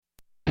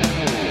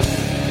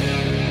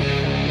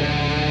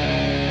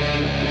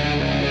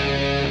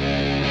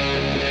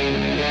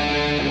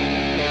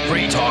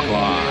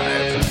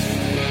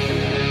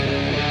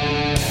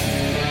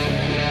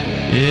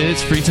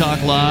It's Free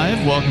Talk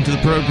Live. Welcome to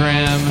the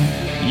program.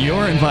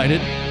 You're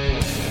invited.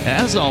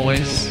 As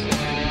always,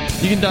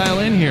 you can dial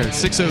in here at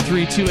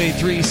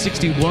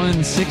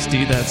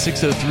 603-283-6160. That's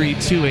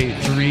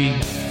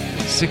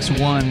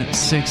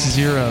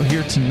 603-283-6160.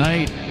 Here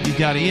tonight, you've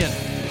got Ian.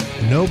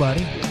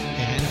 Nobody.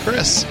 And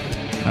Chris.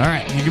 All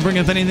right. You can bring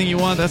up anything you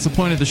want. That's the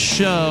point of the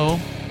show.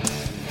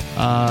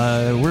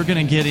 We're going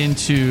to get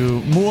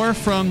into more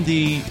from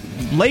the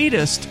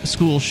latest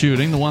school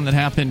shooting, the one that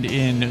happened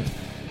in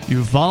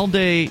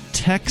Uvalde,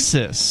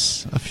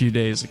 Texas, a few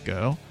days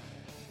ago.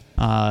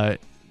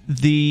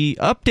 The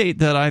update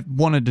that I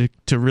wanted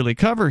to really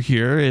cover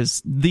here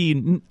is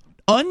the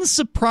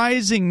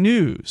unsurprising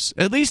news,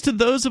 at least to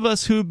those of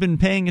us who've been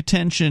paying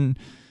attention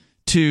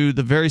to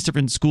the various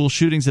different school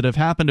shootings that have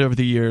happened over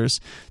the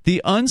years,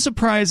 the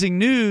unsurprising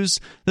news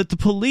that the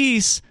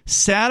police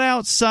sat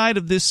outside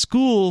of this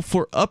school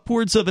for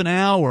upwards of an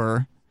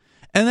hour,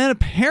 and then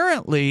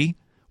apparently,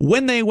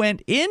 when they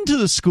went into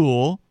the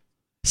school,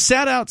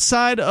 sat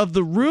outside of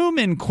the room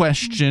in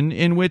question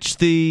in which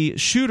the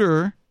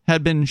shooter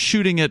had been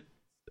shooting at,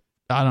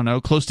 I don't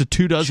know, close to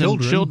 24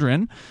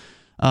 children.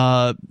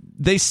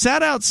 They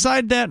sat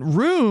outside that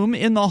room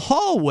in the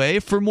hallway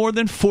for more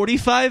than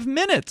 45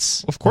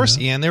 minutes. Of course,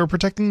 Ian, they were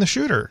protecting the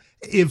shooter.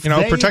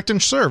 Protect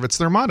and serve. It's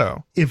their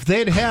motto. If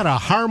they'd had a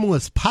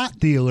harmless pot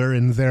dealer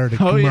in there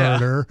to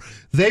murder,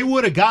 they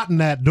would have gotten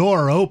that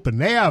door open.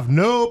 They have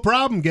no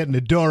problem getting the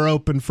door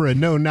open for a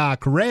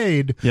no-knock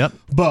raid. Yep.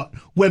 But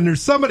when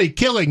there's somebody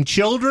killing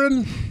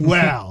children,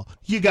 well,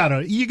 you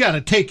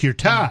gotta take your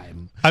time.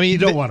 I mean, you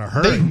don't want to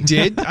hurry. They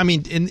did. I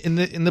mean,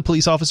 in the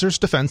police officer's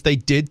defense, they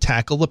did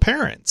tackle the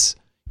parents.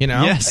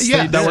 Yes,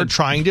 they were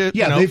trying to.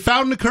 They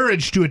found the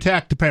courage to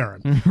attack the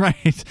parent.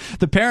 Right.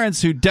 The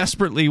parents who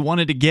desperately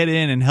wanted to get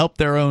in and help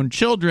their own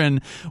children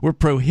were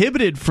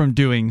prohibited from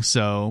doing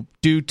so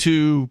due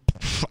to,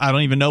 I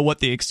don't even know what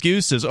the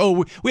excuse is.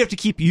 Oh, we have to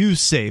keep you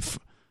safe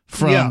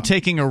from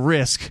taking a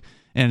risk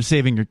and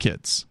saving your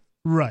kids.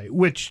 Right.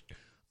 Which,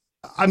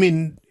 I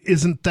mean,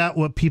 isn't that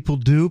what people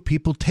do?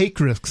 People take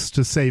risks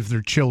to save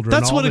their children.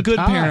 That's what a good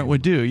time. parent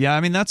would do. Yeah,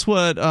 I mean, that's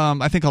what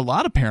I think a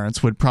lot of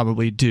parents would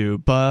probably do.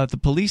 But the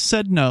police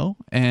said no,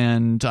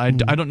 and I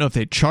don't know if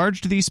they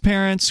charged these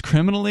parents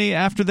criminally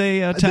after they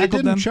tackled them. They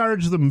didn't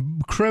charge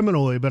them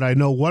criminally, but I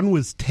know one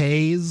was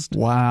tased.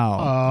 Wow.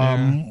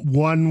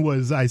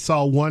 I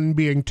saw one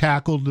being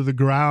tackled to the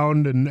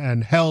ground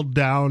and held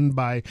down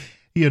by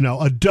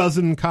a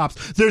dozen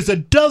cops. There's a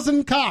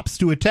dozen cops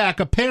to attack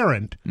a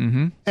parent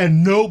and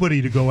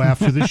nobody to go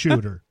after the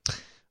shooter.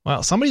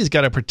 Well, somebody's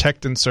got to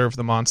protect and serve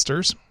the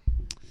monsters.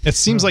 It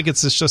seems like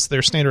it's just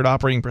their standard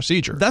operating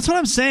procedure. That's what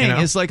I'm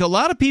saying. It's like a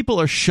lot of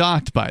people are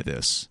shocked by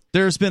this.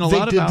 There's been a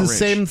lot of outrage. They did the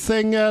same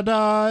thing at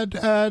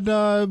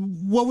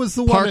what was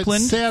the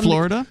Parkland, one at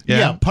Florida?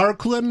 Yeah,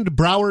 Parkland,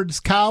 Broward's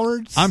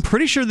Cowards. I'm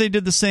pretty sure they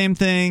did the same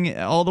thing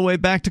all the way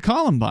back to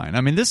Columbine.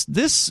 I mean,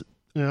 this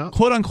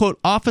quote-unquote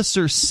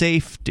officer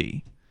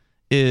safety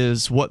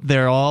is what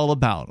they're all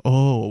about.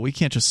 Oh, we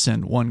can't just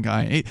send one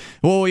guy.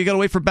 Oh, you got to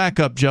wait for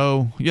backup,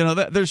 Joe.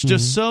 There's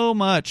just so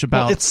much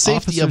about it's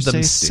safety of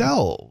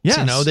themselves.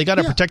 Yes. They got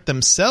to protect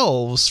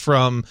themselves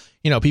from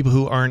people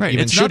who aren't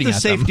even shooting at them.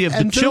 It's not the safety of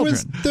the children.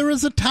 There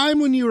was a time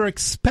when you were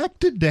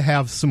expected to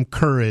have some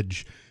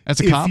courage. As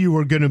a cop? If you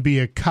were going to be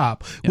a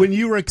cop. Yeah. When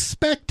you were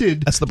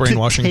expected That's the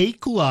brainwashing.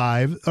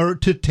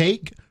 to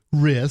take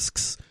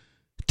risks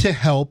to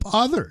help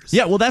others.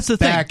 Yeah, well, that's the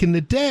thing. Back in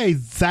the day,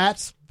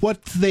 that's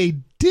what they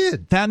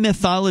did. That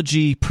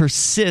mythology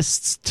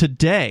persists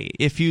today.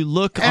 If you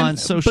look on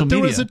social media,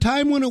 but there was a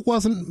time when it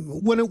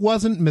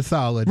wasn't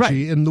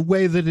mythology in the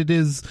way that it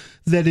is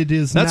now.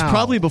 That's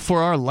probably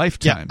before our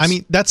lifetimes. Yeah, I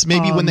mean, that's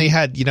maybe when they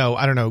had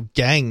I don't know,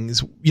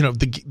 gangs.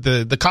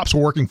 The cops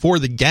were working for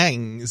the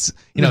gangs.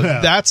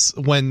 That's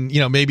when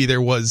maybe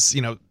there was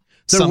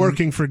they're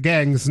working for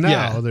gangs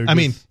now.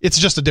 Yeah. It's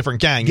just a different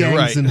gang. You're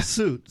right. Gangs in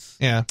suits.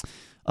 Yeah.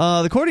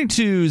 According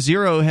to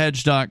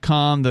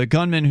ZeroHedge.com, the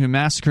gunman who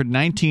massacred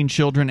 19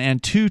 children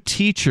and 2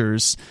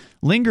 teachers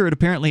lingered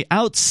apparently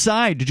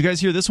outside. Did you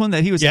guys hear this one?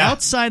 That he was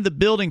outside the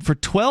building for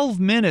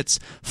 12 minutes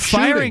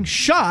firing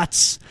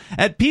shots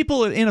at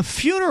people in a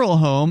funeral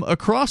home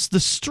across the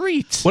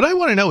street. What I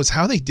want to know is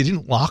how they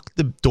didn't lock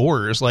the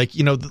doors. They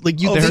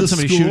heard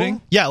somebody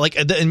shooting? Yeah, like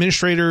the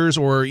administrators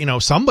or,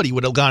 somebody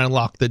would have gone and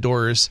locked the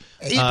doors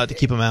to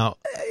keep them out.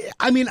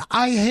 I mean,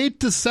 I hate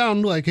to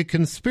sound like a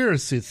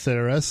conspiracy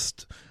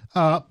theorist,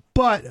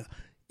 but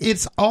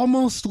it's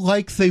almost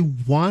like they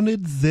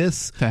wanted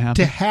this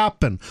to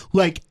happen.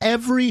 Like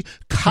every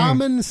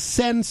common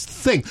sense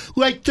thing.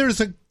 Like there's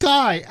a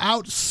guy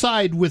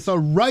outside with a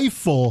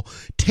rifle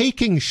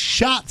taking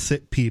shots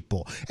at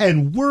people,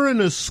 and we're in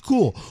a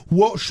school.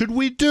 What should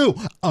we do?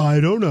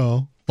 I don't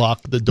know.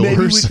 Lock the doors.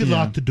 Maybe we could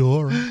lock the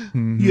door,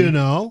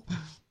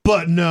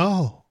 But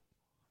no.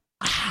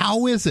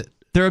 How is it?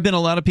 There have been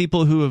a lot of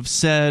people who have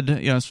said,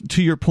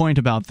 to your point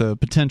about the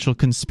potential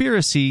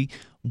conspiracy,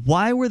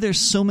 why were there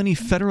so many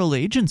federal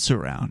agents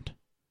around?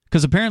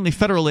 because apparently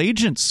federal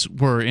agents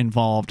were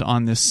involved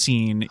on this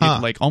scene,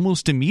 like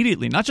almost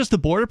immediately. Not just the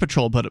Border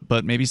Patrol,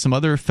 but maybe some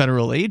other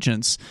federal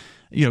agents,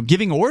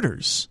 giving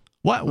orders.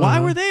 Why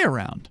were they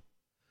around?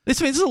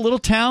 This is a little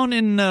town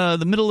in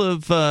the middle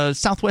of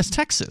Southwest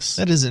Texas.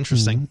 That is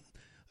interesting. Mm-hmm.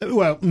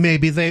 Well,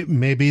 maybe they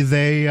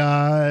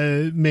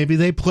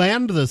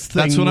planned this thing.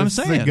 That's what I'm with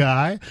saying. The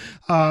guy,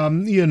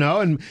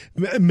 and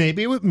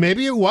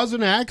maybe it was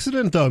an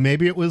accident though.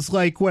 Maybe it was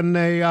like when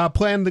they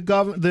planned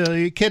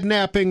the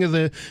kidnapping of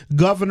the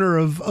governor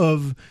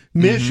of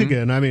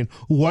Michigan. I mean,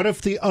 what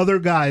if the other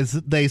guys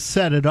that they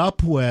set it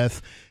up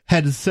with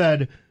had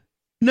said,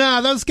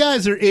 "Nah, those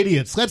guys are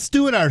idiots. Let's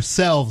do it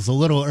ourselves a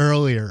little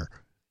earlier."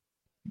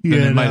 And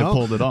it might have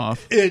pulled it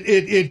off.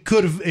 It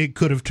could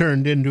have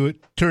turned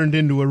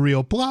into a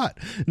real plot.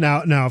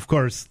 Now of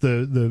course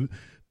the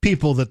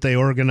people that they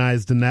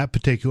organized in that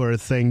particular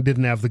thing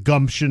didn't have the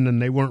gumption,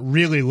 and they weren't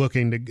really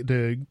looking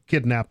to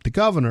kidnap the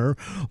governor.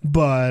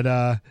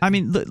 But I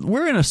mean,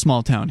 we're in a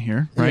small town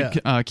here, right?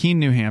 Yeah. Keene,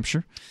 New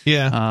Hampshire.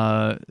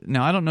 Yeah.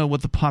 Now I don't know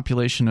what the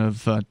population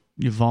of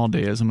Uvalde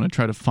is. I'm going to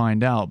try to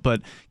find out,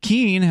 but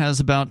Keene has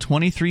about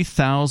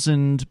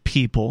 23,000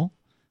 people.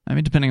 I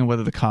mean, depending on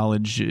whether the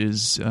college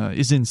is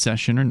in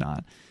session or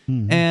not.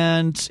 Mm-hmm.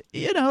 And,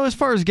 as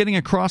far as getting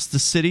across the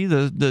city,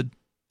 the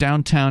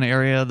downtown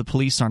area, the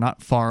police are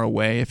not far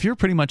away. If you're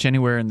pretty much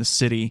anywhere in the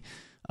city,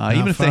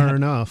 even if they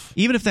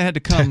had to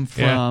come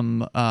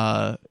from,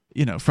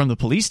 from the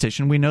police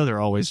station, we know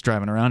they're always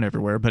driving around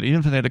everywhere, but even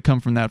if they had to come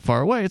from that far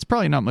away, it's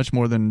probably not much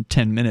more than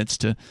 10 minutes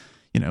to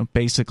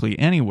basically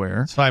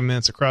anywhere. It's 5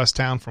 minutes across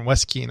town from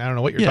West Keene. I don't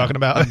know what you're talking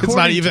about. It's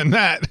not even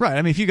that. Right.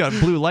 I mean, if you got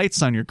blue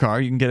lights on your car,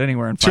 you can get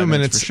anywhere in 5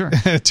 minutes for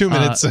sure. 2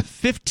 minutes.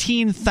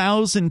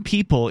 15,000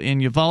 people in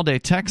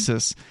Uvalde,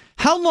 Texas.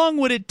 How long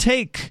would it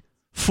take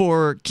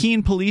for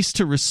Keene police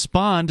to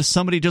respond to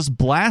somebody just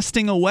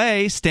blasting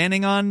away,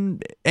 standing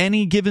on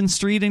any given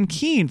street in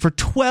Keene for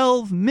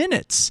 12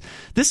 minutes?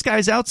 This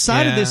guy's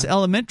outside of this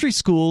elementary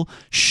school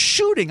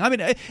shooting. I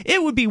mean,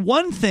 it would be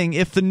one thing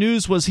if the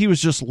news was he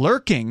was just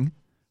lurking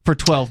for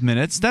 12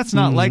 minutes. That's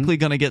not likely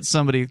going to get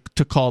somebody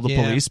to call the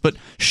police, but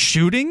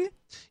shooting?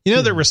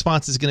 Their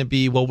response is going to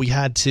be, well, we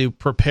had to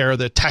prepare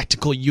the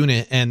tactical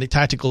unit, and the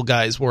tactical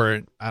guys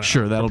weren't.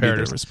 Sure, that'll be their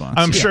response.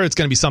 I'm sure it's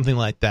going to be something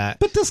like that.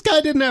 But this guy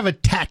didn't have a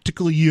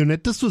tactical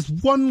unit. This was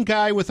one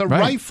guy with a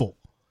rifle.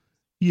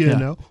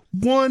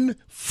 One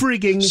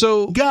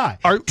frigging guy.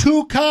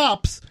 Two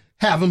cops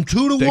have him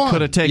 2-1. They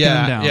could have taken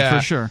him down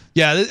for sure.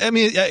 Yeah, I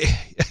mean,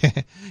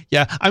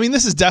 I mean,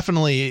 this is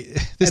definitely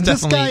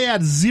this guy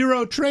had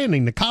zero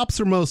training. The cops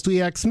are mostly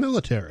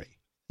ex-military.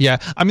 Yeah,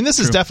 I mean, this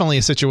is definitely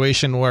a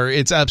situation where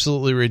it's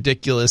absolutely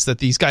ridiculous that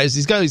these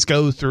guys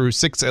go through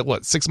 6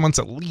 months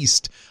at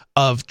least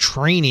of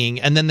training,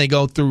 and then they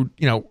go through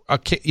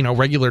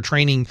regular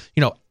training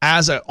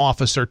as an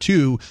officer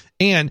too.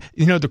 And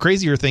the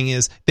crazier thing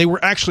is they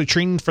were actually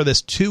training for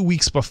this 2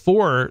 weeks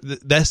before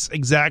this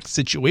exact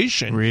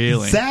situation.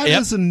 Really, that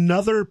is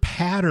another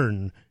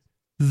pattern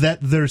that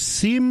there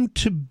seem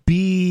to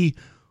be.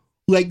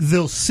 Like,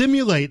 they'll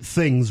simulate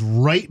things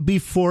right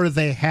before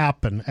they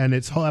happen, and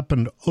it's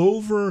happened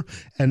over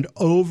and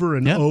over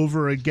and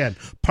over again.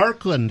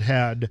 Parkland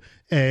had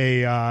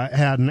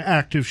an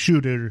active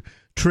shooter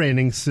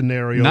training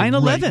scenario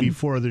 9/11. right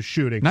before the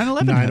shooting.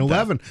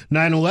 9/11.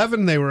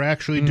 9/11, they were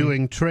actually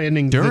doing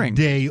training the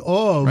day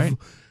of. Right.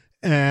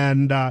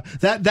 And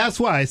that's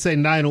why I say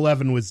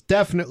 9/11 was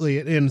definitely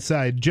an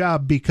inside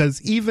job,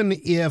 because even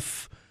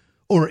if,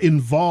 or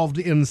involved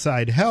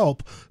inside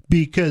help,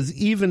 because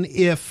even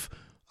if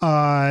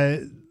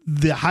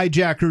the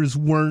hijackers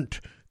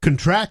weren't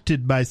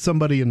contracted by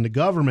somebody in the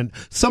government,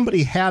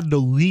 somebody had to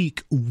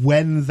leak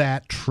when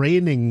that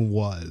training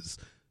was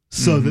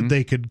so that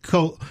they could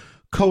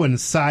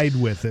coincide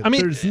with it. I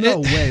mean, there's no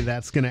way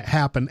that's going to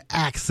happen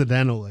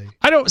accidentally.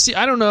 I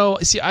don't know.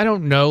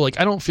 Like,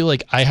 I don't feel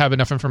like I have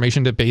enough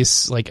information to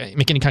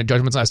make any kind of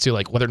judgments as to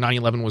whether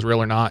 9/11 was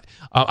real or not.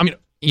 I mean,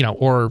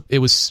 or it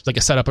was like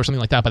a setup or something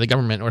like that by the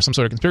government or some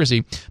sort of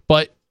conspiracy.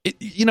 But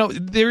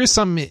there is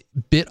some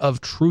bit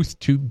of truth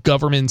to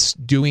governments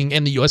doing,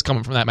 and the U.S.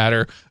 government, from that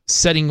matter,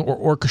 setting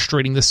or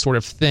orchestrating this sort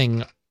of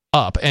thing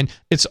up. And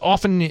it's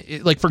often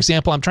for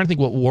example, I'm trying to think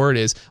what war it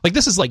is.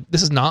 This is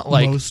not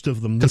like most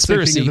of them.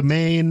 Conspiracy. The sinking of the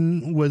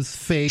Maine was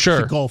fake.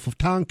 Sure. The Gulf of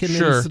Tonkin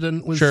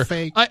incident was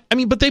fake. I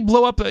mean, but they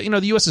blow up.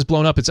 The U.S. has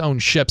blown up its own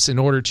ships in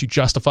order to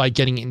justify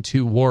getting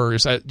into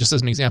wars. Just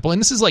as an example, and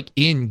this is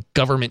in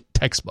government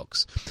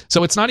textbooks.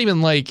 So it's not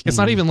even like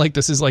not even like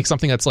this is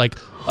something that's like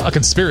a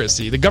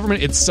conspiracy. The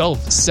government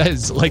itself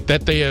says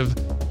that they have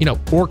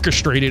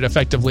orchestrated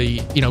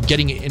effectively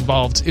getting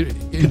involved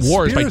in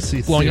wars by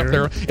blowing up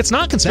their. It's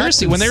not conspiracy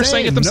when they're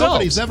saying it themselves.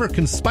 Nobody's ever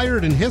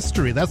conspired in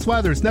history. That's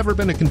why there's never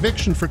been a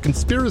conviction for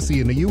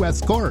conspiracy in a U.S.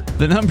 court.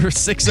 The number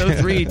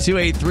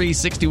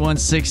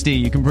 603-283-6160.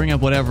 You can bring up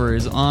whatever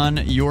is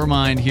on your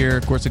mind here.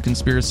 Of course, a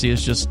conspiracy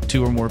is just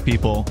two or more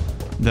people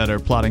that are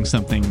plotting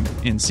something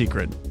in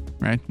secret.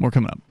 Right? More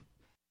coming up.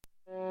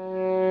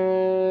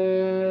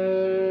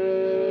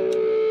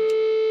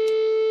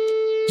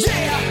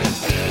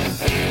 Yeah!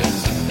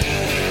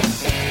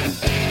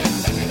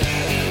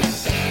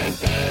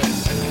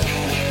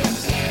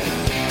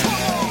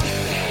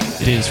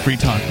 is Free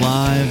Talk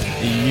Live.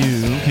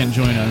 You can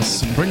join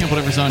us. Bring up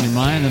whatever's on your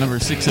mind. The number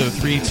is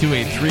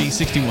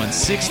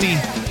 603-283-6160.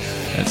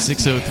 That's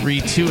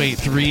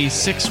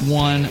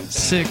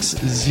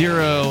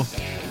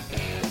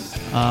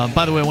 603-283-6160.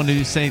 By the way, I wanted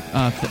to say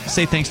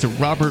thanks to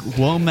Robert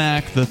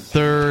Womack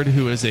III,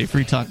 who is a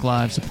Free Talk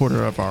Live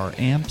supporter of our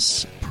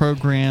AMPS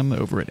program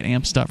over at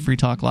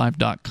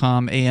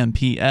amps.freetalklive.com,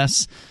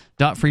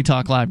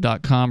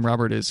 amps.freetalklive.com.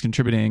 Robert is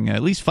contributing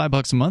at least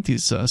 $5 a month.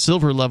 He's a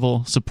silver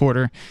level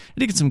supporter. And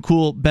he gets some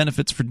cool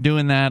benefits for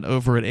doing that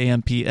over at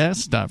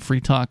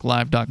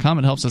amps.freetalklive.com.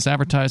 It helps us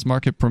advertise,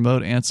 market,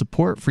 promote, and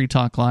support Free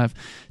Talk Live.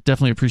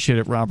 Definitely appreciate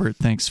it, Robert.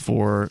 Thanks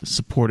for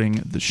supporting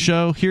the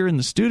show. Here in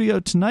the studio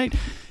tonight,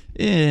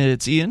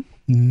 it's Ian.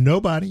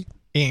 Nobody.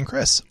 And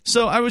Chris.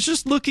 So I was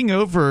just looking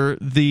over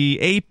the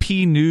AP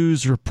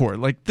News report.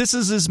 Like, this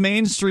is as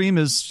mainstream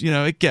as,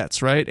 it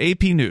gets, right?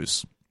 AP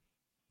News.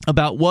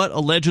 About what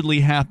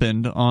allegedly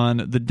happened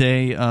on the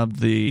day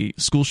of the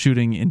school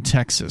shooting in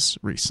Texas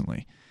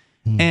recently.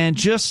 And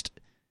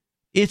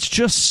it's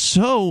just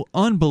so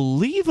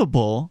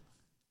unbelievable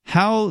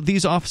how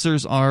these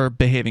officers are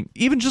behaving,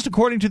 even just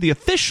according to the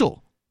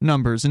official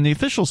numbers in the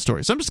official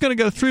story. So I'm just going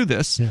to go through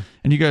this,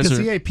 and you guys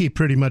the AP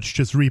pretty much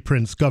just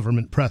reprints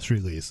government press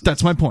releases.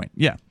 That's my point.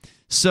 Yeah.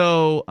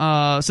 So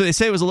they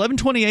say it was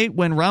 11:28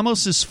 when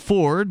Ramos's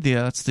Ford,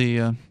 that's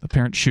the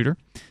apparent shooter,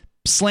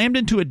 slammed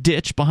into a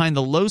ditch behind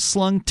the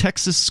low-slung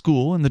Texas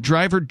school, and the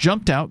driver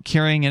jumped out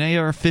carrying an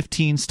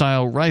AR-15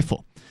 style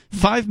rifle.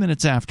 5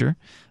 minutes after,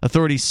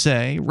 authorities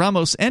say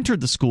Ramos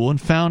entered the school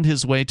and found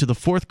his way to the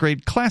fourth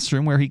grade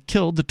classroom where he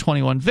killed the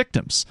 21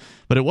 victims.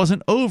 But it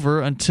wasn't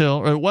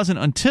until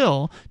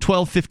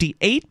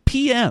 12:58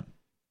 p.m.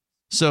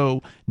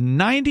 So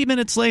 90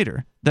 minutes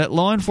later, that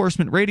law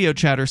enforcement radio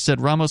chatter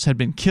said Ramos had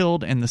been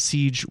killed and the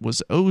siege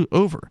was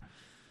over.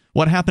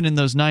 What happened in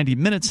those 90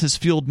 minutes has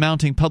fueled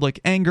mounting public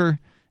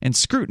anger and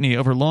scrutiny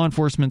over law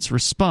enforcement's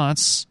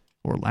response,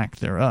 or lack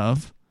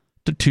thereof,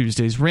 to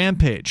Tuesday's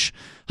rampage.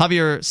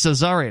 Javier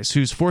Cazares,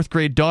 whose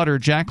fourth-grade daughter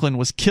Jacqueline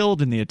was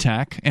killed in the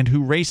attack and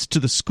who raced to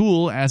the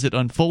school as it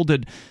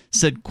unfolded,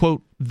 said,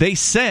 quote, "They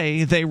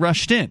say they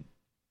rushed in.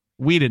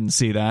 We didn't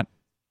see that."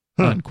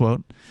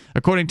 Unquote.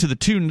 According to the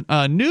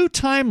new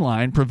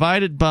timeline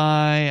provided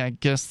by, I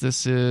guess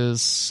this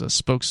is a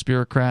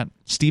spokesbureaucrat,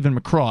 Stephen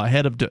McCraw,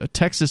 head of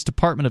Texas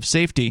Department of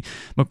Safety.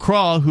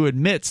 McCraw, who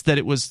admits that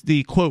it was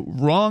the, quote,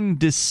 wrong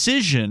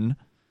decision.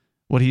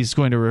 What he's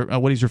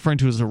referring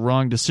to as a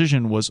wrong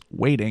decision was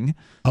waiting.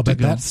 I'll bet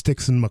that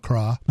sticks in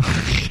McCraw.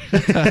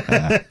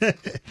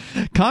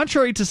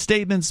 Contrary to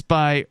statements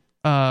by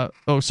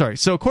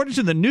So according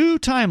to the new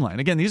timeline,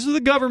 again, these are the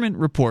government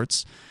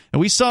reports, and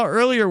we saw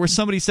earlier where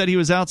somebody said he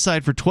was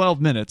outside for 12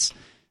 minutes.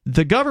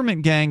 The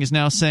government gang is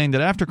now saying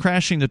that after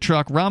crashing the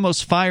truck,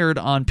 Ramos fired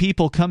on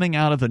people coming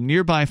out of a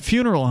nearby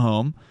funeral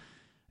home.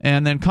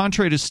 And then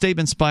contrary to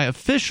statements by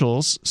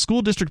officials,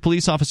 school district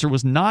police officer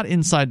was not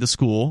inside the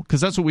school,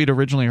 because that's what we'd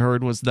originally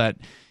heard, was that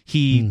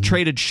he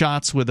traded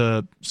shots with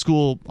a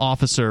school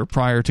officer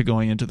prior to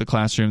going into the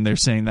classroom. They're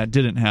saying that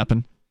didn't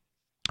happen.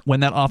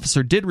 When that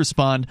officer did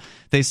respond,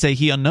 they say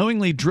he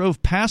unknowingly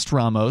drove past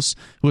Ramos,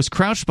 who was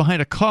crouched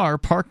behind a car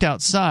parked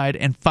outside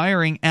and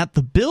firing at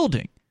the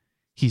building,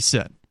 he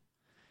said.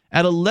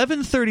 At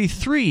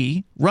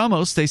 11:33,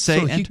 Ramos, they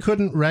say... So he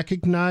couldn't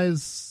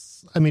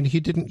recognize... I mean, he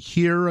didn't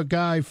hear a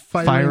guy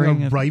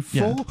firing a rifle?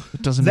 Yeah,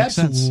 it doesn't make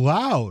sense. That's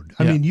loud.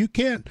 I mean, you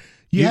can't...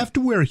 You have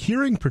to wear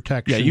hearing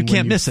protection you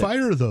can't miss it.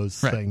 Fire those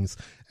things.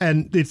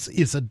 And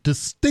it's a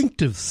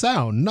distinctive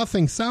sound.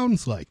 Nothing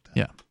sounds like that.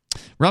 Yeah.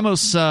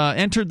 Ramos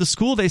entered the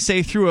school, they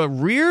say, through a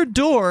rear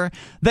door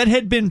that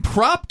had been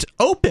propped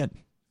open.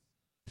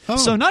 Oh,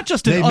 so not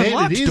just an unlocked door.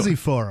 They made it easy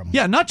for him.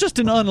 Yeah, not just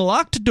an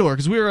unlocked door,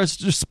 because we were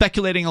just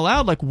speculating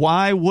aloud, like,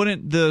 why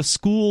wouldn't the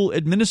school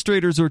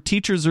administrators or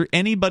teachers or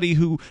anybody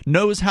who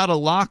knows how to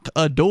lock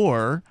a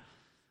door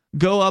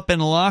go up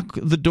and lock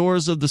the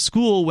doors of the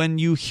school when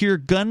you hear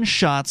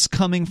gunshots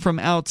coming from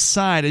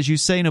outside? As you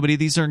say, nobody,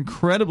 these are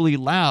incredibly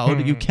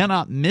loud. You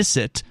cannot miss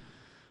it.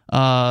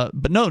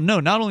 But no,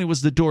 not only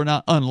was the door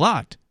not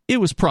unlocked,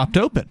 it was propped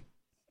open.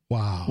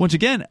 Wow. Once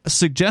again,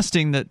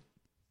 suggesting that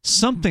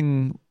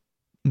something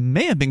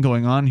may have been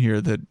going on here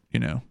that,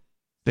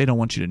 they don't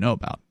want you to know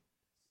about.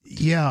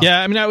 Yeah.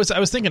 Yeah, I mean, I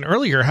was thinking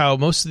earlier how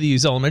most of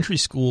these elementary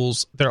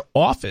schools, their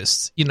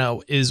office,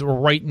 is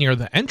right near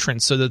the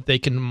entrance so that they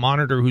can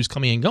monitor who's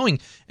coming and going,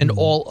 and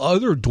all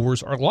other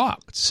doors are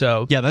locked.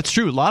 So yeah, that's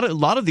true. A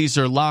lot of these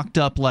are locked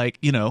up like,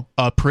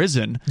 a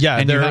prison. Yeah,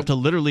 and you have to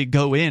literally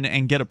go in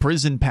and get a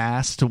prison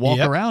pass to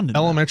walk around in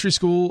elementary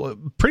school.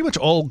 Pretty much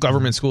all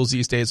government schools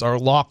these days are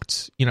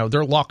locked.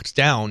 They're locked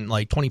down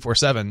like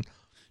 24/7.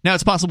 Now,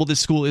 it's possible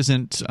this school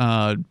isn't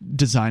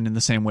designed in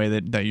the same way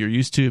that you're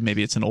used to.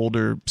 Maybe it's an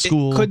older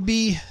school. It could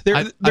be.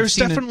 There's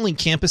definitely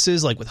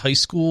campuses like with high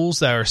schools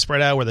that are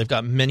spread out where they've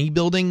got many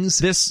buildings.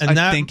 This,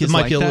 I think,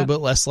 might be a little bit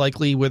less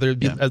likely where there'd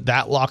be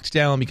that locked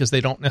down because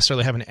they don't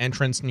necessarily have an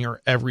entrance near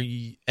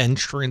every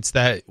entrance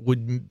that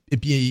would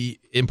be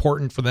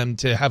important for them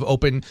to have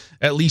open,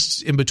 at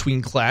least in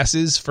between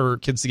classes, for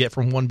kids to get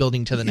from one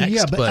building to the next.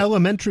 Yeah, but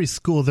elementary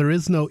school, there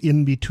is no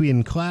in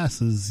between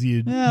classes.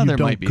 You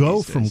don't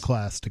go from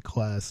class to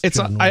class. It's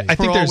I think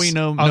for all there's we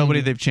know,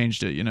 they've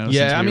changed it.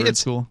 Since I mean, it's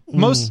school.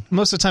 Most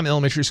of the time,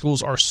 elementary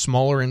schools are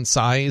smaller in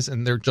size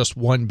and they're just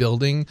one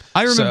building.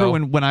 I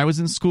remember when I was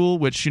in school,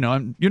 which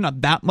you're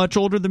not that much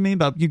older than me,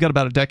 but you got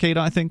about a decade,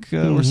 I think,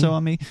 or so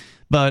on me.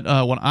 But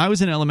when I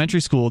was in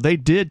elementary school, they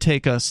did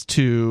take us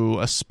to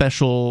a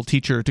special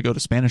teacher to go to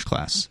Spanish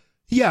class.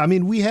 Yeah, I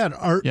mean, we had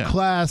art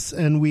class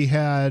and we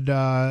had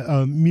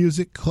a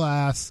music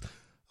class.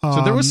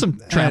 So there was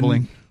some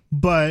traveling.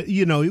 But,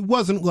 it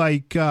wasn't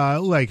like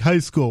high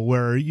school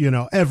where,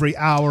 every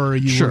hour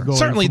you were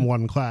going from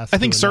one class I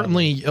think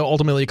certainly,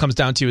 ultimately, it comes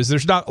down to is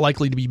there's not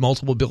likely to be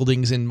multiple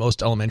buildings in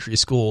most elementary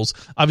schools.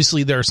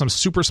 Obviously, there are some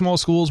super small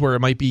schools where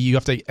it might be you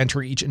have to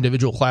enter each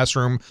individual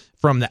classroom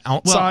from the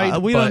outside.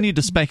 Well, we don't need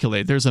to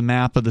speculate. There's a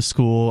map of the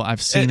school.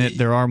 I've seen it.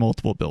 There are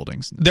multiple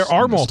buildings. There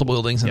are multiple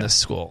buildings in this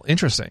school.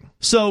 Interesting.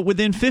 So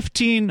within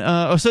 15,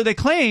 so they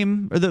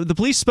claim, or the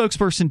police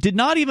spokesperson did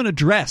not even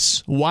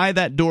address why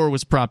that door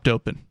was propped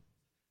open.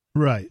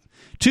 Right.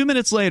 2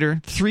 minutes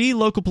later, 3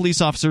 local police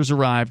officers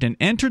arrived and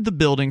entered the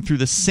building through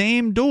the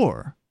same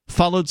door,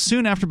 followed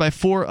soon after by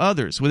 4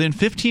 others. Within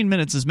 15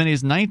 minutes, as many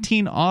as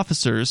 19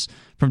 officers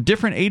from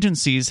different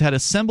agencies had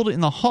assembled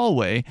in the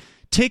hallway,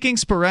 taking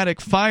sporadic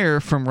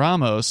fire from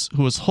Ramos,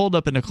 who was holed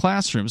up in a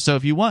classroom. So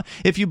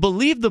if you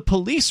believe the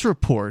police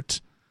report,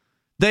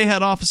 they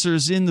had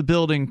officers in the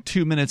building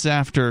 2 minutes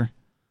after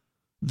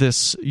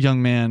this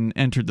young man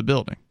entered the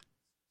building.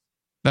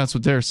 That's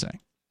what they're saying.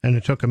 And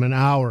it took him an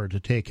hour to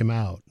take him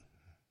out.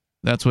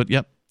 That's what,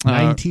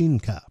 19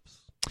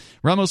 cops.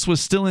 Ramos was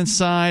still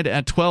inside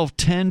at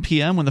 12:10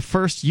 p.m. when the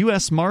first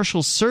U.S.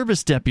 Marshal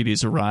Service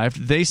deputies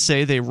arrived. They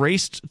say they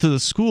raced to the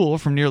school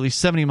from nearly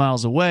 70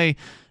 miles away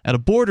at a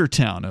border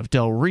town of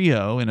Del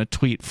Rio in a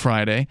tweet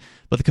Friday.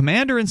 But the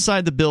commander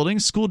inside the building,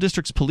 school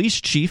district's police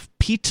chief,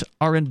 Pete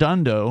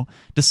Arredondo,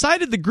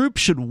 decided the group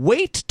should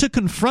wait to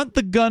confront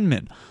the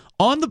gunman.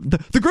 On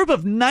the group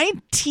of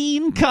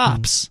 19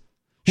 cops...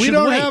 We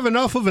don't have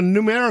enough of a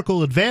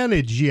numerical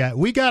advantage yet.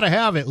 We got to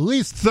have at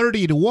least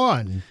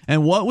 30-1.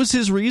 And what was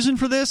his reason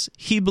for this?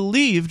 He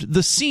believed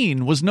the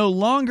scene was no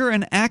longer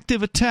an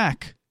active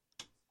attack.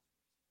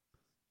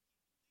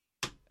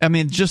 I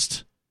mean,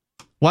 just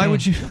why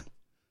would you?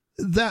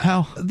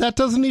 That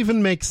doesn't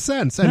even make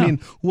sense. I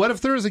mean, what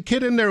if there was a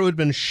kid in there who had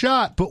been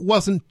shot but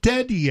wasn't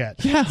dead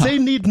yet? Yeah. They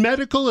need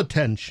medical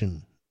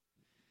attention.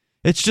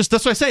 It's just,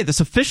 that's what I say. This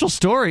official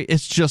story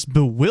is just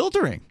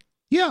bewildering.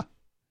 Yeah.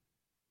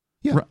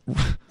 Yeah.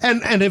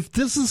 And if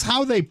this is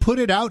how they put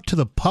it out to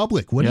the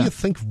public, what do you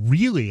think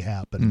really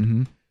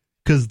happened?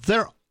 Because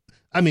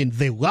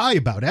they lie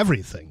about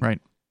everything. Right.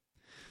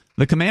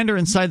 The commander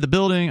inside the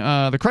building,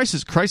 the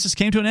crisis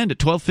came to an end at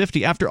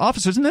 12:50 after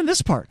officers, and then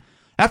this part,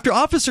 after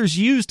officers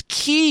used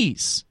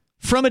keys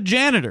from a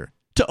janitor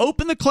to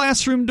open the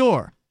classroom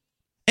door,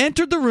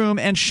 entered the room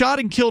and shot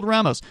and killed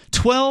Ramos.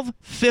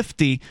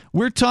 12:50.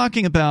 We're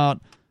talking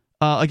about.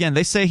 Again,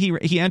 they say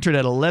he entered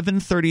at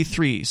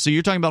 11:33, so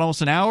you're talking about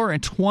almost an hour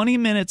and 20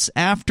 minutes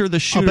after the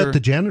shooter. I'll bet the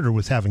janitor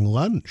was having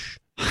lunch.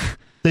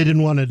 They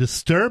didn't want to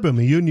disturb him,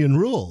 a union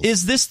rule.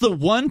 Is this the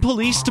one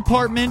police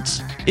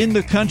department in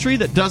the country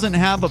that doesn't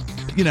have a,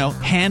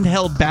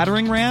 handheld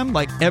battering ram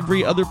like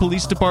every other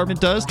police department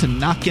does to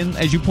knock in,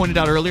 as you pointed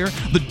out earlier,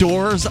 the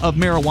doors of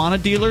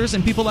marijuana dealers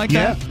and people like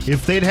that? Yeah,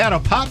 if they'd had a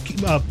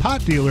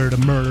pot dealer to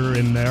murder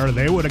in there,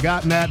 they would have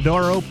gotten that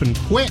door open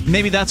quick.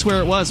 Maybe that's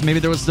where it was. Maybe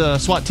the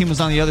SWAT team was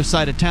on the other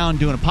side of town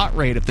doing a pot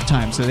raid at the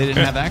time, so they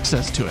didn't have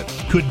access to it.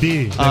 Could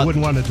be. They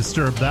wouldn't want to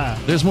disturb that.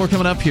 There's more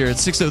coming up here at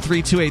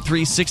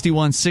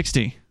 603-283-6160.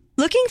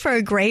 Looking for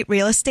a great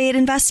real estate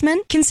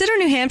investment? Consider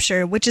New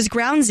Hampshire, which is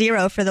ground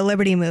zero for the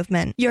Liberty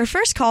Movement. Your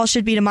first call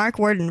should be to Mark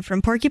Worden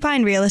from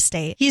Porcupine Real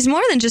Estate. He's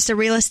more than just a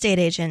real estate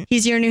agent.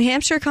 He's your New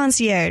Hampshire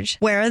concierge.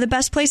 Where are the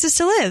best places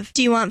to live?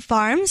 Do you want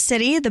farm,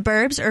 city, the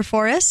burbs, or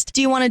forest?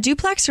 Do you want a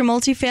duplex or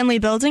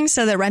multifamily building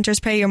so that renters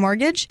pay your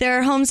mortgage? There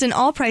are homes in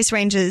all price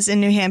ranges in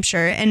New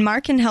Hampshire, and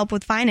Mark can help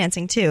with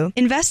financing too.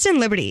 Invest in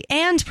liberty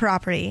and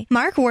property.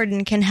 Mark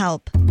Worden can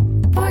help.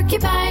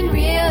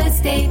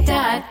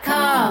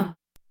 PorcupineRealEstate.com.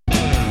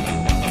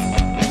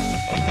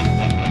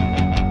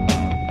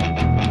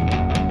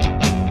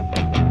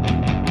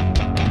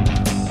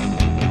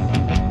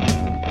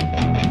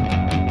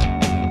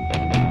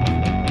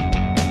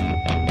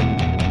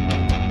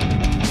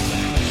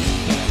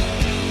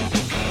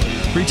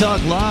 Free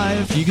Talk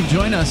Live. You can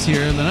join us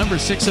here. The number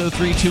is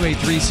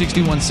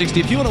 603-283-6160.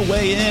 If you want to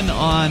weigh in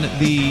on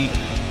the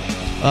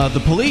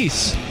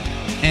police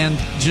and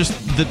just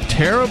the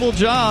terrible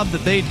job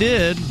that they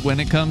did when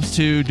it comes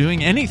to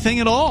doing anything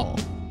at all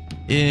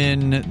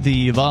in the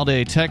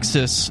Uvalde,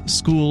 Texas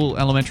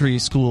elementary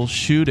school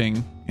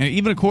shooting. And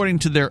even according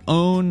to their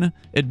own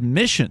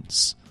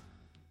admissions,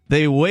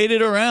 they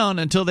waited around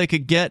until they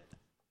could get,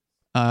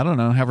 I don't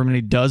know, however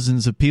many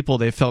dozens of people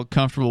they felt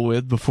comfortable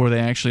with before they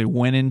actually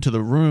went into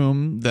the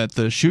room that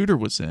the shooter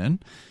was in,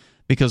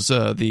 because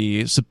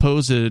the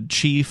supposed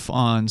chief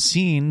on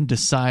scene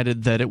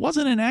decided that it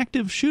wasn't an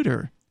active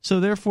shooter,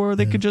 so therefore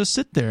they could just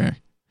sit there.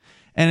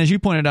 And as you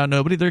pointed out,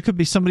 there could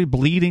be somebody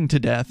bleeding to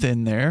death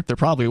in there. There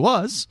probably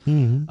was.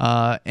 Mm-hmm.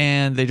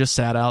 And they just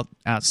sat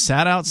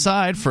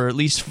outside for at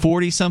least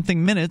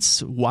 40-something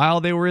minutes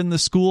while they were in the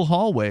school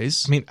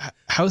hallways. I mean,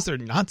 how is there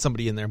not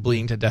somebody in there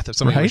bleeding to death if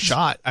somebody was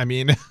shot? I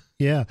mean...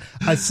 Yeah.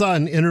 I saw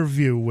an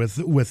interview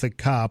with a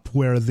cop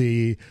where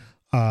the...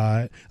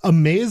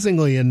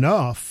 amazingly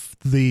enough,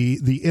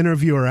 the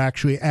interviewer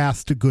actually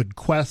asked a good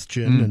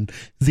question. And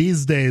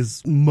these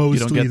days,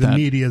 mostly the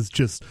media is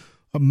just...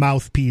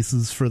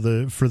 mouthpieces for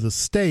the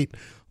state,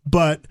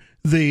 but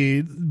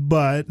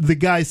the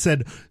guy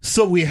said,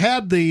 so we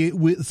had the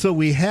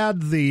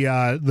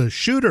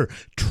shooter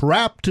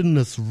trapped in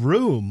this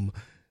room,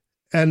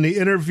 and the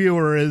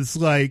interviewer is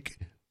like,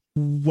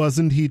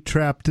 wasn't he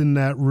trapped in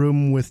that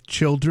room with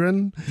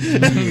children?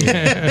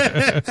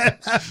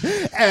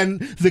 And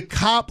the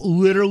cop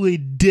literally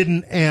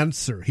didn't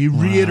answer. He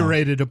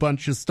reiterated a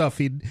bunch of stuff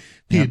he'd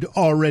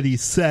already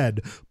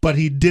said, but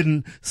he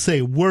didn't say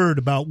a word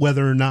about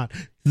whether or not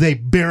they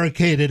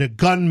barricaded a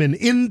gunman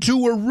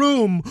into a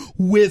room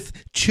with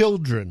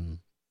children.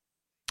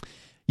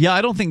 Yeah,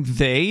 I don't think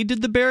they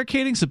did the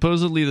barricading.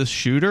 Supposedly the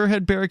shooter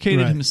had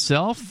barricaded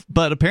himself,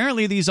 but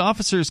apparently these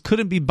officers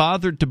couldn't be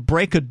bothered to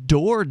break a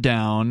door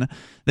down.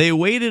 They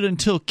waited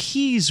until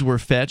keys were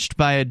fetched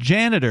by a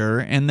janitor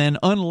and then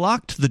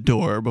unlocked the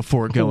door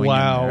before going in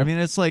there. I mean,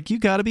 it's like, you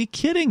got to be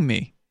kidding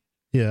me.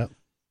 Yeah.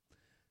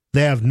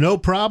 They have no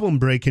problem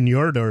breaking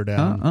your door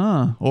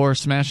down. Or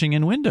smashing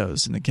in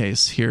windows, in the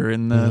case here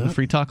in the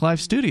Free Talk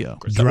Live studio.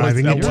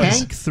 Driving a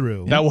tank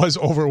through. That was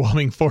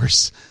overwhelming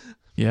force.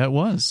 Yeah, it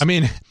was. I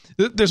mean,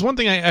 there's one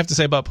thing I have to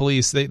say about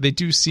police. They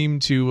do seem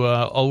to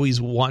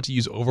always want to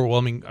use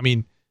overwhelming. I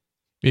mean,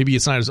 maybe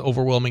it's not as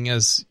overwhelming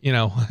as,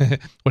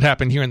 what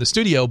happened here in the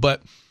studio,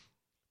 but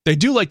they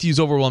do like to use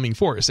overwhelming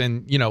force.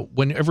 And,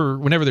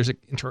 whenever there's an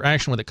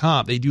interaction with a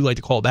cop, they do like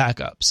to call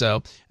backup.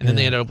 So, and then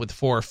they ended up with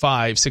 4 or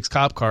 5, 6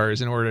 cop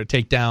cars in order to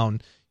take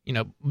down,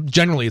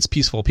 generally it's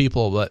peaceful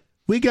people, but.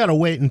 We got to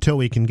wait until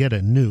we can get a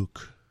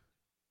nuke.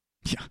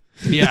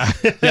 Yeah.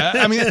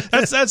 I mean,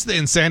 that's the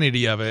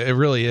insanity of it. It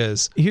really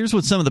is. Here's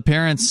what some of the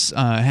parents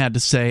had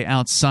to say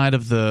outside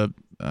of the.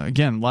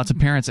 Again, lots of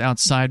parents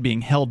outside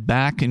being held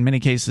back, in many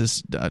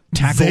cases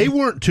tackled. They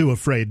weren't too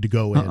afraid to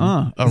go in.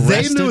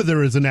 They knew there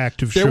was an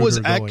active shooter going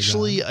on. There was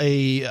actually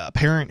a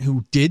parent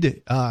who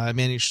did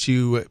manage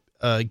to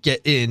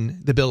get in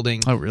the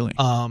building. Oh, really?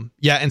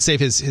 And save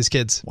his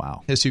kids.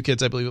 Wow. His 2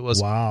 kids, I believe it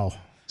was. Wow.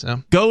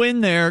 So. Go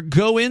in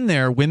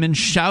there. Women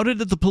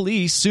shouted at the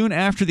police soon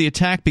after the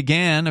attack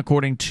began,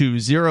 according to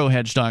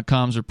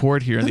ZeroHedge.com's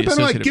report here in the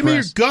Associated Press. Give me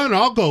your gun,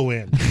 I'll go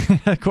in.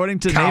 According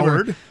to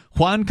neighbor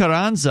Juan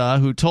Carranza,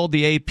 who told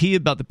the AP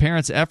about the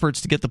parents'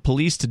 efforts to get the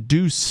police to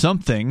do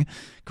something.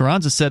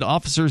 Carranza said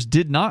officers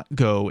did not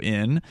go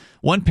in.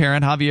 One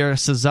parent, Javier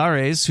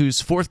Cesares,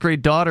 whose 4th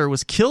grade daughter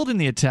was killed in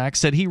the attack,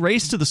 said he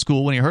raced to the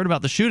school when he heard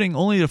about the shooting,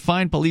 only to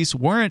find police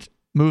weren't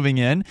moving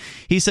in.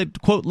 He said,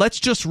 quote, let's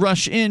just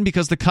rush in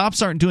because the cops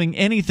aren't doing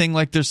anything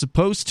like they're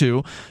supposed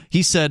to.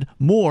 He said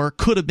more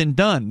could have been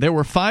done. There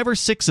were 5 or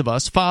 6 of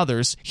us,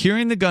 fathers,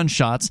 hearing the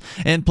gunshots,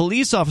 and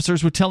police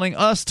officers were telling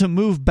us to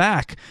move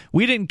back.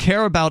 We didn't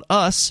care about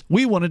us.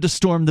 We wanted to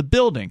storm the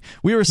building.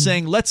 We were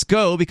saying, let's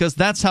go, because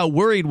that's how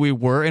worried we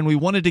were, and we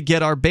wanted to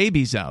get our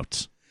babies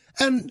out.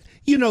 And,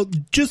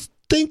 just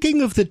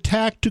thinking of the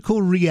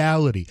tactical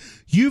reality,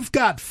 you've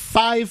got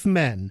 5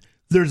 men.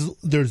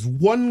 There's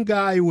one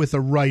guy with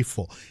a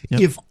rifle. Yep.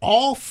 If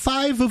all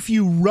 5 of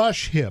you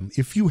rush him,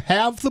 if you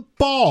have the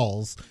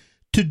balls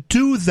to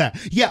do that,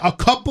 a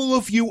couple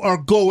of you are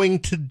going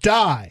to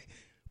die.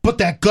 But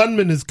that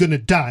gunman is going to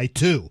die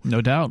too.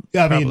 No doubt.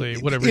 I mean,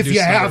 if you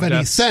have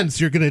any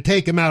sense, you're going to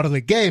take him out of the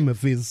game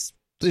if he's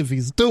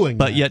doing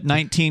that. But yet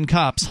 19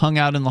 cops hung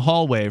out in the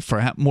hallway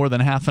for more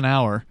than half an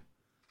hour,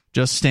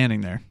 just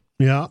standing there.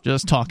 Yeah.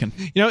 Just talking.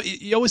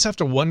 You always have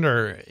to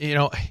wonder,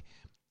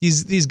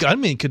 These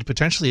gunmen could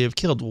potentially have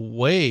killed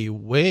way,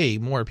 way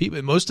more people.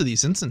 In most of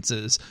these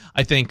instances,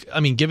 I think,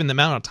 given the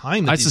amount of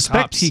time that I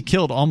suspect he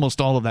killed almost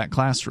all of that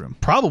classroom.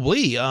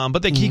 Probably,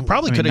 but he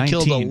probably could have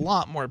killed a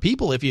lot more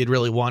people if he had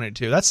really wanted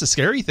to. That's the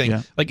scary thing.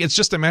 Yeah. Like, it's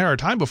just a matter of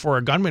time before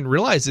a gunman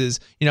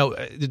realizes,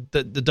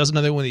 that does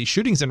another one of these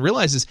shootings and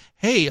realizes,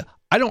 hey,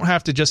 I don't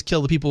have to just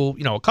kill the people,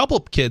 a couple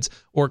kids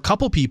or a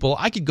couple people.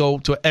 I could go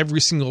to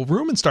every single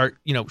room and start,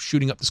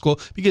 shooting up the school,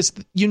 because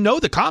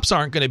the cops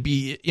aren't going to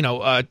be,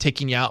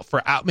 taking you out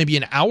for maybe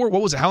an hour.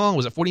 What was it? How long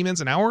was it? 40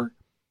 minutes, an hour?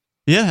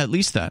 Yeah, at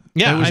least that.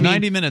 Yeah, it was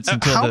 90 minutes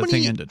until the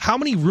thing ended. How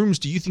many rooms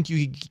do you think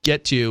you could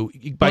get to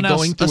by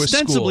going through a school?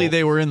 Ostensibly,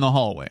 they were in the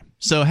hallway.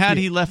 So had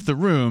he left the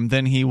room,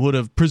 then he would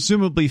have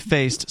presumably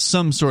faced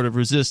some sort of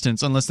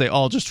resistance, unless they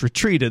all just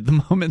retreated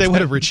the moment they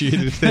would have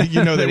retreated. They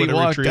would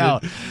have retreated.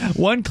 Out.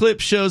 One clip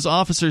shows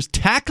officers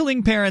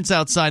tackling parents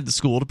outside the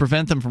school to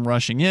prevent them from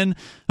rushing in.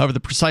 However,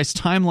 the precise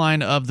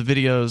timeline of the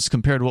videos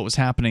compared to what was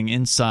happening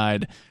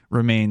inside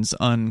remains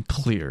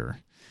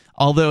unclear.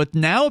 Although it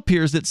now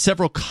appears that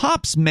several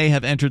cops may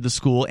have entered the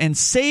school and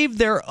saved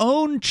their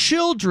own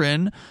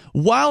children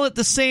while at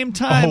the same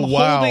time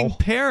holding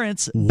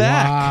parents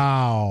back.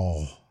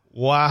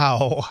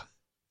 Wow.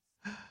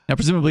 Now,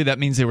 presumably that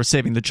means they were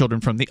saving the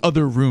children from the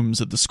other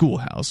rooms of the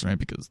schoolhouse, right?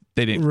 Because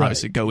they didn't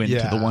obviously go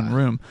into the one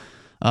room.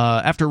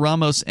 After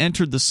Ramos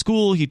entered the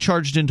school, he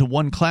charged into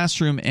one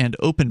classroom and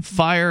opened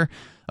fire.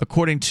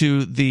 According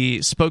to the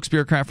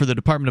spokesbureaucrat for the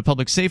Department of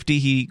Public Safety,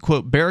 he,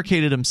 quote,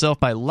 barricaded himself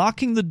by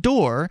locking the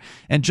door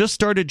and just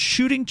started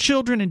shooting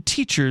children and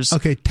teachers.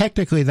 Okay,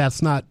 technically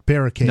that's not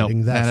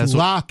barricading, that's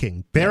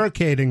locking.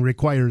 Barricading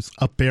requires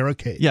a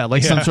barricade. Yeah,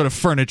 like some sort of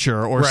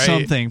furniture or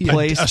something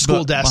placed a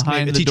school desk,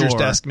 behind maybe, the a teacher's door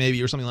desk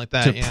maybe, or something like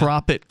that. To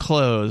prop it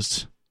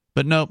closed.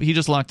 But nope, he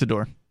just locked the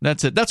door.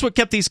 That's it. That's what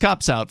kept these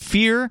cops out.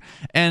 Fear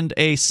and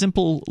a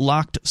simple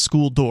locked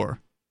school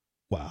door.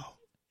 Wow.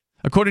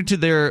 According to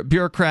their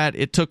bureaucrat,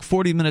 it took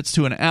 40 minutes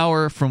to an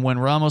hour from when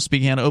Ramos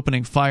began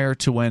opening fire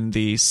to when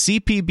the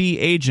CPB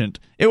agent,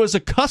 it was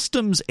a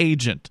customs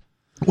agent,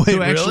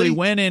 who actually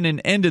went in and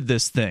ended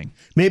this thing.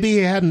 Maybe he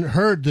hadn't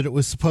heard that it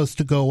was supposed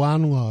to go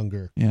on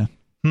longer. Yeah.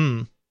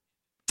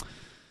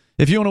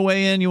 If you want to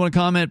weigh in, you want to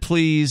comment,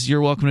 please,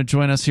 you're welcome to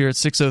join us here at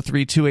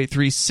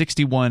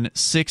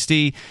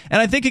 603-283-6160.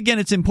 And I think, again,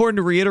 it's important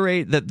to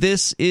reiterate that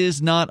this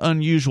is not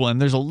unusual.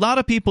 And there's a lot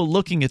of people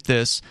looking at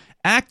this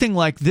acting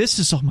like this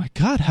is, oh my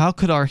God, how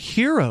could our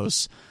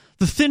heroes,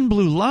 the Thin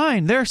Blue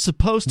Line, they're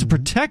supposed to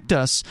protect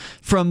us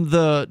from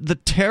the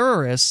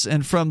terrorists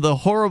and from the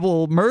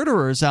horrible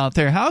murderers out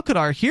there. How could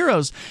our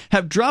heroes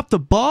have dropped the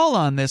ball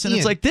on this? And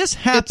it's like, this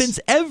happens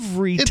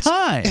every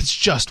time. It's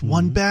just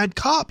one bad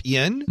cop,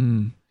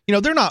 Ian. You know,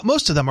 they're not,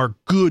 most of them are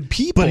good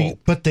people.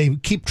 But they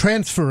keep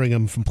transferring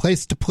him from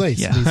place to place.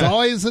 Yeah. He's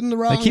always in the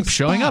wrong They keep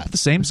showing up at the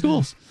same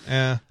schools.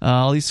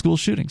 All these school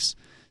shootings.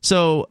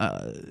 So,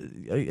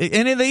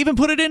 and they even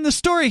put it in the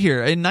story here.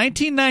 In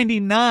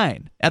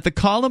 1999, at the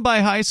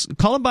Columbine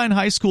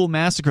High School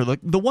massacre,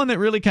 the one that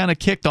really kind of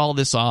kicked all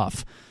this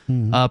off,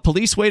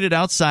 police waited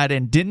outside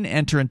and didn't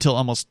enter until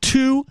almost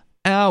 2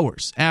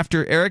 hours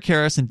after Eric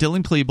Harris and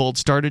Dylan Klebold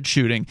started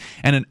shooting,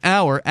 and an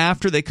hour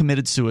after they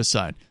committed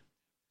suicide.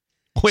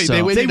 Wait,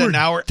 they waited an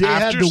hour after suicide?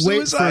 They had to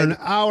wait for an suicide?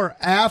 hour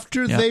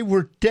after they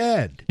were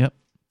dead. Yep.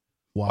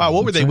 Wow,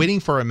 what were they waiting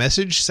for? A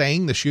message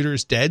saying the shooter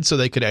is dead so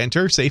they could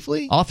enter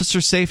safely?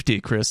 Officer safety,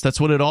 Chris. That's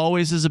what it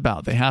always is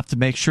about. They have to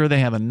make sure they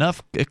have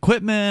enough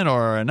equipment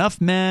or enough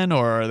men,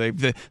 or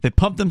they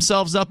pump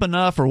themselves up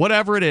enough, or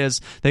whatever it is.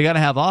 They got to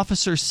have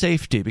officer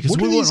safety because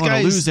we wouldn't want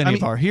to lose any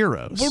of our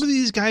heroes. What are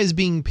these guys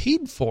being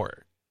paid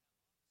for?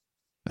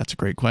 That's a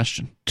great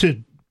question.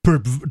 To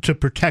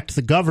protect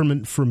the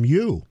government from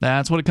you.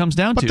 That's what it comes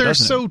down to. But they're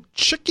so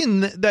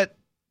chicken that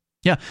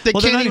they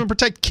can't even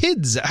protect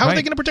kids. How are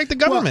they going to protect the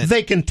government? Well,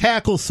 they can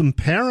tackle some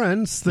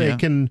parents. They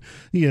can,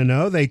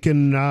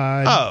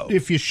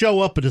 if you show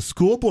up at a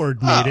school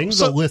board meeting,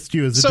 they'll list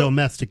you as a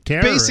domestic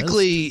terrorist.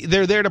 Basically,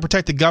 they're there to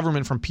protect the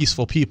government from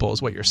peaceful people,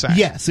 is what you're saying.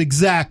 Yes,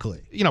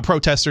 exactly.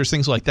 Protesters,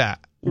 things like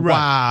that. Right.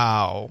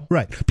 Wow.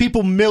 Right.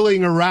 People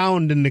milling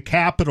around in the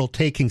Capitol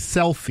taking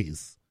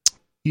selfies.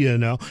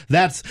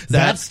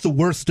 That's the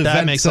worst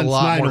event since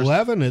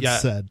 9/11,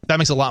 it's said. That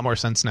makes a lot more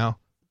sense now.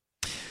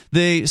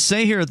 They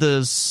say here at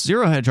the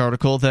Zero Hedge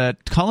article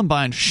that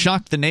Columbine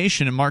shocked the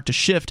nation and marked a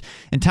shift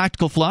in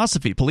tactical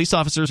philosophy. Police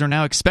officers are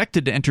now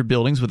expected to enter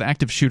buildings with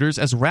active shooters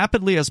as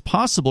rapidly as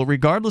possible,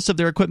 regardless of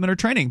their equipment or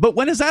training. But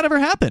when has that ever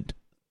happened?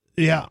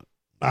 Yeah,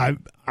 I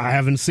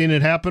haven't seen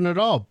it happen at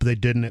all. They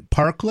didn't at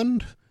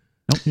Parkland.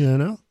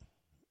 Nope.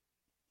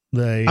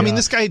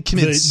 This guy had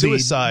committed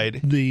suicide.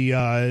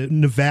 The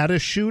Nevada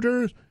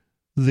shooter.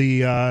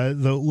 The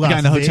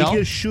Las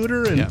Vegas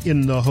shooter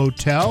in the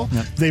hotel.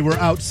 Yep. They were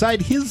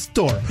outside his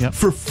door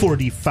for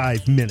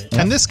 45 minutes.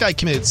 Yep. And this guy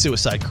committed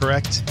suicide,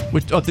 correct?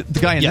 The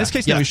guy in this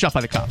case he was shot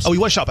by the cops. Oh, he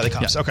was shot by the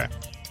cops. Okay.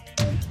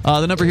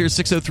 The number here is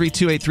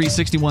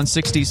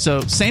 603-283-6160.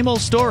 So same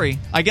old story.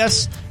 I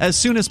guess as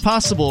soon as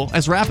possible,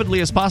 as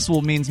rapidly as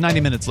possible means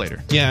 90 minutes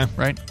later. Yeah.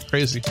 Right?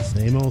 Crazy.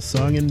 Same old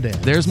song and dance.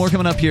 There's more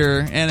coming up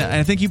here. And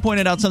I think you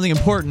pointed out something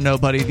important,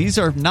 nobody. These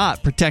are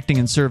not protecting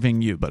and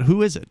serving you. But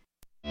who is it?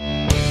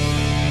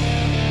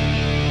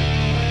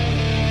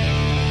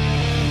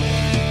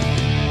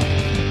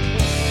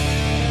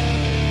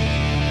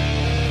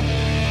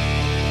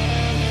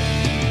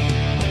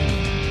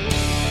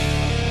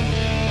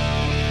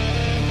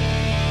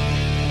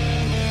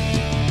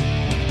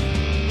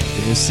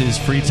 This is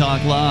Free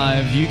Talk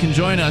Live. You can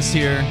join us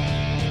here.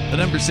 The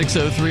number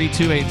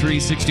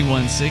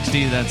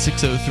 603-283-6160. That's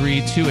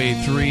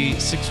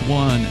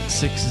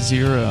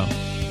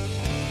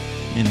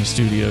 603-283-6160. In the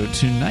studio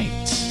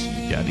tonight,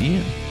 you got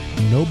Ian.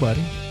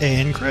 Nobody.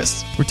 And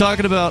Chris. We're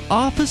talking about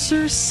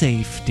officer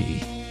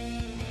safety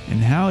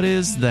and how it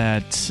is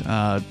that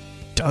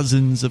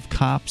dozens of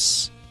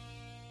cops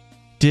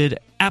did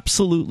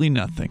absolutely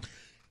nothing.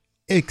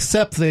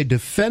 Except they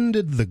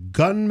defended the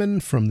gunman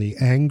from the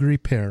angry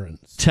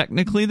parents.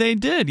 Technically, they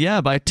did,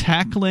 yeah, by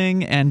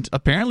tackling and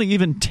apparently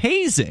even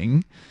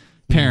tasing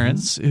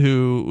parents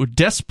who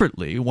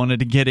desperately wanted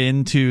to get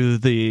into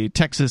the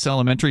Texas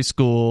elementary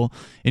school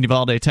in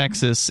Uvalde,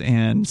 Texas,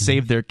 and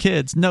save their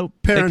kids. No,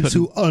 parents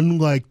who,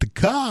 unlike the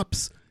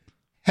cops,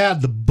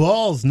 had the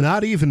balls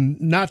not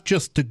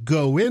just to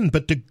go in,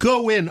 but to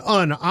go in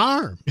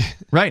unarmed.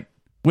 Right,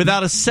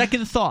 without a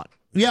second thought.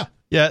 Yeah.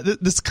 Yeah,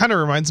 this kind of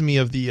reminds me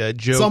of the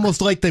joke. It's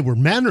almost like they were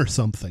men or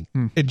something.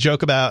 A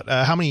joke about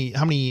how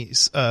many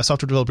software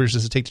developers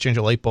does it take to change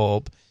a light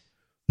bulb?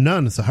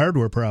 None. It's a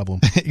hardware problem.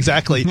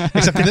 Exactly.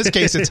 Except in this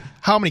case, it's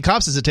how many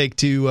cops does it take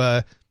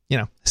to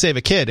save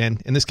a kid? And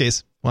in this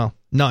case, well,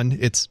 none.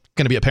 It's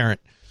going to be a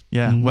parent.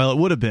 Yeah. Well, it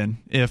would have been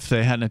if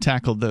they hadn't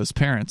tackled those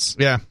parents.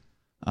 Yeah.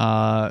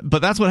 But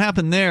that's what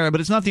happened there.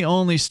 But it's not the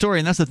only story,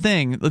 and that's the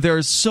thing.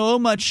 There's so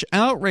much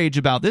outrage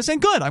about this,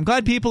 and good. I'm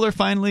glad people are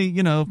finally,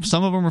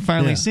 some of them are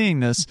finally seeing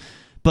this.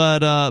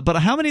 But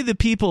how many of the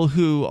people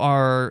who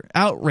are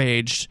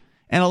outraged,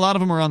 and a lot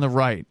of them are on the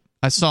right.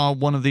 I saw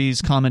one of these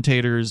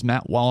commentators,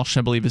 Matt Walsh,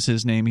 I believe is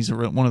his name. He's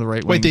one of the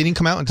right-wing. Wait, they didn't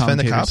come out and defend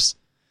the cops?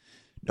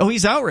 Oh,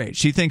 he's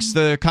outraged. He thinks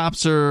the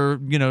cops are,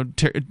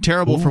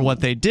 terrible for what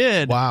they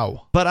did.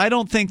 Wow. But I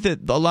don't think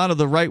that a lot of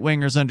the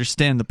right-wingers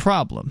understand the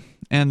problem.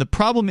 And the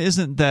problem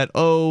isn't that,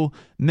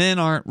 men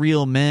aren't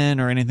real men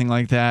or anything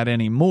like that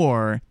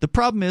anymore. The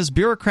problem is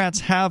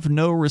bureaucrats have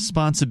no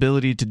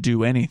responsibility to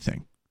do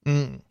anything.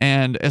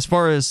 And as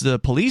far as the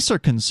police are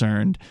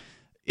concerned,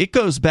 it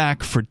goes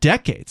back for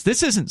decades.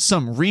 This isn't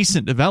some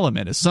recent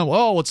development. It's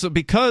it's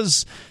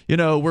because,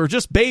 we're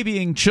just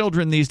babying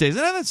children these days.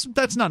 And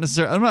that's not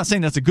necessarily, I'm not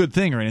saying that's a good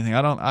thing or anything.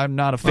 I'm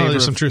not a favor.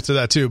 There's some truth to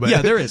that too, but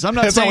yeah, there is. I'm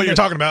not that's saying not what you're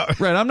talking about.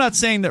 Right. I'm not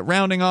saying that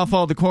rounding off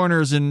all the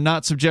corners and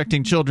not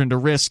subjecting children to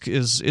risk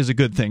is a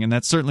good thing. And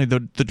that's certainly the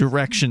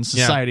direction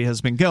society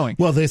has been going.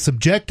 Well, they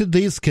subjected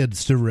these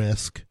kids to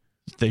risk.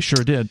 They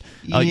sure did.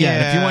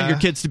 If you want your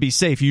kids to be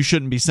safe, you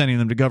shouldn't be sending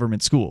them to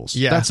government schools.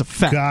 Yeah, that's a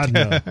fact. God,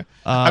 no.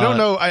 I don't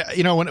know.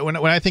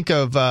 When I think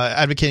of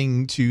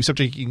advocating to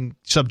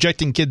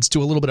subjecting kids to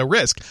a little bit of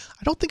risk,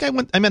 I don't think I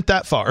meant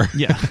that far.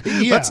 Yeah,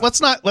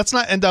 Let's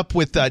not end up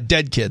with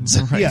dead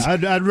kids. Right. Yeah,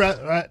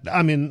 let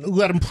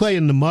them play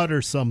in the mud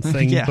or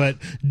something, but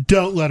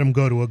don't let them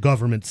go to a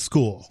government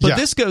school. But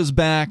this goes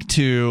back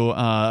to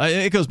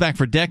it goes back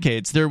for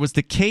decades. There was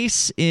the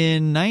case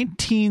in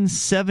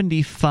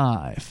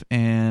 1975.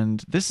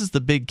 And this is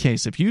the big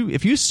case. If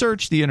you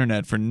search the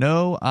internet for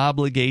no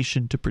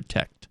obligation to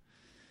protect,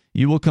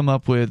 you will come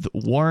up with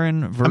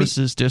Warren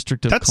versus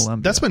District of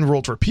Columbia. That's been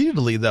ruled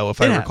repeatedly, though, if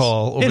I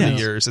recall, over the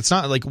years. It's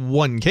not like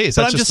one case.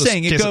 But that's I'm just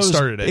saying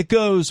it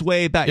goes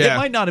way back. Yeah. It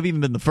might not have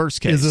even been the first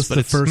case. Is this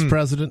the first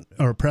president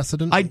or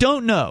precedent? I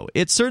don't know.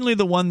 It's certainly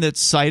the one that's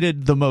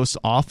cited the most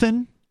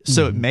often.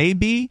 So it may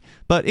be,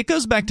 but it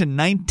goes back to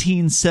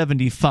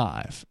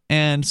 1975.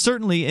 And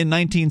certainly in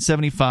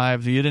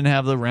 1975, you didn't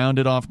have the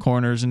rounded off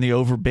corners and the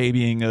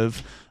over-babying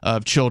of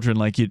children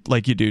like you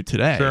do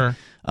today. Sure.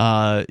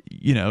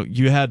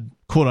 You had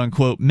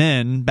quote-unquote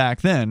men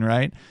back then,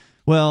 right?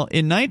 Well,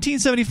 in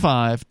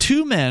 1975,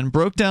 two men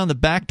broke down the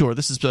back door.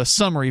 This is a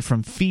summary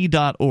from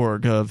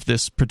fee.org of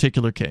this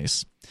particular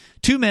case.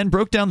 Two men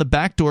broke down the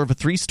back door of a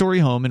 3-story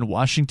home in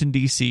Washington,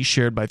 D.C.,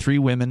 shared by 3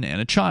 women and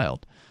a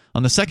child.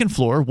 On the second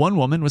floor, one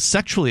woman was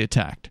sexually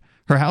attacked.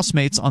 Her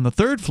housemates on the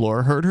third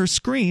floor heard her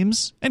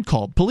screams and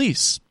called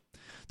police.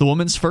 The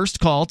woman's first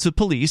call to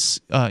police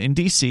in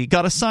D.C.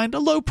 got assigned a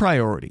low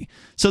priority,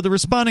 so the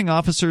responding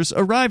officers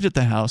arrived at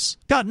the house,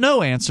 got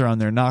no answer on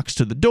their knocks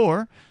to the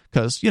door,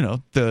 because,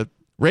 the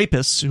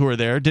rapists who were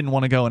there didn't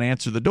want to go and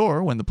answer the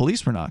door when the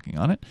police were knocking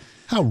on it.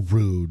 How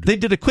rude. They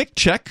did a quick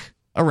check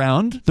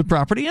around the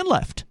property and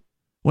left.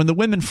 When the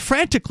women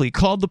frantically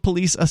called the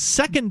police a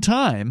second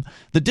time,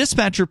 the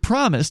dispatcher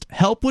promised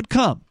help would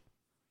come.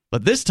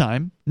 But this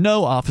time,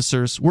 no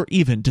officers were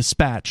even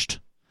dispatched.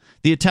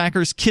 The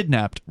attackers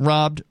kidnapped,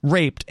 robbed,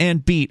 raped,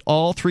 and beat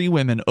all 3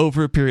 women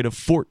over a period of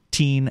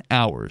 14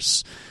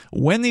 hours.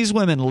 When these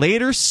women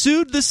later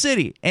sued the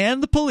city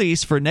and the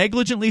police for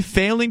negligently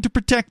failing to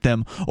protect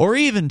them or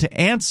even to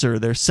answer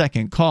their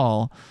second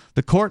call,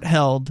 the court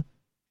held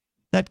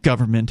that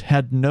government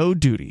had no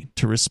duty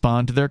to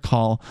respond to their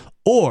call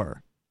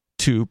or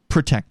to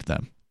protect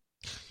them.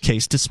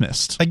 Case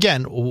dismissed.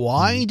 Again,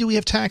 why do we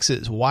have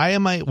taxes? Why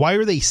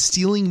are they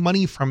stealing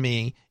money from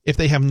me if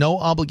they have no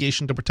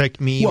obligation to protect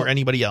me or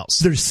anybody else?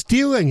 They're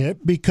stealing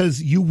it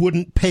because you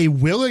wouldn't pay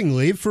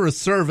willingly for a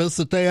service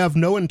that they have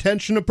no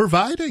intention of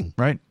providing.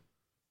 Right.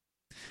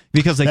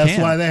 Because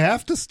That's why they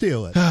have to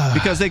steal it.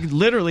 Because they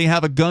literally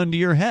have a gun to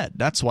your head.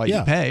 That's why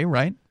you pay,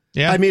 right?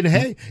 Yeah. I mean,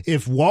 hey,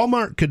 if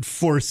Walmart could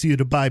force you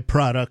to buy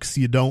products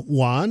you don't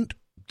want,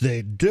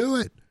 they'd do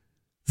it.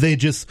 They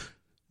just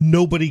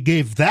nobody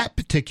gave that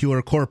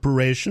particular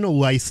corporation a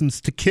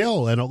license to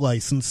kill and a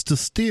license to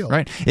steal.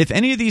 Right. If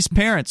any of these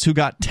parents who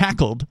got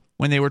tackled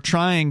when they were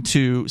trying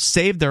to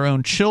save their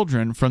own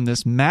children from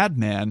this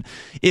madman,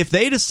 if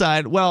they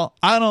decide, well,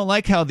 I don't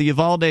like how the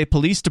Uvalde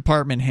Police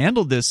Department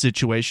handled this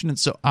situation, and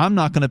so I'm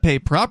not going to pay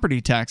property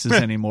taxes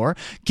anymore,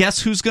 guess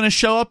who's going to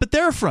show up at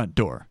their front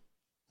door?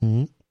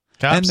 Mm-hmm.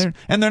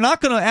 And they're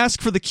not going to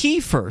ask for the key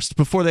first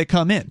before they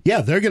come in. Yeah,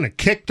 they're going to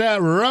kick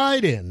that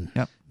right in.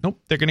 Yep. Nope,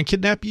 they're going to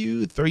kidnap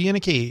you, throw you in a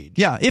cage.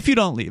 Yeah, if you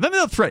don't leave. I mean,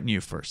 they'll threaten you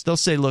first. They'll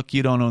say, look,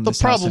 you don't own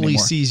this house anymore. They'll probably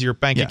seize your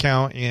bank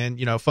account and,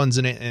 funds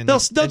in it. And they'll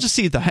just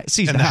seize the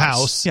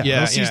house. Yeah,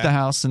 they'll seize the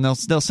house, and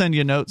they'll send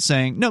you a note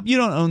saying, nope, you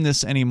don't own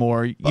this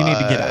anymore. You need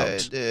to get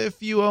out.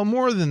 If you owe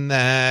more than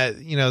that,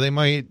 they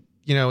might,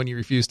 when you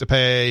refuse to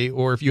pay,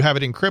 or if you have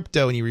it in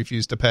crypto and you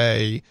refuse to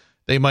pay,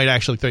 they might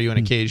actually throw you in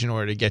a cage in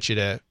order to get you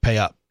to pay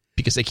up.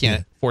 Because they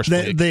can't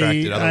forcefully extract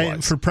it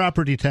otherwise. For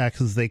property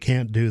taxes, they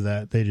can't do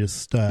that. They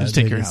just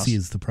take your house.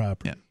 Seize the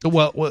property. Yeah.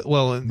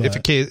 Well, if a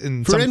case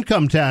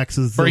income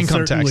taxes,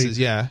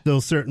 they'll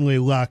certainly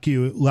lock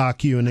you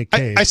in a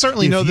cage. I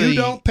certainly know that you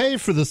don't pay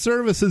for the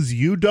services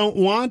you don't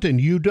want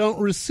and you don't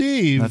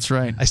receive. That's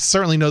right. I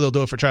certainly know they'll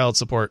do it for child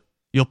support.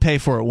 You'll pay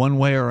for it one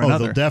way or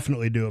another. They'll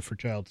definitely do it for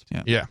child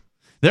support. Yeah.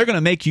 They're going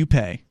to make you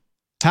pay.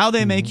 How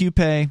they make you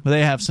pay? Well,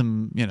 they have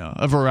some,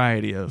 a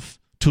variety of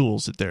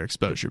tools at their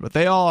exposure, but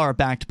they all are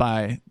backed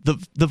by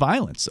the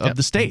violence of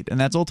the state, and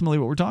that's ultimately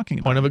what we're talking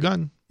about. Point of a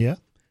gun. Yeah.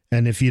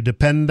 And if you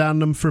depend on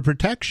them for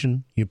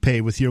protection, you pay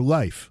with your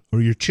life,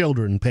 or your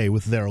children pay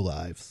with their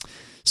lives.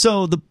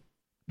 So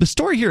the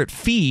story here at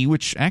FEE,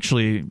 which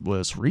actually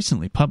was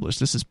recently published,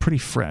 this is pretty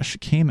fresh.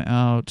 It came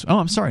out,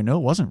 I'm sorry, no,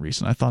 it wasn't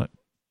recent. I thought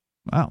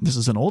wow, this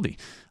is an oldie.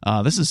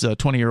 This is a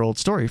 20-year-old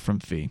story from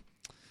FEE.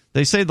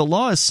 They say the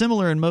law is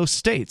similar in most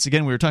states.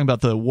 Again, we were talking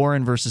about the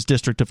Warren versus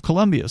District of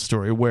Columbia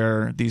story,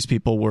 where these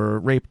people were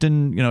raped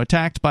and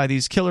attacked by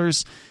these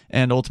killers,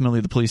 and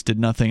ultimately the police did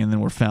nothing and then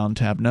were found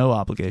to have no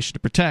obligation to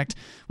protect.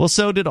 Well,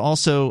 so did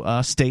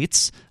also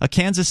states. A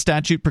Kansas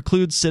statute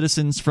precludes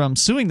citizens from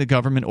suing the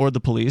government or the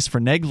police for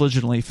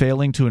negligently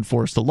failing to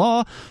enforce the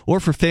law or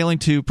for failing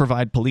to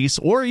provide police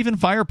or even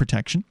fire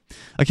protection.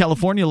 A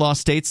California law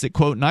states that,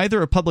 quote,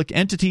 neither a public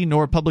entity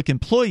nor a public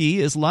employee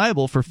is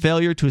liable for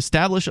failure to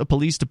establish a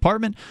police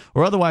department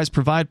or otherwise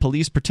provide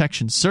police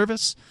protection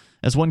service.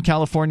 As one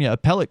California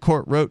appellate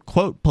court wrote,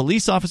 quote,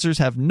 police officers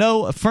have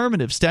no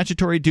affirmative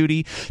statutory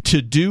duty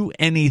to do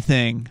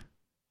anything.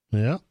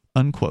 Yeah.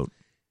 Unquote.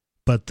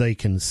 But they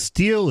can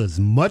steal as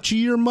much of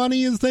your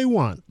money as they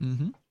want.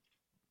 Mm-hmm.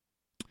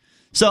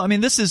 So, I mean,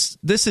 this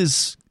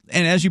is,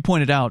 and as you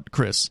pointed out,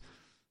 Chris,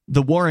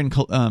 the Warren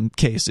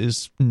case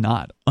is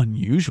not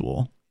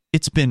unusual.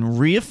 It's been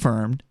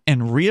reaffirmed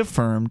and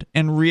reaffirmed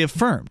and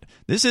reaffirmed.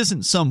 This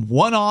isn't some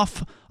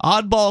one-off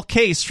oddball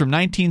case from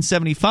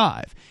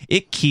 1975.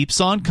 It keeps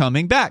on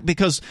coming back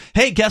because,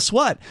 hey, guess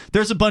what?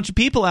 There's a bunch of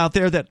people out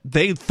there that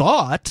they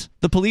thought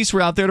the police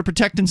were out there to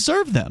protect and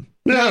serve them.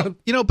 But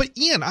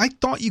Ian, I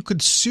thought you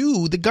could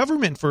sue the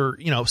government for,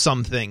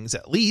 some things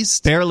at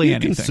least. Barely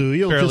anything. You can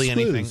sue, barely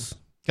anything. Lose.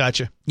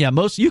 Gotcha. Yeah,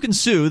 most you can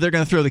sue. They're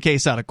going to throw the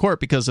case out of court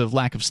because of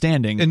lack of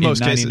standing in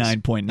most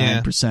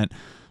 99.9%.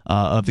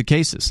 Of the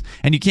cases.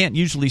 And you can't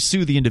usually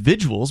sue the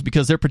individuals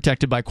because they're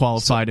protected by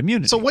qualified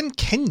immunity. So when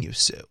can you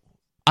sue?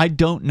 I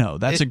don't know.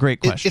 That's a great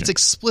question. It's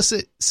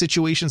explicit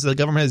situations that the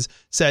government has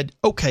said,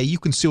 okay, you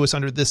can sue us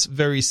under this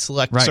very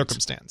select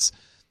circumstance.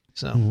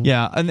 So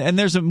yeah, and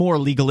there's a more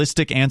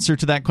legalistic answer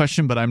to that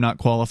question, but I'm not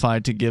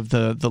qualified to give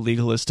the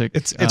legalistic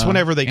It's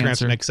whenever they grant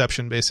answer. an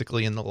exception,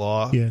 basically, in the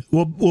law. Yeah.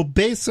 Well,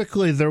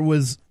 basically, there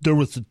was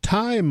a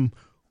time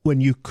when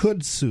you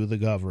could sue the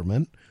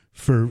government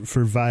for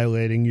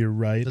violating your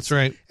rights. That's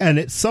right. And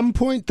at some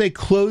point they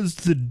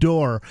closed the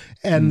door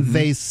and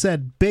they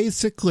said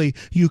basically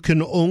you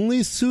can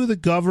only sue the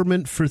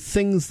government for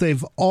things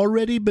they've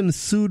already been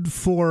sued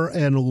for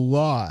and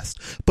lost.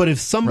 But if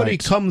somebody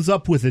comes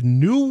up with a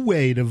new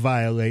way to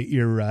violate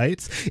your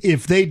rights,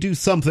 if they do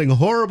something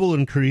horrible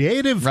and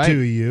creative to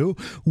you,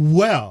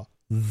 well,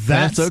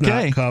 that's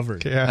okay. not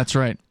covered. Yeah. That's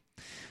right.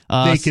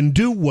 They can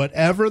do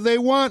whatever they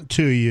want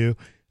to you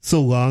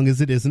so long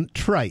as it isn't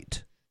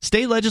trite.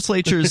 State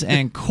legislatures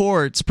and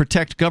courts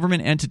protect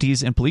government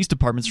entities and police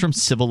departments from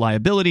civil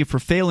liability for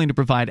failing to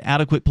provide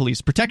adequate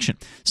police protection.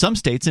 Some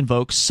states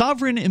invoke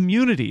sovereign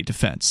immunity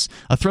defense,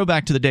 a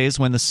throwback to the days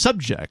when the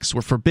subjects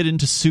were forbidden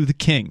to sue the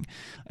king.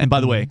 And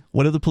by the way,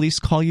 what do the police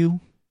call you?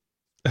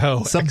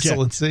 Oh, Subject.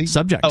 Excellency.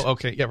 Subject. Oh,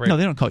 okay. Yeah, right. No,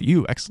 they don't call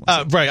you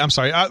Excellency. Right. I'm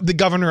sorry. The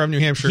governor of New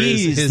Hampshire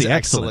is his the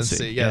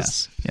Excellency.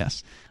 Yes.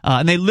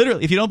 And they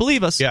literally, if you don't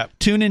believe us,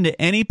 tune into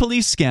any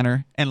police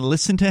scanner and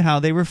listen to how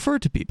they refer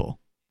to people.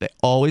 They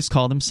always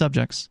call them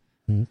subjects.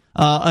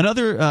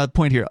 Another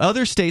point here.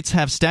 Other states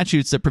have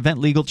statutes that prevent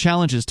legal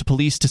challenges to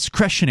police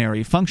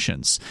discretionary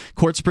functions.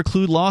 Courts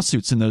preclude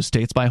lawsuits in those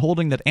states by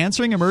holding that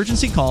answering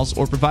emergency calls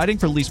or providing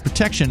police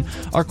protection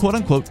are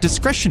quote-unquote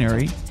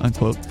discretionary,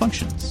 unquote,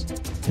 functions.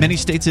 Many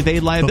states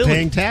evade liability. But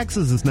paying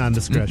taxes is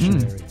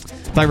non-discretionary.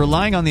 by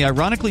relying on the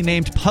ironically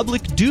named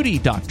public duty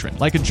doctrine.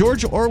 Like a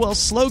George Orwell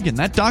slogan,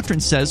 that doctrine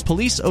says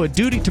police owe a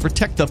duty to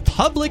protect the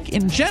public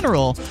in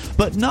general,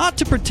 but not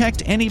to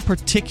protect any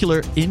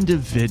particular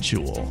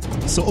individual.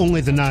 So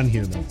only the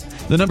non-human.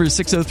 The number is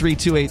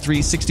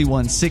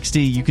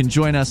 603-283-6160. You can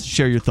join us,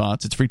 share your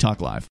thoughts. It's Free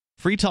Talk Live.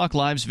 Free Talk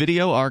Live's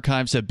video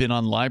archives have been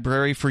on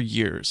LBRY for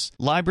years.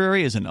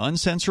 LBRY is an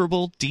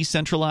uncensorable,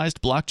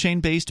 decentralized,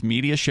 blockchain-based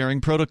media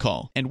sharing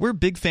protocol, and we're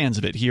big fans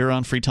of it here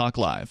on Free Talk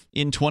Live.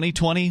 In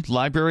 2020,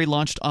 LBRY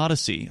launched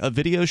Odysee, a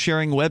video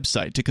sharing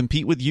website to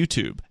compete with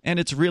YouTube, and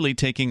it's really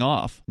taking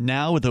off.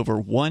 Now with over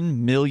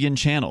 1 million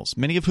channels,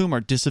 many of whom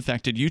are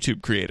disaffected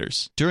YouTube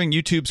creators. During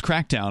YouTube's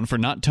crackdown for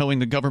not towing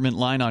the government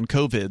line on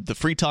COVID, the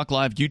Free Talk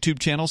Live YouTube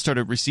channel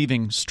started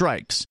receiving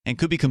strikes and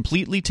could be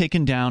completely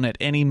taken down at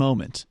any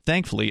moment.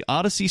 Thankfully,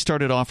 Odysee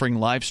started offering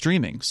live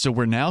streaming, so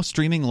we're now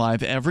streaming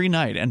live every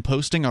night and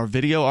posting our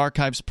video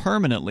archives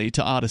permanently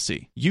to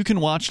Odysee. You can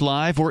watch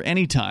live or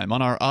anytime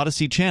on our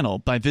Odysee channel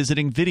by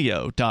visiting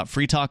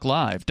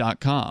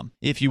video.freetalklive.com.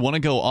 If you want to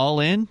go all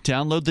in,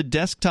 download the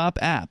desktop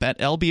app at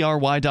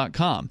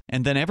lbry.com,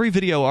 and then every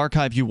video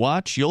archive you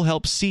watch, you'll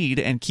help seed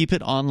and keep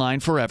it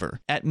online forever.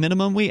 At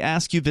minimum, we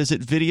ask you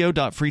visit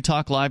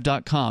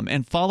video.freetalklive.com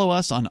and follow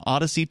us on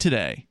Odysee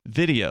today.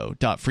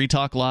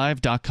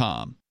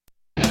 video.freetalklive.com.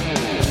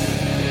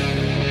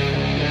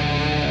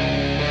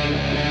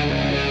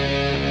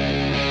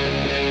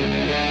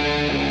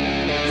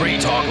 Free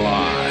Talk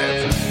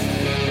Live.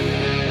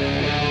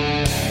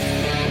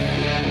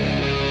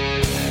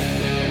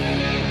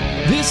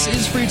 This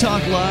is Free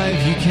Talk Live.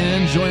 You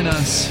can join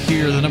us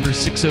here. The number is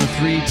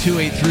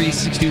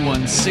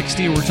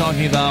 603-283-6160. We're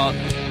talking about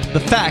the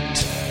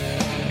fact,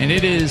 and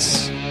it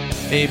is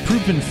a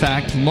proven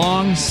fact,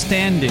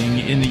 long-standing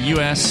in the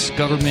U.S.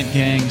 government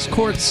gang's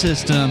court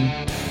system,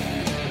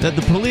 that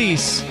the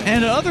police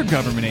and other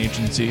government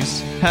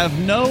agencies have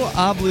no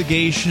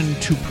obligation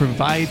to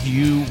provide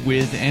you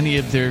with any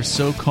of their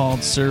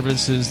so-called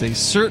services. They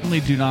certainly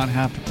do not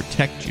have to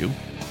protect you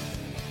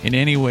in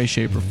any way,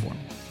 shape, or form.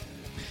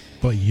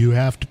 But you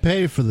have to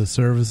pay for the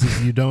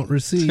services you don't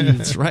receive.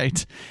 That's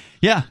right.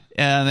 Yeah,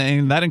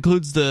 and that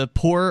includes the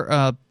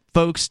poor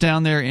folks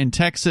down there in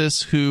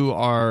Texas who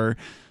are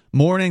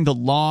mourning the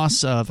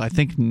loss of, I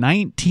think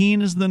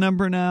 19 is the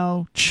number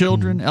now,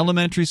 children,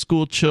 elementary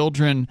school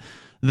children,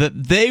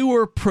 that they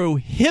were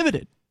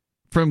prohibited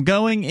from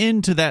going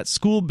into that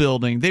school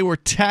building. They were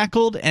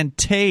tackled and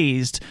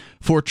tased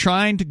for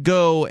trying to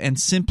go and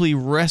simply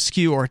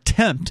rescue or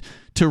attempt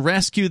to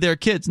rescue their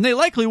kids. And they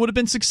likely would have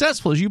been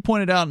successful, as you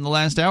pointed out in the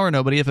last hour,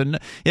 Nobody. If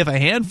a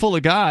handful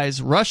of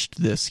guys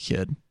rushed this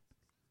kid,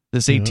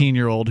 this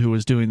 18-year-old who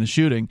was doing the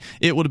shooting,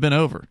 it would have been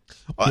over.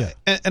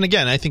 And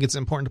again, I think it's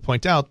important to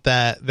point out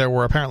that there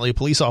were apparently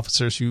police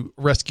officers who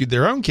rescued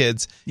their own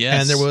kids,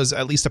 and there was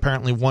at least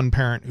apparently one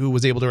parent who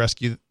was able to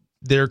rescue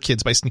their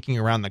kids by sneaking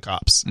around the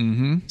cops.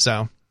 Mm-hmm.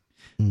 So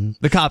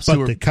the cops,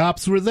 the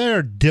cops were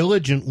there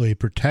diligently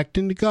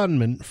protecting the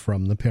gunman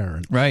from the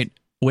parent. Right,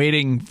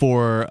 waiting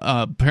for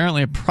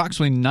apparently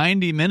approximately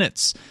 90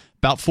 minutes.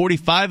 About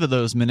 45 of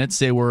those minutes,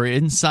 they were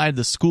inside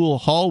the school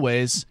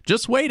hallways,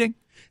 just waiting.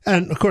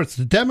 And, of course,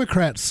 the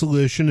Democrat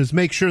solution is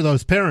make sure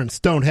those parents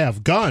don't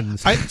have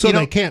guns so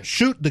they can't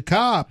shoot the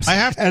cops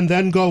and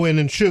then go in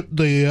and shoot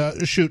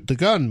the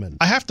gunman.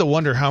 I have to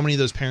wonder how many of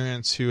those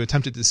parents who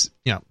attempted to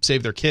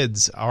save their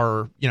kids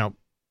are,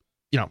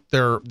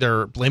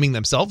 they're blaming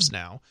themselves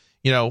now,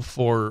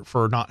 for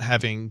not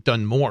having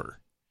done more.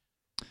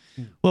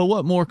 Well,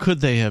 what more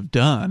could they have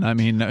done? I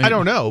mean, I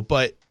don't know,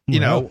 but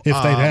if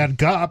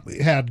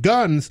they'd had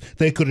guns,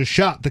 they could have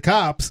shot the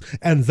cops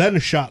and then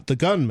shot the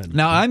gunman.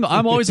 Now, I'm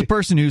always a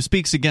person who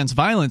speaks against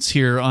violence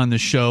here on the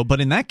show,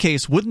 but in that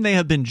case, wouldn't they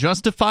have been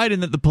justified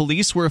in that the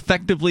police were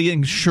effectively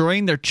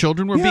ensuring their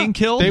children were being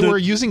killed? They were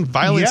using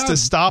violence to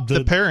stop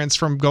the parents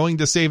from going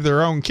to save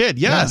their own kid.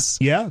 Yes.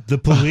 Yeah, the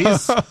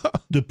police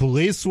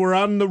were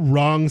on the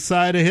wrong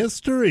side of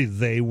history.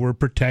 They were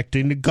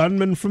protecting the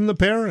gunman from the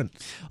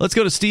parents. Let's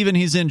go to Stephen.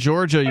 He's in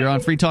Georgia. You're on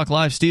Free Talk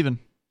Live, Stephen.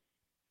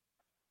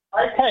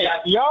 Hey,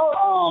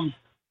 y'all,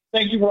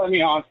 thank you for letting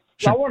me on.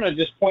 Sure. I want to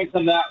just point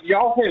something out.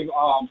 Y'all have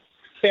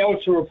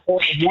failed to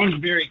report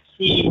one very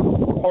key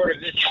part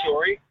of this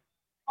story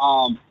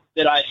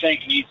that I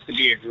think needs to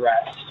be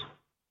addressed.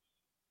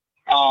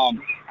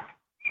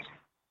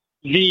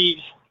 The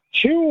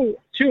two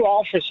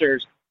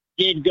officers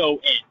did go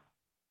in.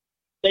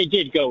 They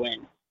did go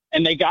in,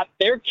 and they got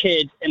their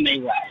kids, and they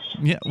left.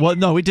 Yeah, well,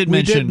 no, we did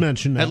mention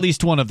that. At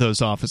least one of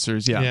those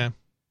officers, yeah.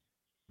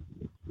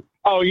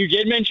 Oh, you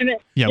did mention it?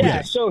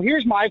 Yeah. So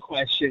here's my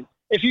question.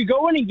 If you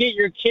go in and get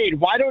your kid,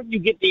 why don't you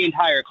get the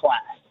entire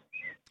class?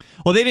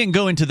 Well, they didn't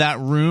go into that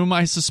room,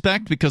 I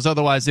suspect, because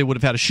otherwise they would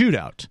have had a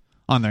shootout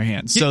on their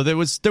hands. So there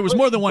was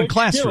more than one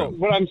classroom.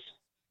 Still,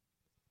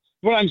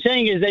 what I'm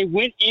saying is they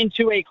went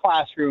into a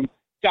classroom,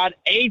 got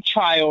a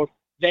child,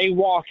 they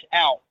walked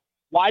out.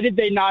 Why did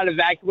they not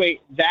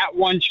evacuate that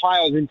one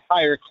child's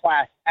entire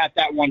class at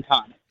that one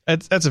time?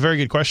 That's a very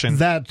good question.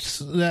 That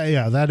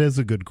is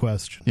a good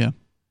question. Yeah.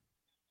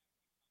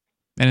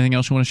 Anything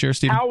else you want to share,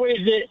 Stephen? How is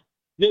it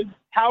that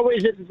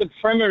the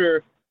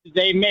perimeter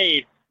they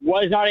made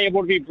was not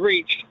able to be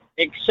breached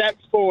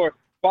except for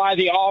by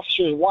the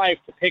officer's wife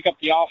to pick up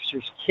the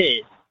officer's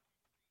kid?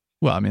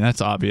 Well, I mean,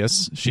 that's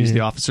obvious. She's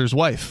the officer's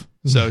wife.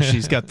 So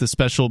she's got the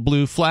special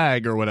blue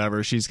flag or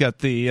whatever. She's got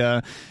the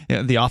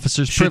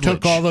officer's privilege. She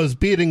took all those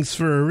beatings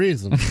for a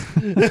reason.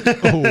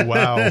 Oh,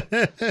 wow.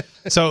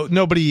 So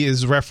nobody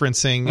is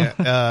referencing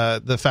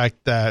the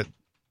fact that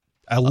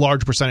a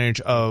large percentage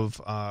of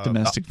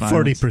domestic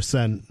violence.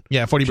 40%.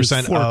 Yeah,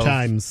 40% four of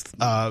times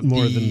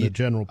more than the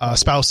general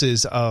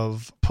spouses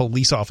of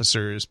police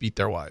officers beat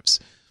their wives.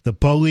 The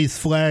police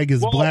flag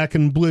is black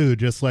and blue,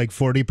 just like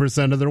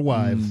 40% of their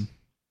wives.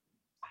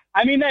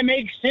 I mean, that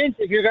makes sense.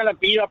 If you're going to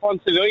beat up on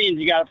civilians,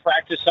 you got to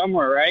practice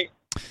somewhere, right?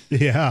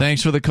 Yeah.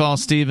 Thanks for the call,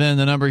 Stephen.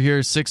 The number here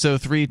is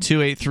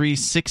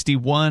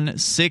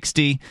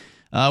 603-283-6160.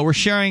 We're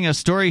sharing a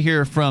story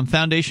here from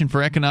Foundation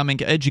for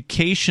Economic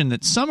Education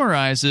that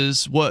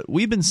summarizes what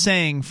we've been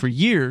saying for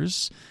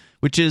years,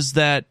 which is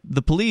that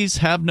the police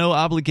have no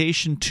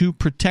obligation to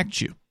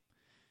protect you.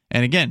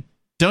 And again,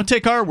 don't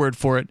take our word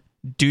for it.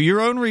 Do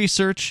your own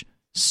research.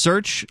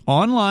 Search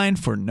online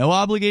for no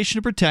obligation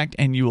to protect,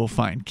 and you will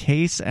find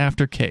case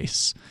after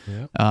case.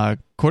 Yep.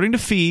 According to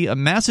FEE,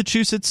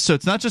 Massachusetts, so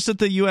it's not just at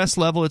the U.S.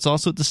 level, it's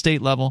also at the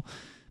state level.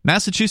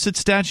 Massachusetts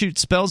statute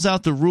spells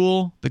out the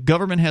rule: the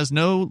government has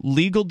no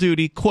legal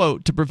duty,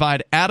 quote, to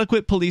provide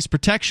adequate police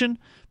protection,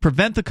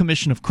 prevent the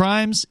commission of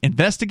crimes,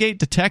 investigate,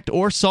 detect,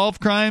 or solve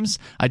crimes,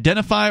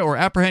 identify or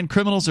apprehend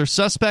criminals or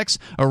suspects,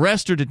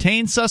 arrest or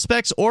detain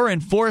suspects, or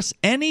enforce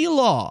any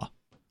law.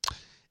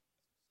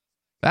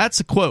 That's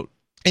a quote.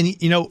 And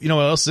you know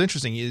what else is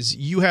interesting is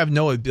you have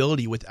no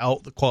ability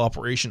without the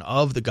cooperation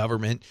of the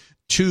government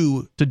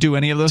to do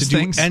any of those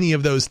things.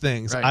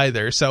 Right.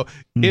 Either. So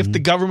if the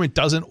government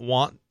doesn't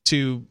want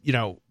to,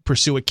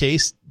 pursue a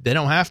case, they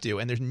don't have to,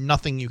 and there's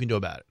nothing you can do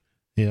about it.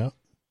 Yeah.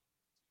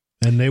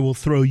 And they will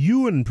throw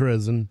you in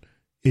prison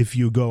if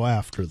you go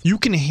after them. You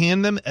can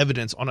hand them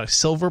evidence on a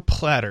silver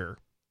platter,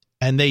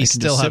 and they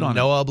still have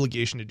no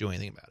obligation to do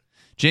anything about it.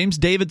 James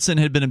Davidson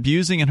had been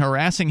abusing and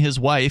harassing his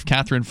wife,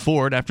 Catherine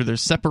Ford, after their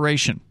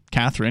separation.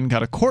 Catherine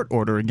got a court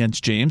order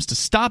against James to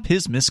stop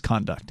his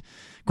misconduct.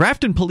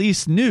 Grafton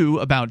police knew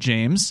about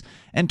James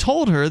and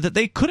told her that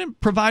they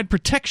couldn't provide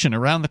protection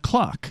around the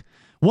clock.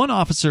 One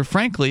officer,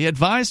 frankly,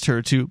 advised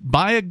her to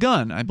buy a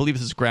gun. I believe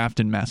this is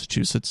Grafton,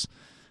 Massachusetts.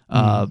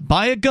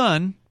 Buy a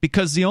gun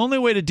because the only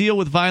way to deal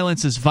with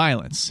violence is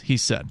violence, he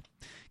said.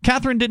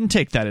 Catherine didn't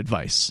take that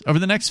advice. Over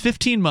the next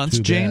 15 months,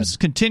 James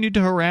continued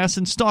to harass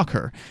and stalk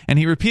her, and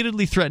he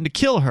repeatedly threatened to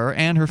kill her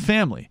and her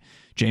family.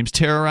 James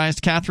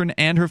terrorized Catherine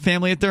and her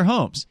family at their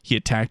homes. He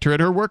attacked her at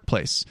her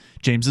workplace.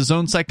 James's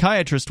own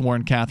psychiatrist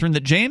warned Catherine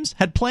that James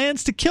had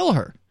plans to kill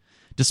her.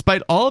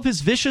 Despite all of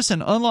his vicious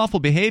and unlawful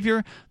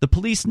behavior, the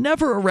police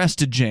never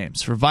arrested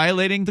James for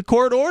violating the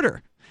court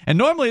order. And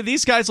normally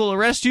these guys will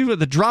arrest you with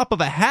the drop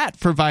of a hat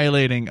for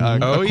violating a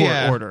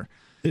court order.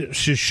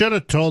 She should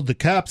have told the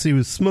cops he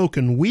was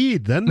smoking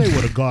weed. Then they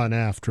would have gone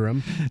after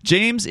him.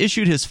 James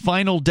issued his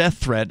final death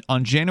threat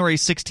on January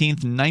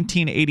 16th,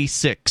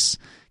 1986.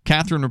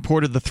 Catherine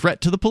reported the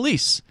threat to the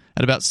police.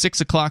 At about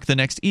 6 o'clock the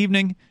next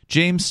evening,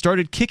 James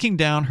started kicking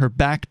down her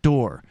back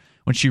door.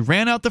 When she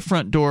ran out the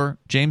front door,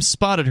 James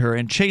spotted her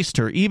and chased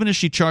her even as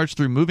she charged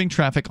through moving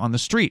traffic on the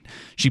street.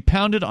 She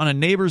pounded on a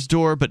neighbor's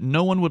door, but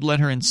no one would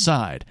let her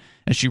inside.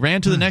 As she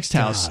ran to the next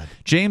house,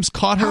 James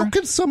caught her. How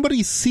could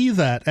somebody see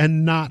that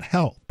and not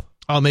help?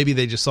 Oh, maybe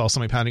they just saw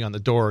somebody pounding on the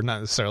door,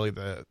 not necessarily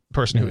the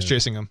person who was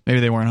chasing them. Maybe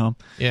they weren't home.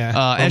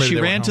 Yeah. As she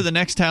ran to the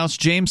next house,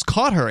 James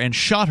caught her and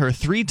shot her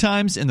 3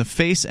 times in the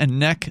face and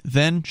neck,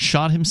 then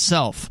shot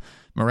himself.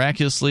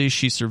 Miraculously,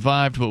 she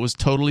survived but was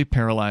totally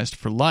paralyzed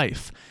for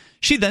life.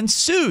 She then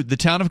sued the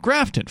town of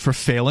Grafton for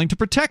failing to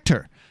protect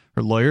her.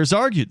 Her lawyers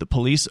argued the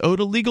police owed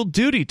a legal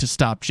duty to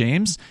stop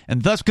James,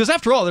 and thus, because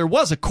after all, there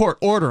was a court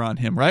order on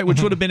him, right?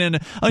 Which would have been an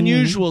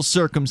unusual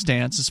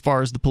circumstance as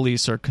far as the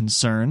police are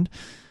concerned.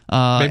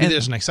 Maybe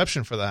there's an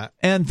exception for that.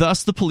 And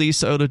thus, the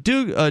police owed a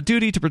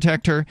duty to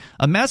protect her.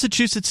 A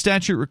Massachusetts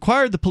statute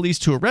required the police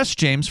to arrest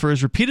James for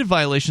his repeated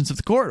violations of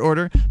the court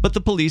order, but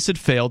the police had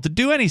failed to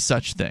do any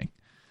such thing.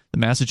 The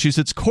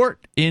Massachusetts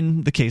court,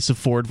 in the case of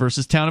Ford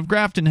versus Town of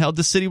Grafton, held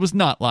the city was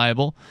not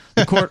liable.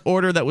 The court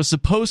order that was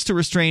supposed to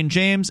restrain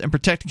James and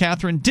protect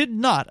Catherine did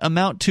not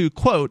amount to,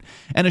 quote,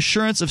 an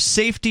assurance of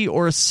safety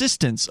or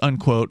assistance,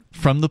 unquote,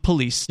 from the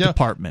police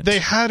department. They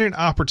had an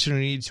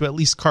opportunity to at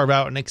least carve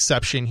out an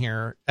exception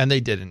here, and they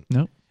didn't.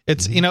 Nope.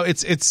 It's,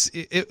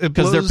 it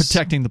because they're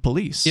protecting the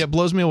police. Yeah, it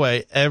blows me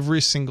away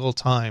every single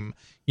time,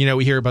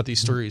 we hear about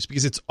these stories,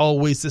 because it's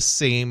always the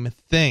same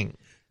thing.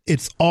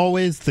 It's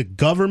always the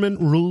government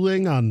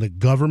ruling on the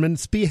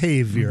government's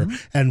behavior.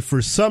 And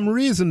for some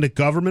reason, the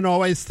government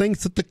always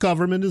thinks that the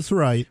government is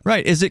right.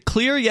 Right. Is it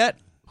clear yet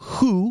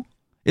who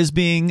is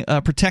being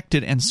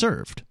protected and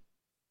served?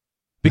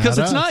 Because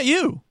it's not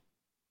you.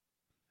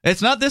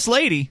 It's not this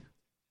lady.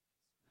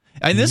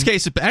 In this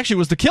case, it actually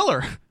was the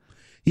killer.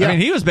 Yeah. I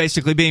mean, he was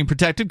basically being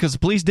protected because the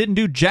police didn't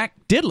do jack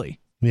diddly.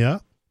 Yeah.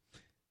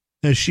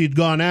 If she'd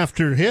gone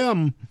after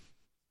him,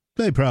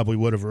 they probably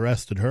would have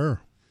arrested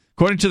her.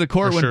 According to the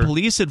court, For when sure.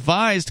 police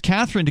advised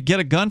Catherine to get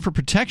a gun for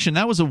protection,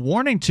 that was a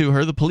warning to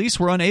her. The police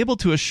were unable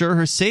to assure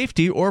her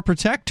safety or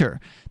protect her.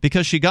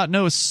 Because she got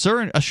no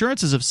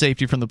assurances of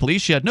safety from the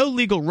police, she had no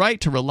legal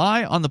right to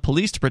rely on the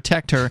police to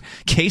protect her.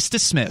 Case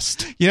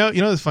dismissed. You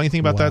know the funny thing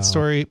about Wow. that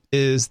story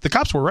is the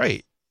cops were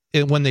right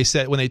when they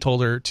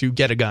told her to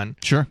get a gun.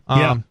 Sure.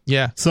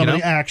 Yeah. Somebody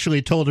you know?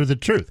 actually told her the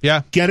truth.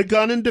 Yeah. Get a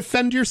gun and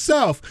defend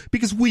yourself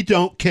because we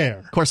don't care.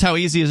 Of course, how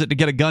easy is it to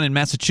get a gun in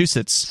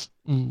Massachusetts?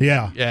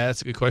 Yeah. Yeah,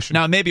 that's a good question.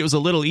 Now, maybe it was a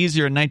little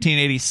easier in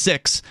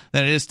 1986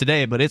 than it is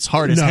today, but it's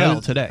hard as hell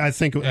today. I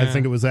think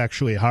it was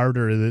actually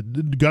harder. The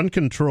gun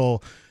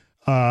control,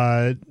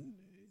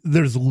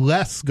 there's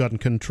less gun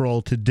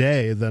control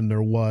today than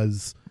there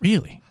was.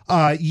 Really?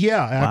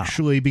 Yeah,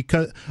 actually,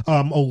 because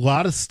a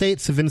lot of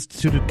states have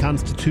instituted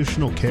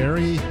constitutional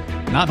carry.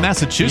 Not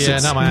Massachusetts. Yeah,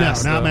 not my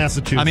ass, Not though.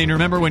 Massachusetts. I mean,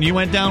 remember when you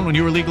went down, when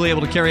you were legally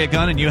able to carry a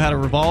gun and you had a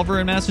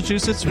revolver in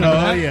Massachusetts? Remember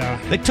that? Yeah.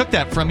 They took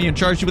that from you and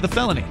charged you with a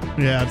felony.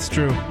 Yeah, it's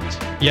true.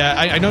 Yeah,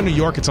 I know New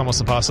York, it's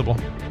almost impossible.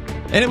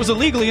 And it was a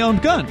legally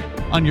owned gun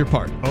on your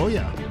part. Oh,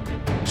 yeah.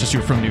 It's just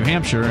you're from New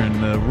Hampshire,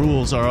 and the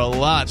rules are a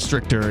lot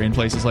stricter in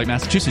places like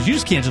Massachusetts. You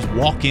just can't just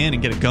walk in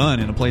and get a gun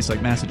in a place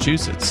like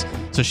Massachusetts.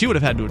 So she would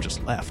have had to have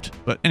just left.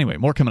 But anyway,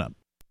 more coming up.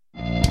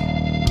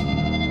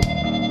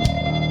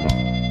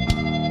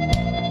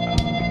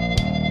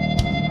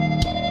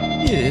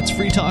 It's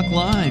Free Talk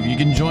Live. You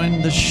can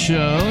join the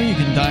show. You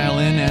can dial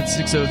in at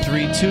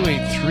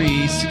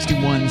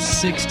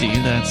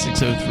 603-283-6160. That's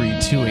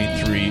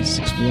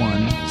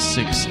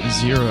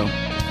 603-283-6160.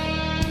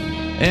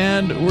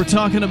 And we're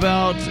talking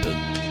about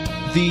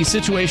the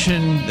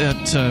situation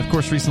that, of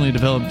course, recently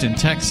developed in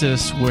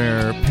Texas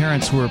where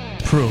parents were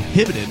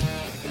prohibited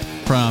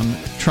from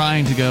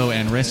trying to go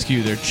and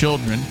rescue their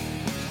children,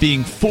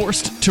 being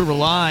forced to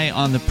rely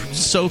on the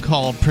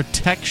so-called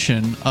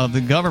protection of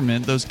the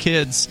government. Those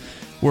kids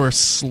were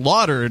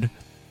slaughtered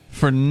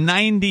for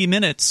 90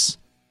 minutes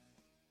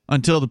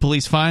until the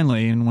police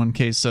finally, in one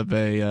case of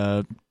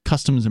a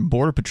Customs and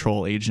Border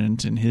Patrol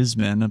agent and his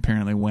men,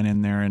 apparently went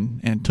in there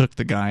and took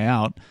the guy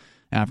out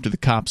after the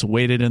cops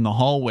waited in the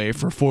hallway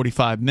for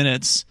 45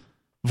 minutes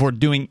before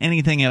doing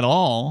anything at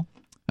all.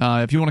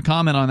 If you want to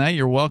comment on that,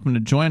 you're welcome to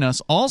join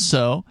us.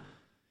 Also,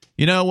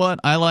 you know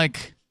what? I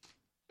like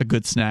a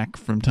good snack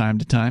from time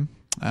to time.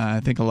 I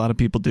think a lot of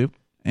people do.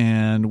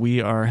 And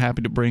we are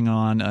happy to bring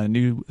on a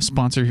new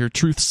sponsor here,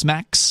 Truth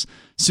Smacks.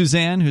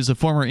 Suzanne, who's a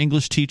former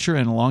English teacher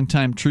and a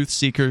longtime truth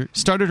seeker,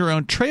 started her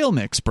own trail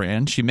mix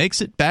brand. She makes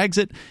it, bags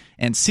it,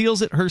 and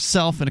seals it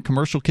herself in a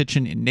commercial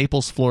kitchen in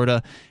Naples,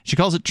 Florida. She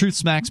calls it Truth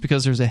Smacks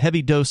because there's a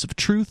heavy dose of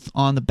truth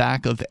on the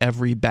back of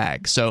every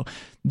bag. So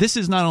this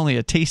is not only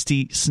a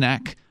tasty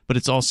snack, but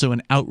it's also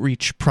an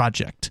outreach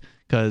project.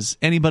 Because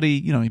anybody,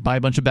 you buy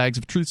a bunch of bags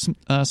of Truth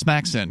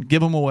Smacks and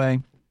give them away.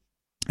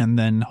 And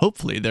then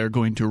hopefully they're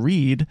going to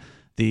read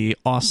the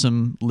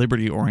awesome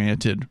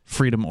liberty-oriented,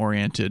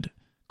 freedom-oriented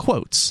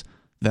quotes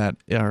that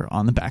are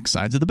on the back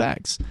sides of the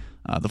bags.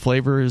 The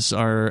flavors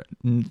are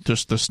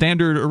just the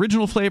standard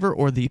original flavor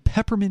or the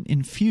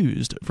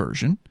peppermint-infused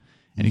version.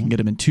 And you can get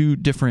them in 2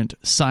 different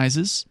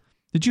sizes.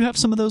 Did you have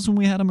some of those when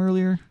we had them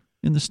earlier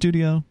in the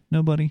studio?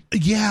 Nobody?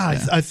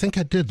 Yeah. I think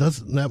I did.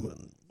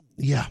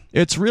 Yeah.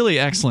 It's really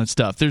excellent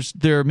stuff.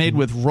 They're made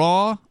with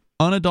raw,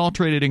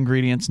 unadulterated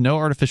ingredients, no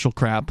artificial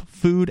crap,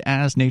 food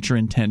as nature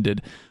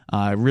intended.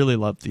 I really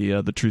love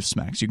the Truth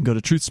Smacks. You can go to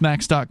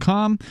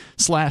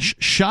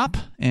truthsmacks.com/shop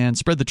and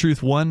spread the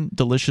truth one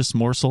delicious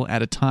morsel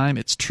at a time.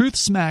 It's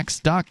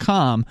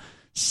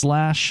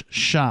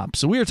truthsmacks.com/shop.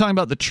 So we are talking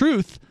about the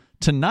truth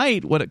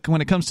tonight when it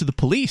comes to the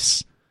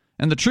police.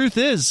 And the truth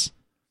is,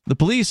 the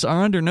police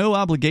are under no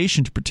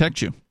obligation to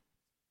protect you.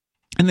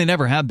 And they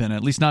never have been,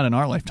 at least not in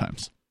our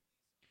lifetimes.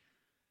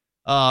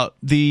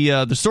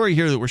 The story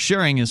here that we're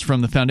sharing is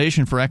from the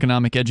Foundation for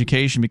Economic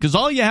Education, because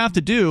all you have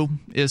to do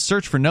is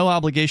search for no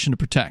obligation to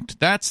protect.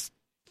 That's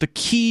the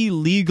key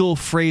legal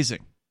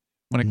phrasing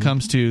when it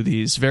comes to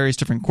these various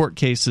different court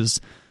cases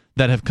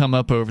that have come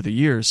up over the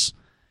years.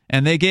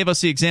 And they gave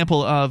us the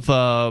example of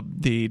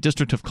the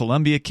District of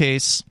Columbia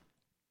case.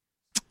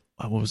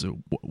 What was it?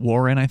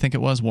 Warren, I think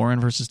it was. Warren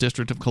versus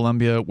District of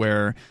Columbia,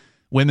 where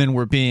women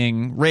were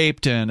being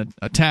raped and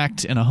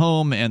attacked in a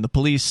home, and the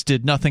police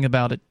did nothing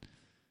about it.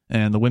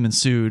 And the women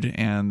sued,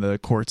 and the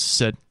courts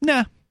said,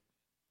 no,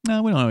 we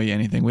don't owe you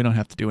anything. We don't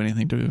have to do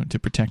anything to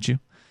protect you.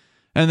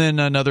 And then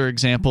another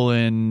example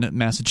in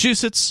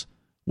Massachusetts,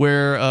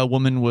 where a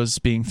woman was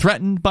being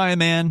threatened by a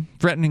man,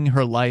 threatening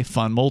her life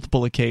on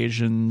multiple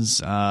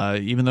occasions.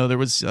 Even though there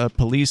was a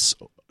police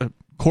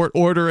court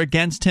order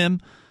against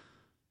him,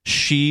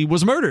 she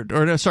was murdered.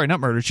 Or, sorry, not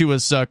murdered. She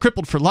was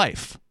crippled for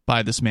life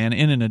by this man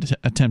in an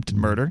attempted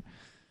murder.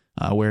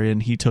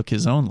 Wherein he took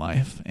his own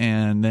life,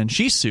 and then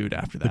she sued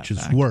after that. Which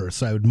is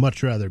worse. I would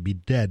much rather be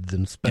dead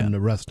than spend the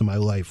rest of my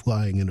life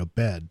lying in a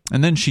bed.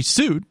 And then she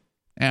sued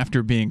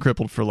after being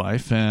crippled for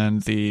life,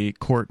 and the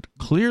court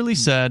clearly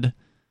said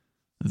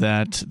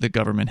that the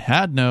government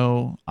had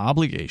no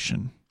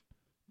obligation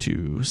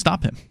to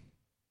stop him.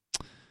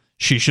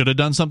 She should have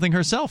done something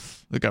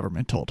herself, the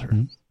government told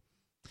her.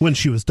 When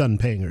she was done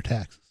paying her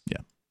taxes.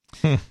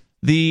 Yeah.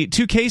 The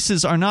two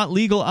cases are not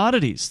legal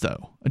oddities,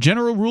 though. A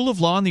general rule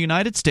of law in the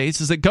United States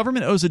is that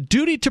government owes a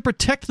duty to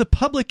protect the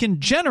public in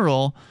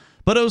general,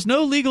 but owes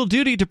no legal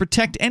duty to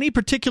protect any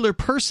particular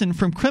person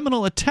from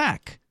criminal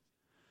attack.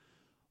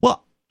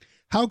 Well,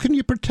 how can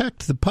you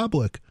protect the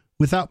public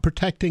without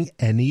protecting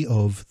any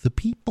of the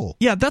people?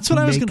 Yeah, that's what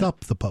I was going to make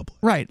up the public.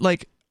 Right,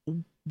 like,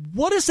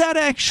 what does that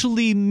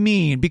actually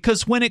mean?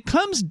 Because when it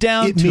comes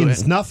down it to it,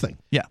 means nothing.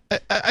 Yeah,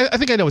 I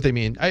think I know what they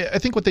mean. I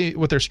think what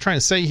they're trying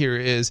to say here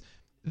is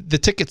the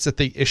tickets that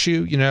they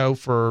issue,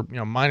 for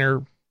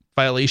minor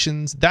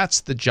violations.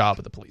 That's the job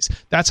of the police.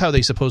 That's how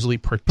they supposedly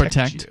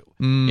protect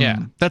you. Yeah,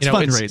 that's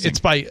fundraising. It's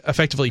by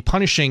effectively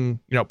punishing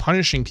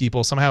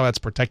people. Somehow that's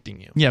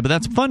protecting you. Yeah, but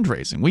that's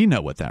fundraising. We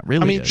know what that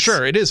really is.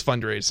 Sure, it is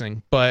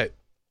fundraising, but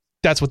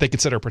that's what they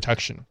consider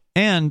protection.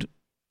 And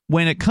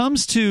when it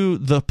comes to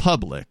the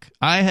public,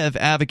 I have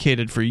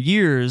advocated for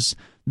years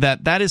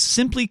that is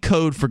simply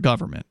code for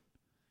government.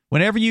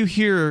 Whenever you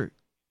hear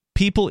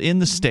people in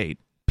the state,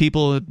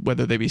 people,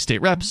 whether they be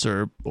state reps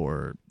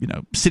or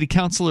city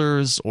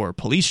councilors or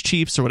police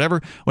chiefs or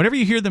whatever, whenever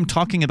you hear them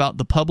talking about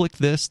the public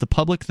this, the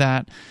public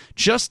that,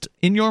 just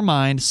in your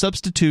mind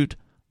substitute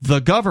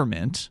the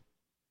government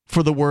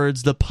for the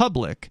words the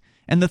public,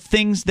 and the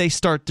things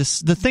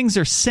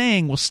they're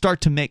saying will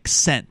start to make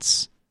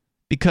sense,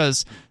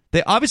 because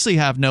they obviously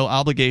have no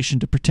obligation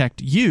to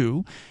protect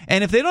you,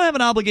 and if they don't have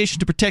an obligation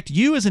to protect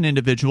you as an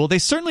individual, they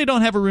certainly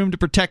don't have a room to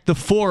protect the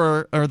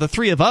four or the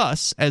three of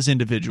us as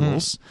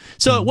individuals.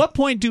 So at what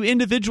point do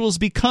individuals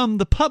become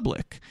the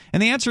public?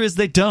 And the answer is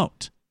they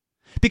don't.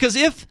 Because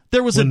if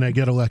there was when they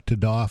get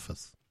elected to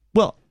office.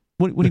 Well,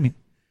 what do you mean?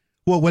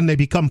 Well, when they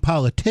become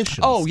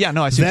politicians. Oh, yeah,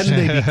 no, I see.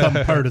 Then they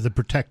become part of the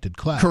protected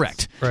class.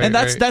 Correct. Right, and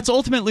that's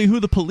ultimately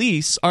who the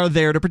police are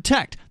there to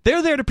protect.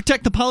 They're there to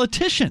protect the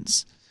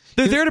politicians.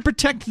 They're there to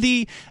protect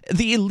the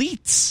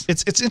elites.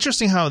 It's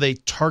interesting how they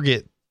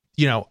target,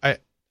 I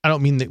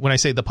don't mean that when I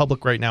say the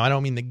public right now, I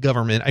don't mean the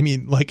government. I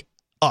mean like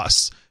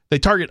us. They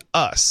target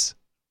us,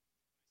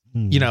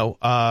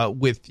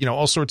 with,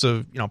 all sorts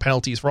of,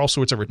 penalties for all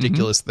sorts of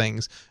ridiculous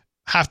things.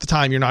 Half the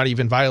time you're not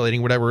even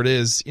violating whatever it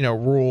is,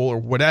 rule or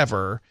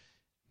whatever.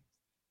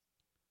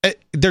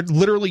 They're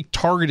literally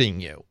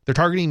targeting you. They're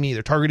targeting me.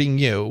 They're targeting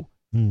you.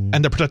 And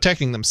they're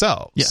protecting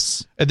themselves.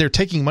 Yes. And they're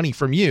taking money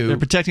from you. They're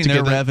protecting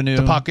their revenue.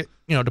 To pocket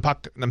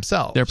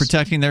themselves. They're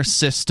protecting their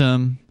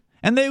system.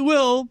 And they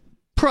will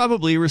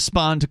probably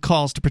respond to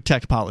calls to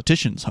protect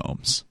politicians'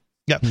 homes.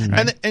 Yeah.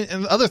 Right?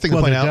 And the other thing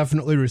to point out. They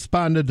definitely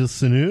responded to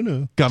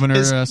Sununu. Governor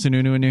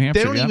Sununu in New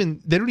Hampshire.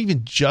 They don't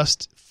even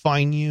just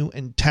fine you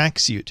and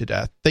tax you to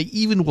death. They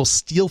even will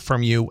steal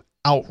from you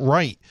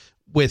outright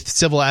with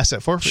civil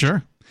asset forfeiture.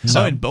 Sure.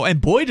 So,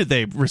 and boy, did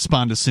they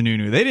respond to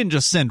Sununu. They didn't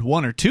just send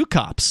one or two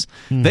cops.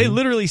 They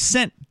literally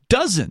sent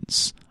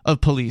dozens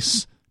of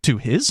police to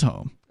his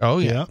home. Oh,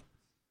 yeah.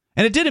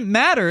 And it didn't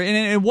matter, and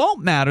it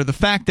won't matter, the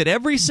fact that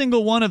every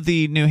single one of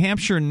the New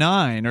Hampshire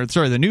 9, the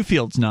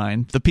Newfields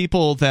 9, the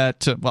people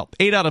that,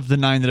 8 out of the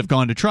 9 that have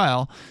gone to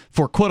trial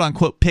for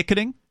quote-unquote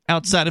picketing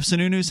outside of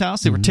Sununu's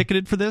house. They were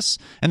ticketed for this,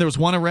 and there was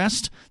one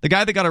arrest. The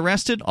guy that got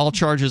arrested, all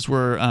charges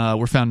were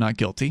found not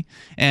guilty.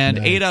 And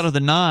 8 out of the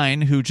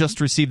 9 who just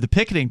received the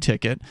picketing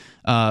ticket,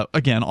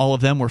 again, all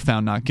of them were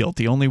found not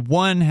guilty. Only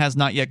one has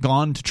not yet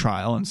gone to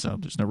trial, and so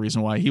there's no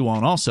reason why he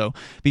won't also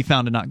be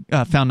found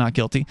not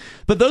guilty.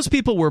 But those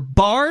people were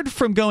barred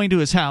from going to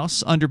his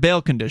house under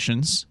bail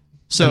conditions.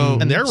 So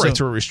and their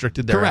rights were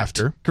restricted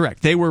thereafter.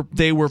 Correct. They were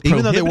prohibited.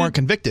 Even though they weren't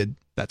convicted.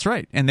 That's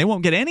right. And they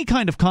won't get any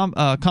kind of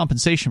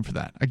compensation for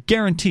that. I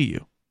guarantee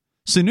you.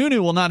 Sununu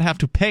will not have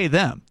to pay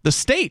them. The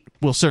state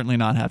will certainly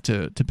not have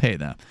to pay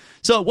them.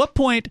 So at what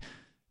point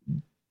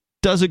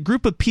does a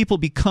group of people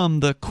become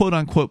the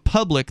quote-unquote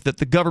public that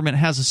the government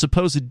has a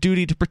supposed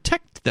duty to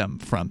protect them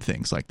from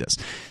things like this?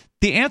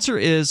 The answer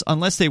is,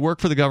 unless they work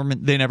for the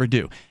government, they never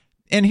do.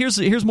 And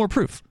here's more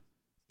proof.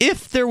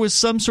 If there was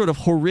some sort of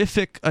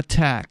horrific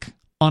attack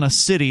on a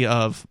city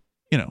of,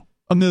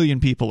 1 million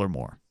people or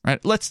more,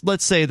 right?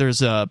 Let's say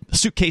there's a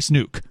suitcase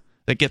nuke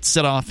that gets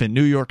set off in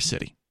New York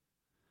City.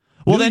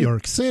 Well, New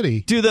York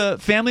City. Do the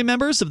family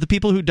members of the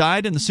people who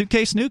died in the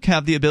suitcase nuke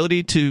have the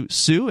ability to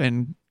sue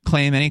and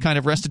claim any kind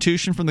of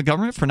restitution from the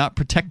government for not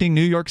protecting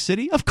New York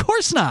City? Of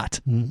course not.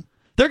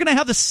 They're going to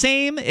have the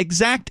same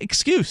exact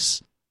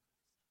excuse.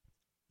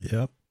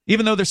 Yep.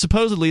 Even though they're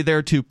supposedly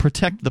there to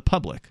protect the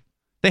public.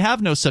 They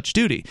have no such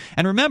duty.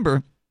 And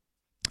remember,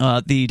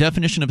 the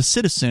definition of a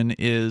citizen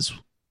is,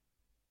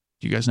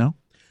 do you guys know?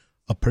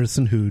 A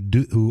person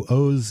who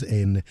owes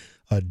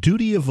a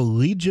duty of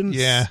allegiance,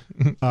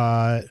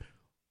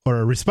 or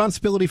a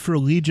responsibility for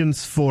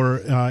allegiance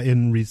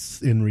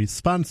in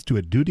response to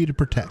a duty to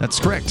protect. That's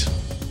correct.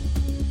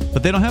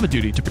 But they don't have a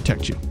duty to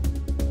protect you.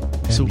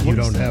 And so you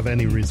don't have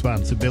any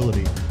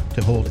responsibility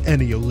to hold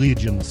any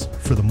allegiance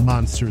for the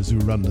monsters who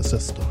run the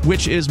system.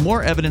 Which is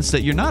more evidence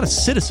that you're not a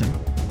citizen.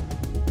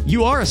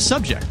 You are a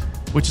subject,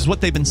 which is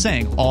what they've been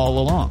saying all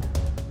along.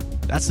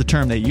 That's the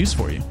term they use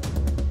for you.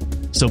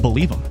 So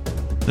believe them.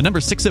 The number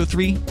is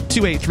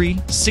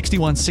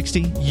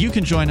 603-283-6160. You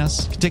can join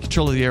us. You can take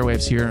control of the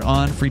airwaves here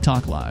on Free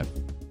Talk Live.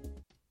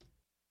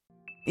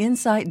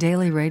 Insight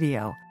Daily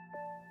Radio.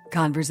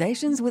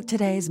 Conversations with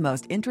today's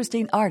most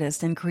interesting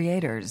artists and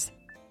creators.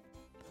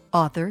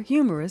 Author,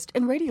 humorist,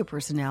 and radio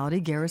personality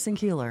Garrison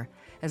Keillor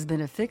has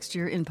been a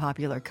fixture in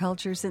popular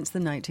culture since the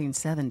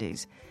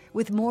 1970s,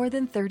 with more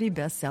than 30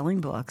 best-selling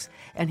books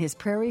and his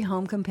Prairie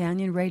Home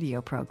Companion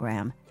radio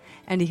program.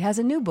 And he has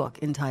a new book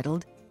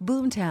entitled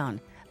Boomtown,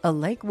 a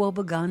Lake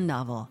Wobegon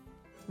novel.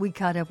 We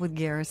caught up with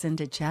Garrison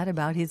to chat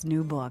about his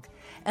new book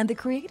and the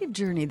creative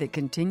journey that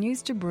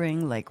continues to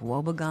bring Lake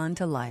Wobegon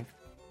to life.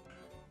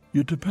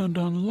 You depend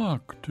on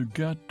luck to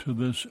get to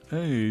this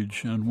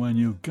age, and when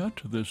you get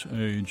to this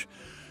age,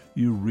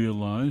 you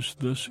realize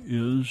this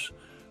is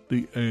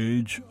the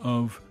age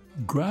of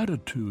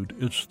gratitude.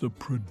 It's the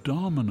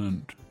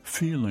predominant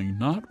feeling,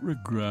 not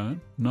regret,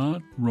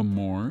 not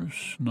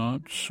remorse,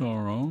 not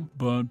sorrow,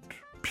 but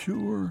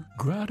pure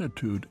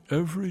gratitude.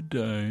 Every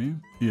day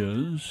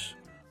is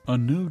a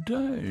new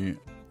day.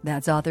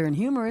 That's author and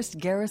humorist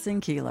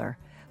Garrison Keillor,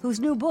 whose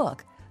new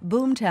book,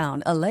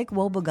 Boomtown, a Lake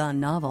Wobegon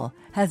novel,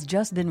 has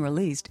just been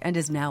released and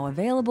is now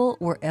available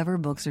wherever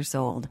books are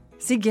sold.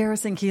 See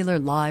Garrison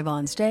Keillor live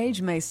on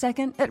stage May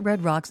 2nd at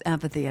Red Rocks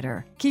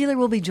Amphitheater. Keillor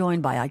will be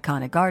joined by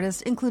iconic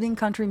artists including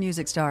country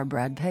music star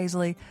Brad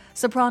Paisley,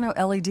 soprano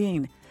Ellie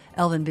Dean,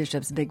 Elvin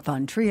Bishop's Big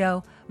Fun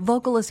Trio,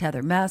 vocalist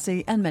Heather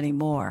Massey, and many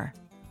more.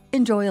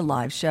 Enjoy a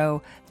live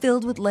show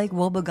filled with Lake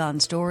Wobegon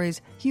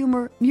stories,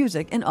 humor,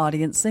 music, and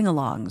audience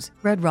sing-alongs.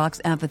 Red Rocks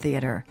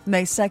Amphitheater,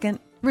 May 2nd.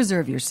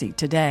 Reserve your seat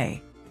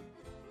today.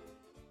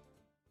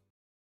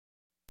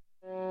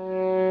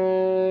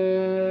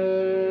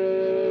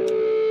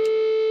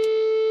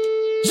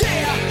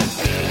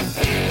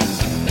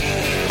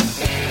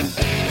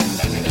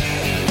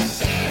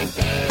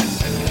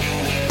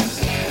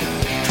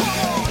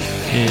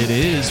 It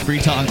is Free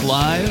Talk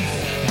Live.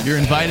 You're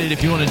invited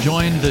if you want to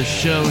join the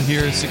show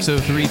here,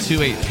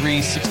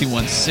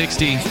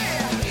 603-283-6160.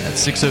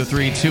 That's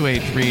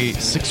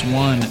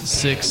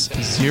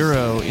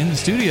 603-283-6160. In the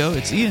studio,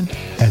 it's Ian.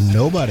 And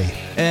nobody.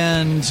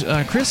 And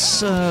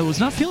Chris was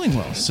not feeling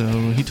well, so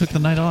he took the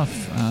night off.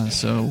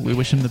 So we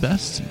wish him the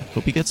best.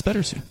 Hope he gets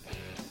better soon.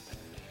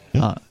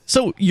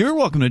 So you're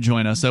welcome to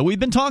join us. We've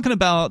been talking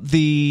about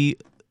the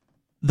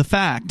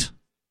fact,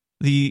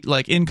 the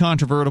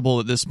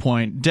incontrovertible at this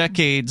point,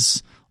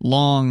 decades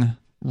long,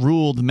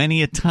 ruled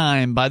many a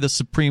time by the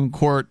Supreme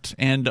Court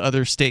and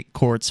other state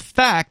courts,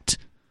 fact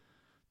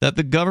that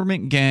the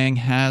government gang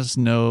has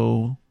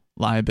no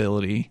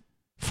liability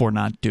for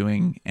not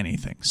doing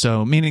anything.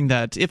 So meaning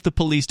that if the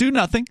police do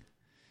nothing,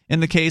 in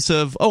the case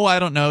of,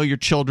 your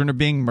children are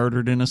being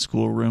murdered in a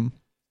schoolroom,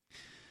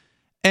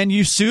 and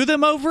you sue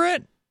them over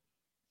it,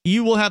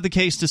 you will have the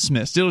case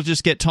dismissed. It'll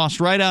just get tossed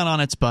right out on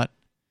its butt,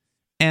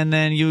 and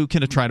then you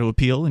can try to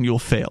appeal, and you'll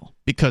fail,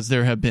 because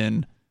there have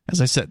been, as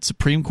I said,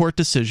 Supreme Court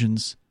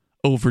decisions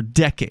over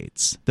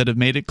decades that have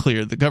made it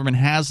clear the government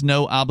has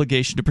no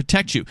obligation to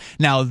protect you.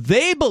 Now,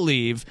 they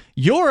believe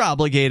you're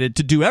obligated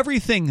to do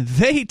everything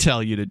they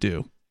tell you to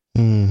do.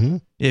 Mm-hmm.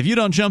 If you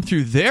don't jump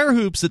through their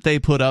hoops that they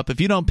put up, if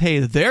you don't pay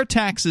their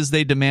taxes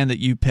they demand that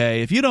you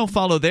pay, if you don't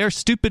follow their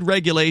stupid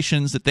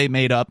regulations that they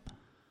made up,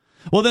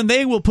 well, then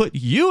they will put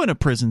you in a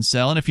prison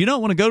cell, and if you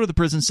don't want to go to the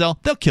prison cell,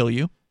 they'll kill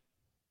you.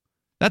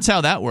 That's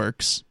how that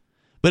works.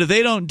 But if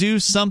they don't do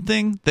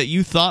something that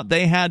you thought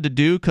they had to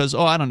do because,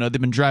 they've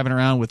been driving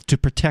around to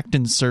protect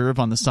and serve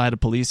on the side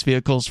of police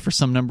vehicles for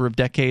some number of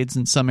decades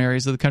in some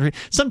areas of the country.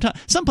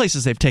 Some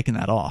places they've taken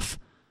that off,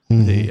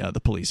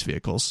 the police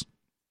vehicles.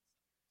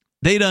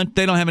 They don't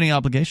have any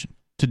obligation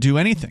to do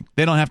anything.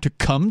 They don't have to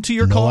come to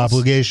your calls. No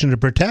obligation to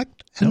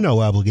protect and no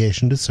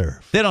obligation to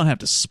serve. They don't have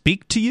to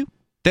speak to you.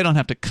 They don't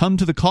have to come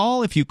to the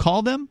call if you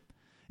call them.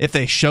 If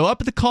they show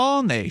up at the call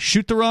and they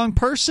shoot the wrong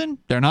person,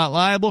 they're not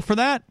liable for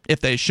that. If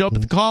they show up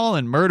at the call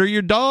and murder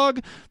your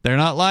dog, they're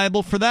not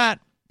liable for that.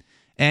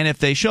 And if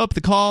they show up at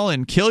the call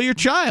and kill your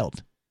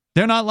child,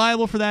 they're not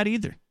liable for that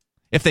either.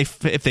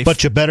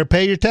 But you better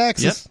pay your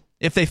taxes. Yep.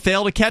 If they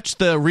fail to catch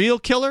the real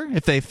killer,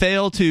 if they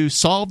fail to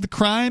solve the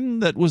crime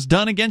that was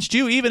done against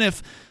you, even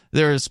if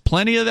there's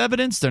plenty of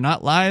evidence, they're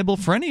not liable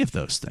for any of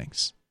those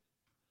things.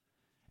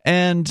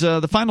 And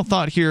the final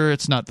thought here,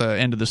 it's not the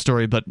end of the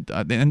story, but the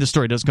end of the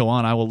story does go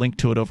on. I will link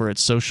to it over at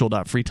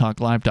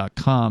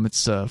social.freetalklive.com.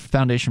 It's a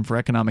Foundation for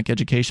Economic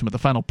Education, but the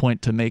final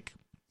point to make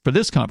for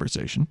this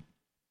conversation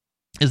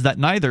is that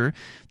neither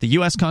the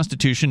U.S.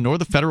 Constitution nor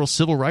the federal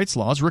civil rights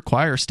laws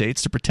require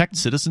states to protect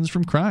citizens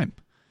from crime.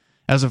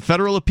 As a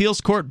federal appeals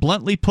court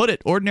bluntly put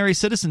it, ordinary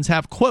citizens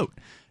have, quote,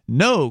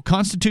 no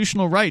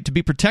constitutional right to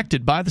be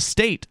protected by the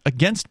state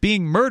against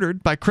being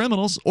murdered by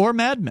criminals or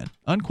madmen,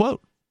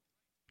 unquote.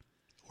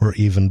 Or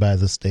even by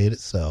the state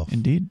itself.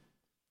 Indeed.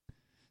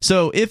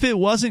 So if it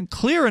wasn't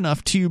clear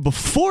enough to you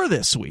before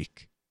this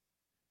week,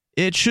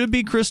 it should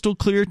be crystal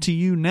clear to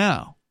you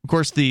now. Of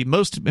course, the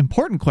most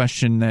important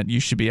question that you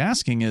should be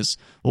asking is,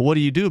 well, what do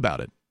you do about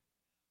it?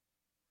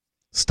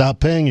 Stop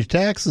paying your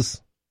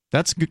taxes.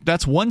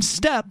 That's one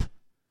step.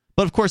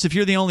 But of course, if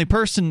you're the only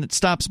person that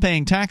stops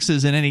paying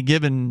taxes in any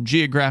given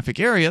geographic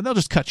area, they'll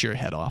just cut your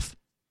head off.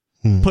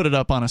 Put it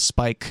up on a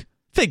spike,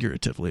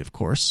 figuratively, of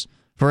course,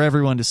 for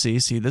everyone to see.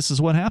 See, this is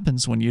what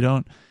happens when you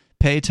don't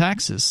pay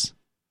taxes.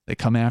 They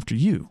come after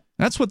you.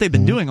 That's what they've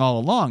been doing all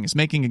along, is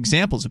making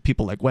examples of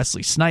people like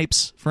Wesley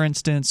Snipes, for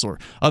instance, or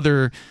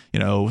other,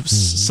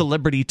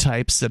 celebrity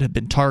types that have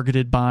been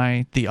targeted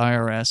by the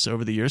IRS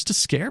over the years to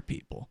scare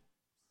people.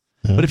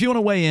 But if you want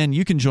to weigh in,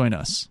 you can join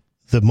us.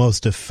 The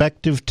most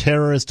effective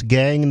terrorist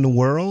gang in the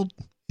world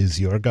is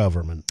your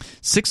government.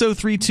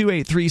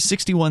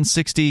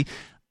 603-283-6160.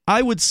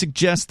 I would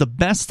suggest the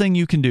best thing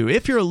you can do,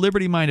 if you're a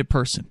liberty-minded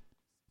person,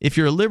 if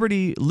you're a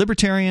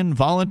libertarian,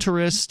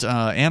 voluntarist,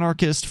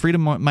 anarchist,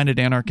 freedom-minded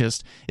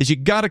anarchist, is you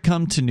got to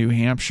come to New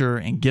Hampshire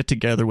and get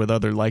together with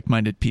other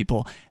like-minded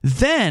people.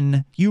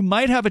 Then you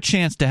might have a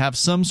chance to have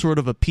some sort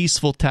of a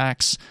peaceful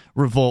tax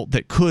revolt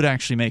that could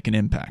actually make an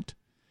impact.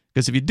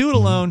 Because if you do it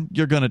alone,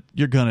 you're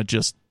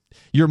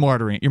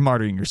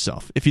martyring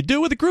yourself. If you do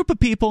it with a group of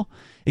people,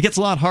 it gets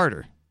a lot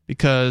harder.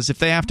 Because if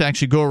they have to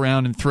actually go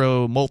around and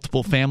throw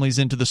multiple families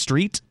into the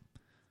street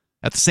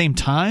at the same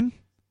time,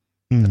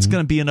 it's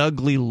going to be an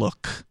ugly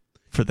look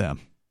for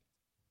them.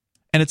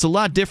 And it's a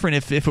lot different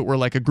if it were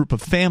like a group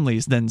of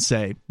families than,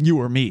 say, you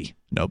or me.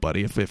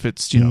 Nobody. If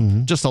it's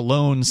just a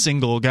lone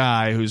single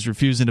guy who's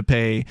refusing to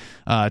pay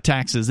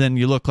taxes, then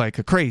you look like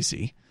a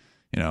crazy.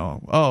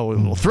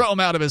 We'll throw him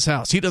out of his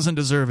house. He doesn't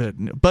deserve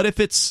it. But if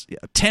it's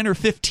 10 or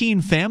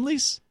 15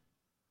 families,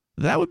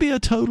 that would be a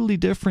totally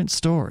different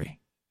story.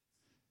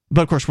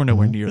 But, of course, we're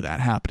nowhere near that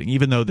happening.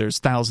 Even though there's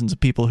thousands of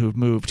people who've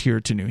moved here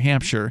to New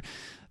Hampshire,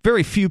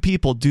 very few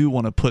people do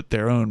want to put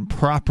their own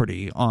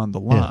property on the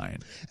line.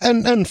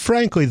 Yeah. And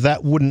frankly,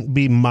 that wouldn't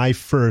be my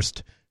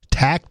first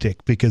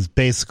tactic, because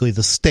basically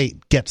the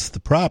state gets the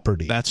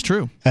property. That's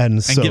true.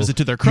 And so gives it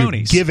to their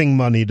cronies. Giving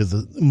money to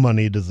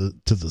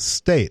the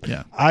state.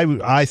 Yeah.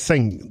 I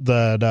think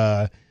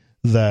that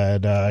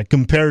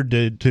compared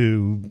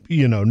to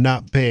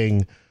not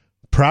paying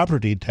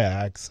property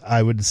tax,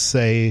 I would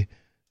say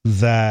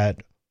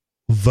that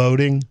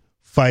voting,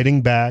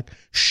 fighting back,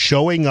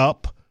 showing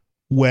up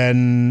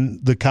when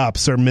the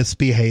cops are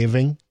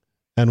misbehaving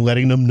and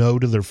letting them know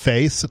to their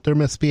face that they're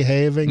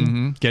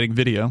misbehaving, getting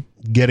video,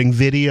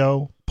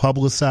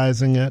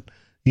 publicizing it.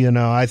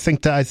 I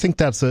think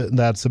that's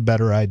a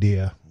better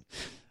idea.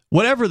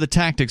 Whatever the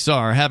tactics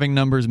are, having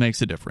numbers makes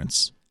a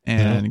difference.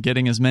 And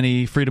getting as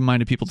many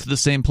freedom-minded people to the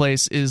same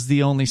place is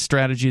the only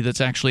strategy that's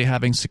actually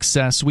having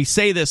success. We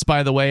say this,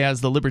 by the way,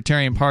 as the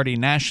Libertarian Party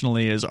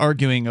nationally is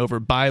arguing over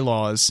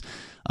bylaws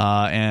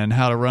and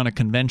how to run a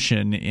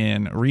convention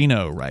in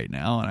Reno right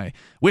now. And I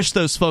wish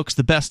those folks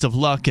the best of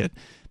luck at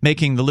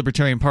making the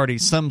Libertarian Party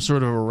some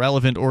sort of a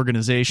relevant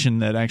organization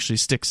that actually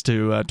sticks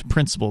to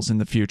principles in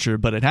the future.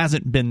 But it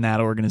hasn't been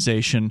that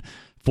organization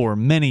for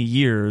many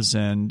years,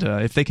 and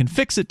if they can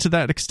fix it to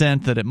that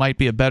extent that it might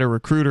be a better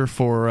recruiter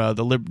for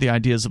the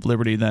ideas of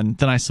liberty, then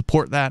I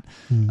support that.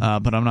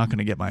 But I'm not going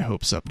to get my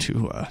hopes up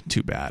too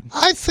bad.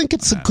 I think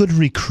it's a good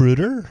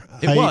recruiter.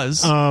 It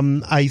was.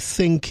 I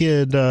think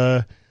it,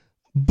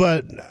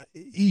 but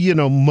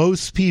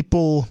most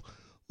people.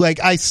 Like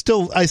I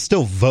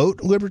still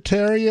vote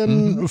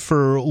libertarian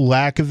for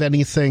lack of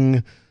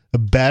anything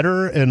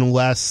better,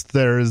 unless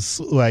there's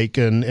like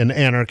an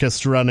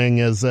anarchist running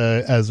as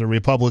a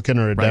Republican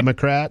or a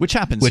Democrat, which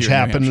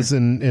happens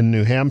in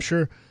New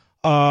Hampshire.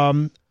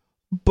 But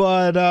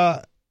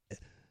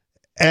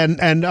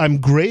I'm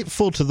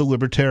grateful to the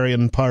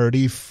Libertarian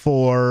Party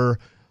for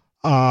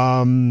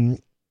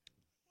giving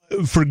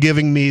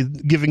me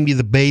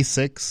the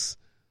basics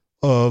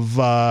of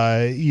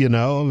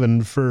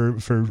and for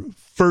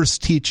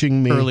first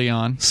teaching me early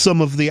on some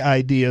of the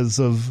ideas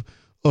of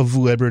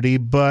liberty.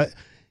 But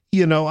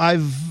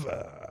I've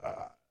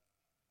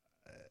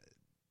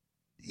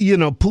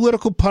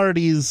political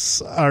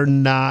parties are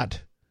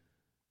not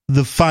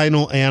the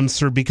final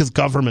answer, because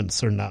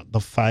governments are not the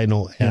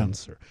final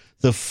answer.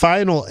 The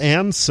final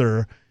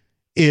answer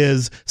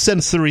is,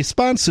 since the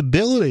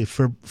responsibility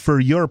for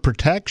your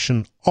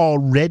protection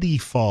already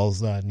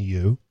falls on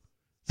you,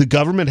 the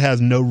government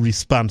has no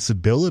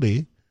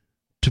responsibility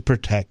to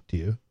protect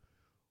you,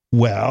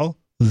 well,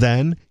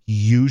 then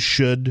you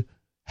should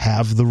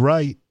have the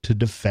right to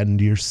defend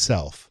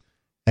yourself.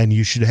 And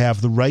you should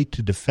have the right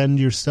to defend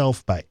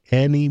yourself by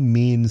any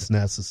means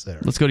necessary.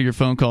 Let's go to your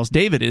phone calls.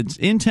 David is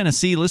in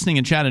Tennessee, listening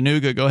in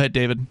Chattanooga. Go ahead,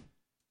 David.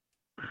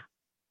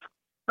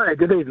 Hi,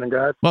 good evening,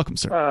 guys. Welcome,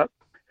 sir.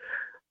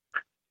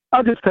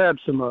 I just had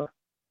some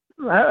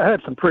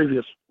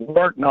previous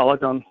work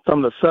knowledge on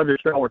some of the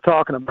subjects y'all were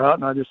talking about,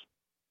 and I just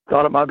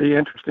thought it might be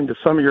interesting to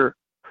some of your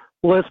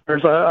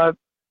listeners. I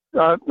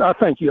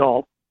think you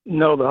all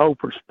know the whole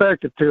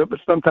perspective to it, but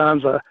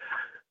sometimes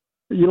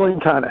you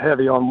lean kind of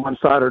heavy on one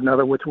side or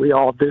another, which we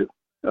all do.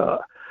 The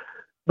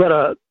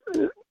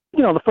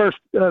first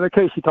the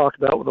case you talked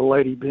about with a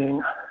lady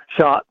being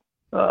shot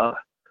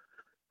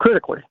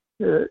critically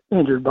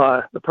injured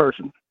by the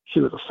person she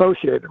was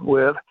associated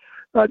with,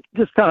 I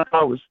just kind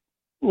of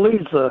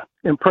leaves the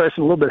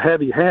impression a little bit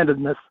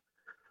heavy-handedness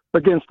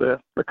against the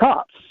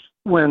cops.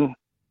 When,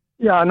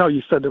 yeah, I know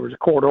you said there was a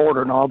court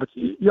order and all, but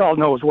y'all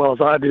know as well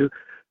as I do,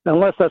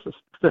 unless that's a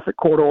specific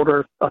court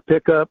order, a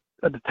pickup,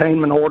 a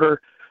detainment order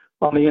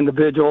on the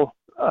individual,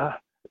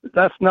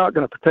 that's not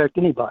going to protect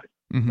anybody.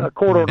 Mm-hmm. A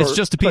court order, it's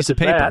just a piece of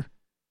paper.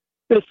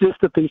 It's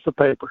just a piece of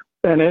paper.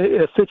 And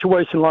in a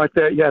situation like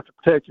that, you have to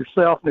protect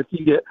yourself. And if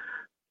you get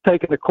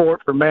taken to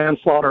court for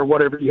manslaughter or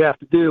whatever you have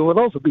to do, well,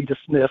 those will be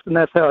dismissed. And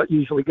that's how it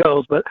usually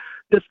goes. But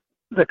it's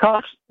the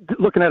cops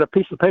looking at a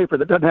piece of paper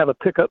that doesn't have a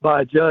pickup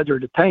by a judge or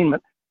detainment.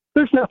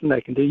 There's nothing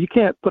they can do. You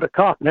can't put a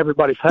cop in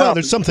everybody's house. Well,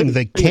 there's something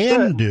they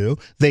can do.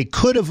 They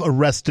could have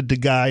arrested the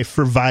guy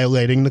for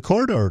violating the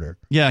court order.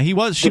 Yeah, he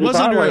was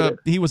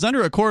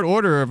under a court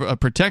order of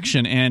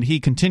protection, and he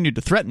continued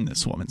to threaten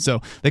this woman.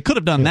 So they could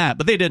have done that,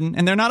 but they didn't,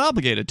 and they're not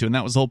obligated to. And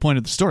that was the whole point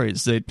of the story: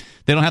 is they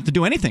don't have to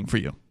do anything for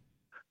you.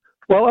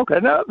 Well, okay,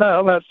 now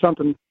that's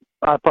something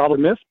I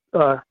probably missed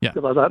because I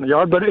was out in the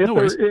yard. But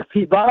if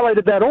he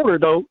violated that order,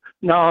 though,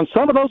 now on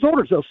some of those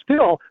orders, though,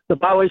 still the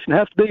violation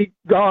has to be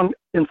gone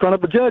in front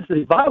of the judge that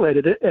he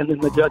violated it, and then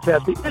the judge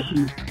has to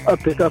issue a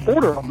pickup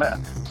order on that.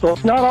 So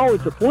it's not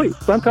always the police.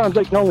 Sometimes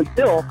they can only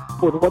deal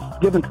with what's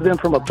given to them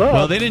from above.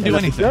 Well, they didn't do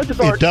anything.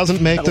 It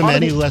doesn't make them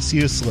any less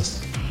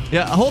useless.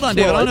 Yeah, hold on,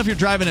 David. I don't know if you're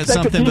driving at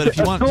something, but if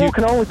you want to... A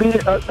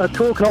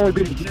tool can only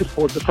be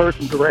useful as the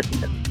person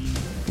directing it.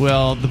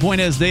 Well, the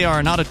point is they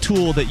are not a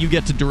tool that you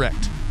get to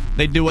direct.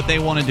 They do what they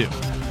want to do.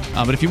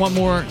 But if you want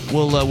more,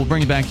 we'll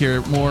bring you back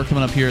here. More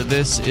coming up here.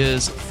 This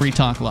is Free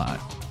Talk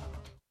Live.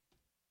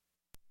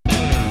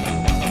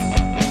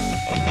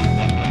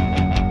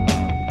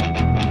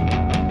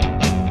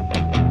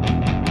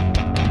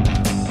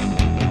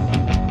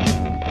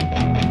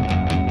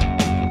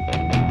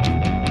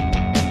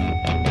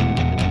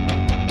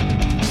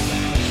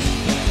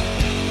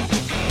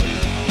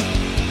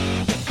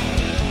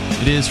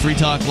 It is Free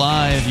Talk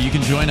Live. You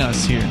can join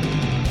us here.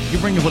 You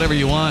can bring up whatever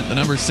you want. The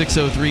number is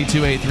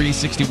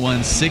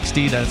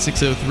 603-283-6160. That's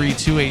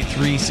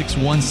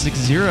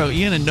 603-283-6160.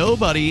 Ian and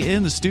Nobody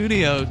in the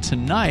studio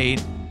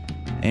tonight.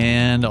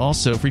 And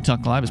also, Free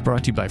Talk Live is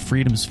brought to you by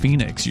Freedom's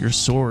Phoenix, your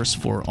source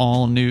for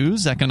all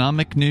news,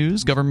 economic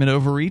news, government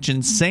overreach,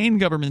 insane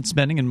government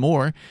spending, and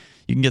more.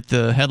 You can get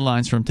the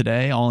headlines from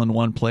today all in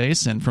one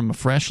place and from a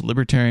fresh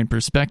libertarian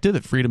perspective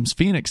at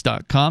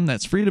freedomsphoenix.com.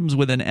 That's freedoms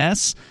with an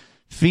S,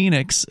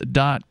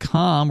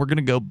 phoenix.com. We're going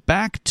to go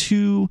back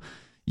to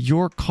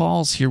your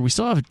calls here. We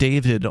still have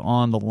David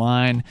on the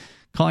line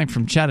calling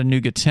from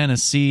Chattanooga,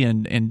 Tennessee.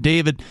 And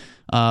David,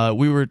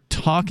 we were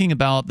talking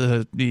about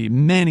the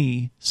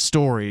many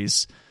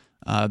stories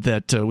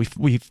that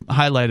we've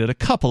highlighted a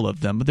couple of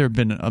them, but there have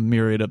been a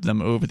myriad of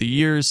them over the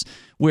years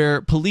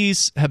where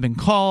police have been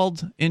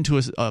called into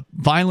a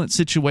violent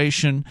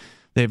situation.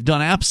 They've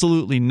done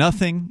absolutely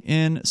nothing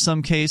in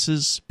some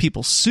cases.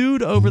 People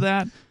sued over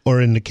that. Or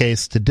in the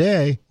case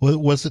today,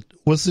 was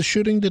the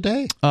shooting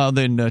today?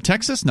 In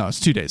Texas? No, it's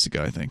 2 days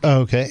ago, I think.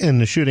 Okay, in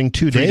the shooting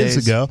 2 days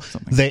ago,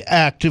 they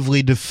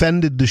actively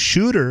defended the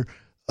shooter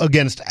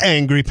against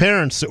angry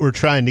parents that were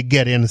trying to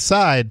get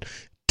inside,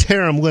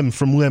 tear them limb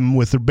from limb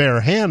with their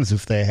bare hands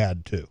if they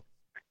had to.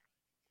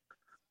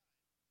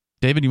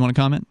 David, you want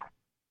to comment?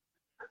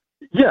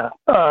 Yeah,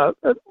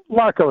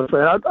 like I was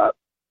saying,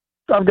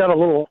 I've got a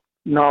little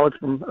knowledge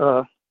from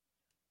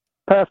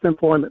past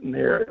employment in the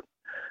area,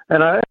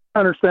 and I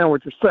understand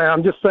what you're saying.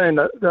 I'm just saying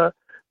that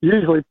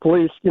usually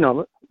police,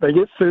 they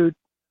get sued,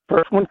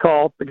 first one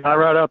called, the guy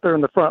right out there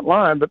in the front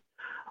line. But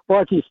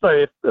like you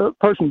say, if a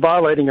person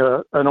violating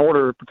an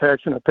order of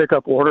protection, a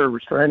pickup order, a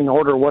restraining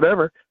order, or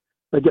whatever,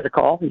 they get a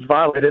call, he's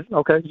violated.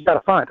 Okay, you got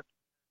to find him.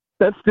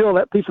 That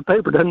piece of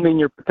paper doesn't mean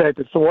you're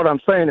protected. So what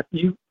I'm saying, if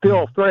you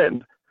feel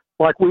threatened,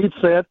 like we've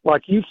said,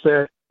 like you've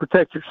said,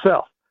 protect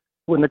yourself.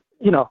 When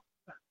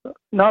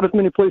not as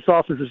many police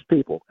officers as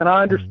people, and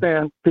I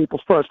understand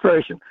people's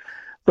frustration.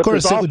 But of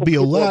course, it would be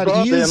a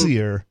lot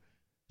easier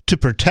to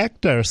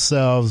protect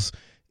ourselves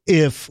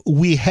if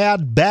we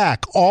had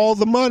back all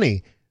the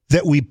money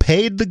that we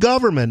paid the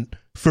government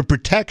for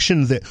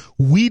protection that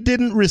we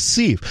didn't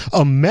receive.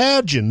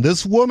 Imagine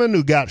this woman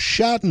who got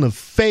shot in the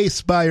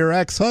face by her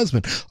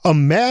ex-husband.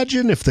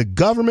 Imagine if the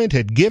government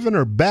had given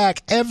her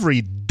back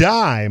every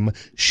dime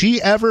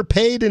she ever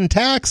paid in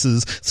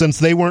taxes, since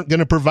they weren't going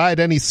to provide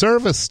any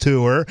service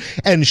to her,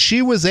 and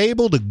she was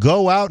able to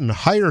go out and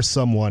hire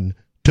someone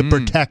to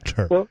protect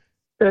her. Well,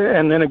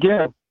 and then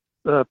again,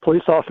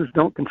 police officers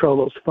don't control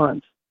those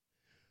funds.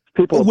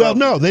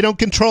 No, they don't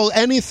control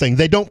anything.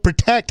 They don't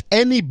protect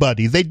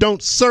anybody. They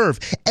don't serve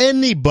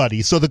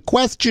anybody. So the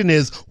question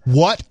is,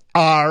 what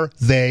are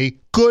they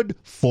good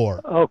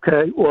for?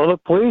 Okay, well, the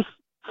police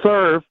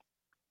serve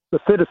the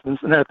citizens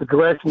and at the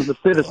direction of the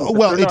citizens.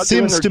 Well, it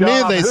seems to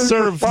me they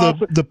serve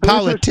the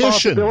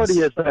politicians. Whose responsibility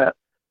is that?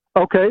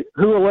 Okay,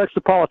 who elects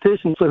the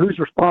politicians, so whose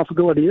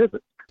responsibility is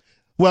it?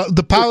 Well,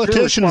 the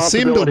politicians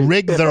seem to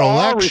rig their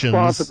elections.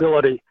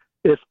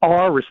 It's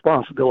our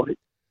responsibility.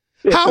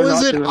 How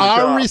is it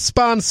our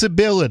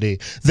responsibility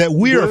that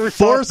we are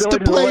forced to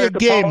play a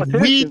game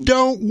we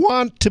don't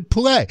want to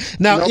play?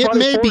 Now, it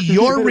may be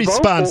your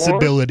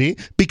responsibility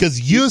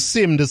because you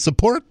seem to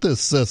support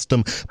this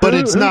system, but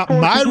it's not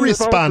my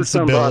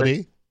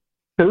responsibility.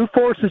 Who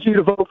forces you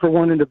to vote for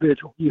one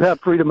individual? You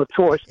have freedom of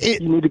choice.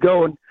 You need to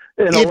go and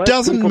it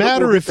doesn't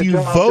matter if you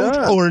vote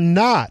or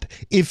not.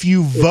 If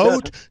you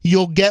vote,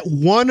 you'll get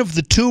one of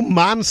the two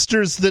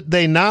monsters that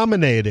they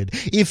nominated.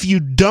 If you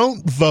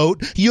don't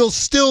vote, you'll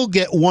still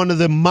get one of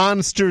the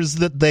monsters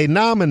that they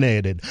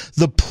nominated.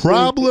 The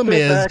problem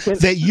is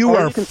that you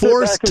are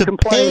forced to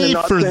pay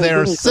for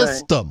their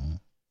system.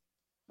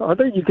 I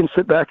think you can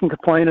sit back and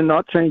complain and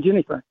not change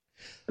anything.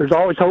 There's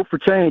always hope for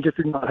change if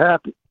you're not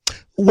happy.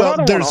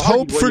 Well, there's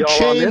hope for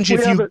change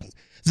if you...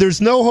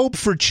 There's no hope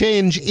for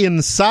change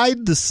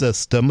inside the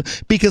system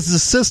because the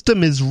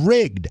system is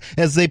rigged.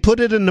 As they put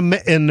it in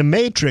the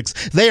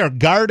Matrix, they are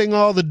guarding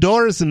all the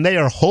doors and they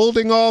are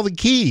holding all the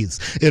keys,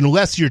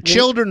 unless your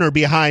children are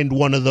behind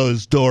one of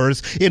those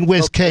doors, in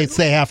which case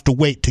they have to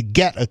wait to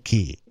get a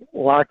key.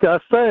 Like I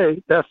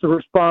say, that's the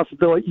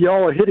responsibility.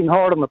 Y'all are hitting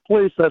hard on the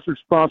police. That's the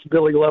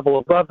responsibility level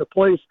above the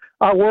police.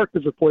 I worked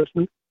as a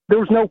policeman. There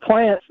was no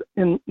plants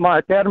in my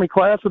academy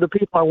class with the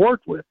people I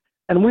worked with,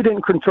 and we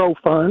didn't control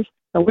funds.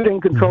 And we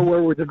didn't control where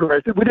we were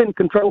directed. We didn't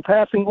control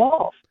passing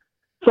laws.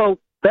 So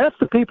that's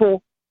the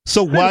people.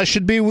 So why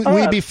should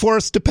we be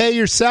forced to pay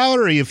your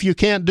salary if you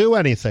can't do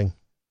anything?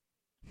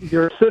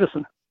 You're a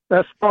citizen.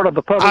 That's part of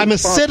the public. I'm a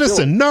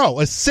citizen.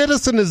 No, a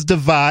citizen is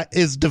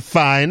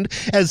defined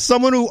as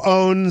someone who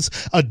owns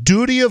a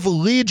duty of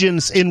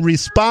allegiance in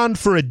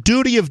response for a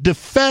duty of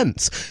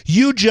defense.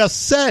 You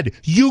just said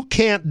you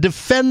can't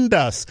defend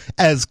us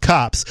as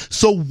cops.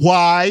 So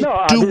why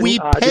do we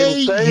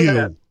pay you?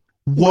 That.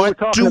 What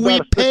do we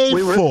pay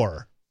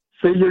for?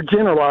 See, you're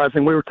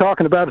generalizing. We were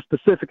talking about a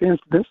specific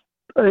incident,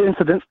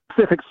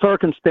 specific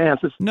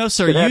circumstances. No,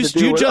 sir.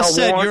 You just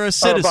said you're a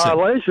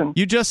citizen.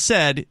 You just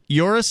said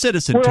you're a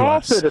citizen to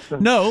us.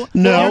 Citizens. No,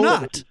 you're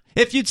not.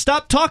 If you'd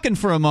stop talking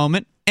for a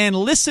moment and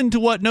listen to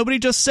what nobody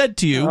just said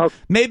to you,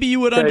 maybe you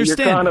would understand.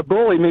 You're trying to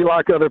bully me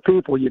like other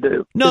people you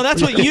do. No,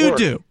 that's what you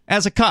do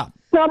as a cop.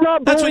 No, I'm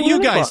not. That's what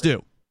you guys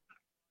do.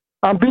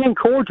 I'm being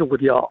cordial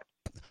with y'all.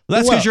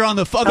 That's because you're on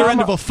the other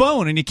end of a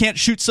phone and you can't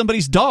shoot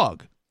somebody's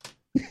dog.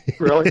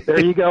 Really? There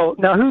you go.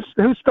 Now,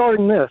 who's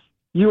starting this?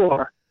 You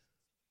are.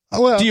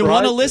 Well, do you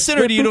want to listen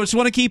or do you just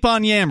want to keep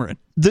on yammering?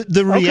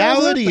 The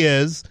reality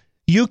is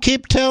you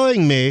keep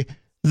telling me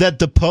that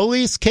the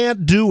police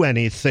can't do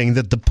anything,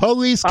 that the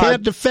police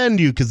can't defend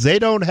you because they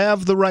don't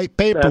have the right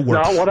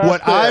paperwork.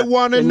 What I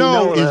want to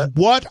know is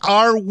what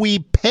are we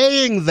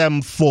paying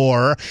them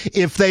for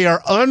if they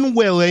are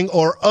unwilling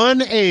or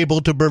unable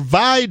to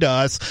provide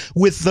us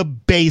with the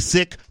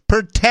basic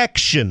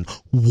protection?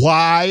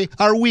 Why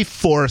are we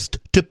forced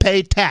to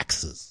pay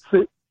taxes?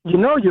 See, you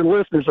know your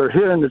listeners are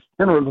hearing this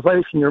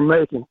generalization you're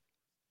making.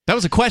 That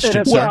was a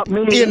question, sir.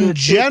 In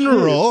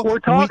general, we're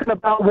talking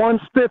about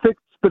one specific.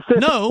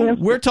 No,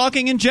 we're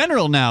talking in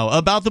general now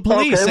about the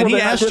police, and he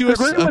asked you a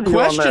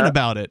question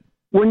about it.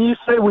 When you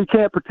say we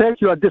can't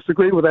protect you, I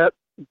disagree with that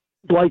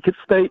blanket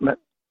statement.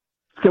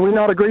 Can we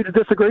not agree to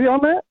disagree on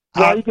that?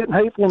 Why are you getting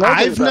hateful and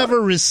ugly I've never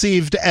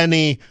received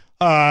any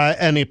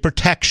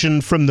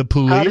protection from the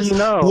police. How do you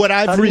know? What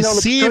I've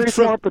received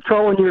from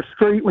patrolling your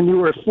street when you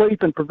were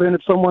asleep and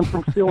prevented someone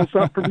from stealing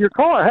something from your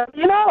car. How do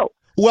you know?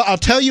 Well, I'll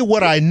tell you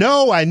what I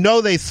know. I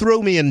know they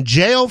threw me in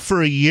jail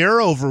for a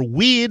year over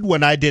weed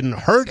when I didn't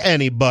hurt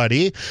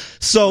anybody.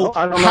 So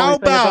how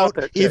about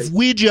if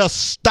we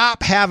just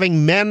stop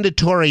having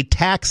mandatory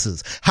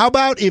taxes? How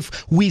about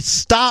if we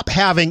stop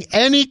having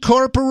any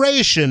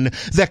corporation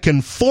that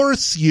can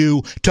force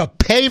you to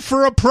pay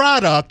for a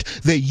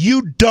product that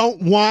you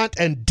don't want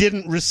and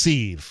didn't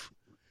receive?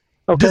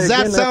 Okay, does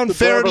that sound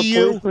fair to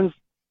you?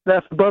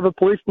 That's above a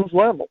policeman's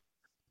level.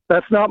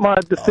 That's not my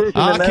decision.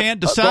 I can't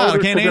decide. I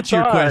can't answer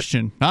your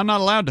question. I'm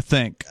not allowed to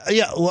think.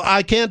 Yeah, well,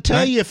 I can't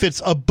tell you if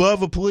it's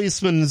above a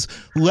policeman's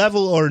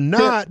level or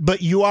not,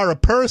 but you are a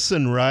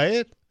person,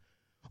 right?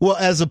 Well,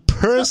 as a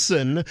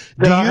person,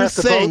 do you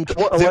think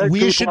that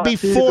we should be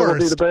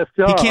forced?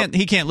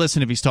 He can't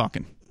listen if he's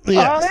talking.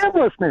 Yes. I am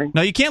listening.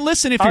 No, you can't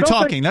listen if you're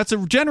talking. That's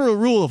a general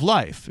rule of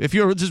life. If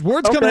there's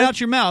words coming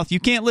out your mouth, you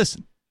can't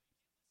listen.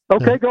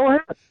 Okay, go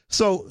ahead.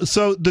 So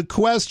the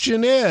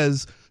question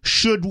is,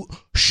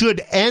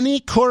 should any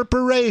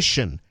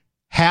corporation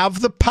have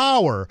the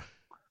power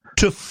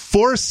to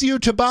force you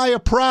to buy a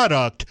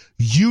product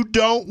you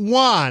don't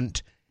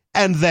want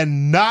and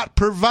then not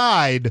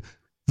provide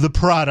the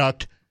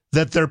product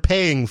that they're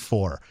paying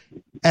for?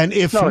 And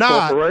if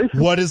not,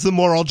 what is the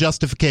moral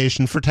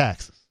justification for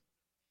taxes?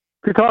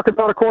 If you're talking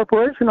about a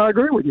corporation, I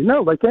agree with you.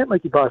 No, they can't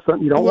make you buy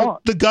something you don't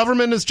want. The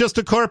government is just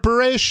a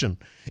corporation.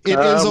 It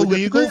is a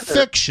legal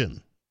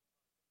fiction.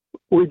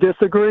 We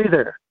disagree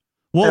there.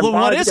 Well, then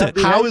what is it?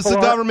 How is the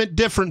government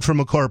different from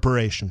a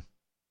corporation?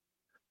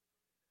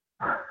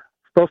 It's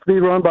supposed to be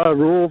run by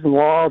rules and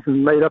laws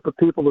and made up of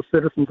people the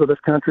citizens of this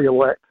country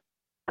elect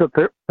to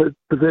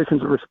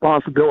positions of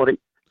responsibility.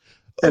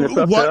 And it's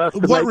up to us to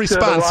what make sure the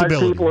right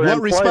responsibility? people are What in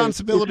place.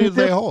 responsibility do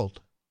they hold?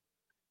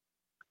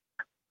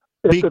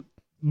 If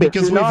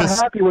Because you're not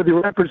happy with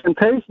your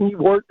representation, you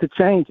work to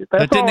change it.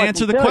 That didn't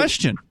answer the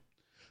question.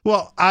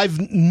 Well, I've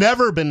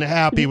never been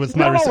happy with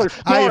my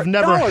I have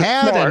never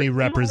had any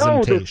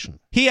representation.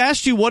 He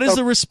asked you, what is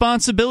the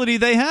responsibility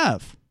they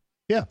have?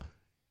 Yeah.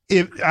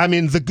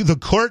 The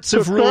courts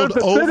have ruled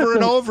over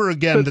and over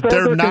again that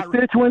they're not...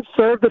 Constituents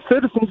serve the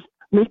citizens,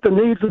 meet the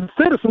needs of the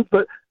citizens,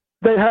 but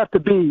they have to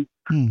be...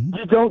 Mm-hmm.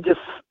 You don't just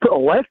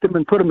elect them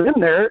and put them in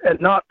there and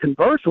not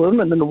converse with them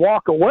and then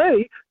walk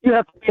away. You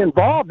have to be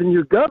involved in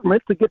your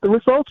government to get the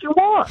results you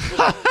want.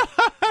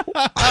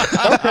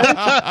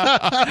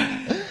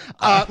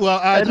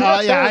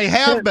 I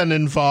have been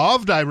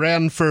involved. I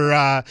ran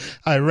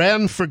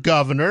for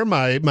governor.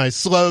 My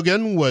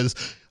slogan was,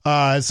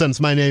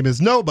 since my name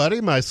is Nobody,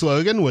 my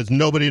slogan was,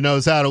 nobody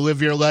knows how to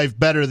live your life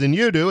better than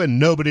you do, and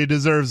nobody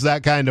deserves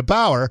that kind of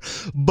power.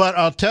 But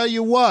I'll tell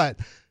you what,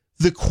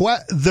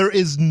 there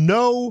is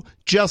no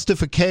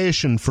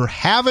justification for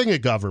having a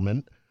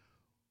government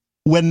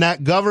when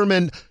that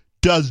government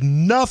does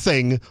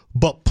nothing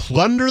but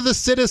plunder the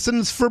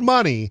citizens for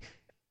money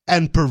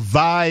and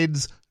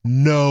provides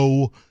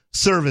no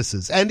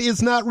services, and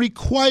is not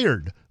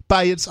required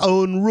by its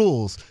own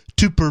rules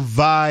to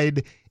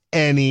provide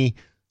any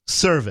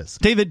service.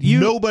 David,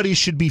 nobody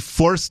should be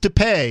forced to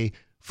pay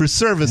for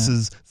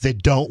services they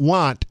don't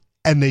want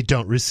and they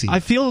don't receive. I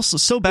feel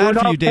so bad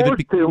for you,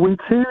 David. We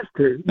choose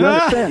to. You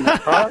understand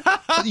that, right?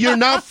 You're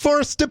not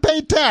forced to pay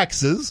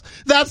taxes.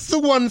 That's the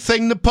one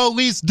thing the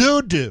police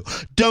do.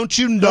 Don't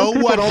you know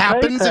what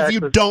happens if you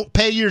don't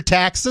pay your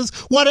taxes?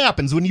 What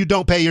happens when you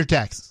don't pay your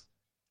taxes?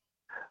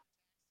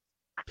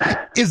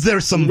 Is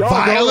there some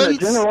violence? A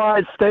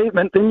generalized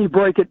statement, then you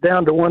break it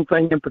down to one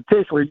thing in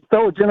particular. You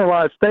throw a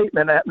generalized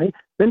statement at me,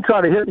 then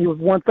try to hit me with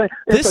one thing.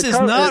 This is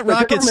not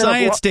rocket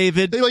science,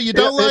 David. Well, you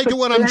don't like it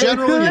when I'm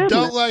general, you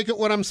don't like it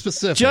when I'm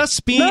specific.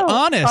 Just be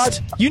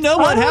honest. You know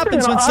what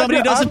happens when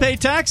somebody doesn't pay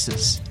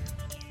taxes.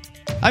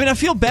 I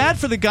feel bad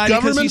for the guy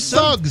because he's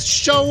thugs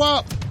show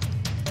up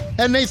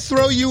and they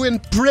throw you in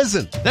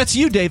prison. That's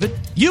you, David.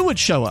 You would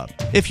show up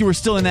if you were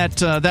still in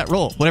that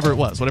role, whatever it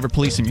was, whatever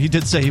policing. He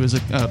did say he was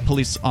a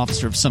police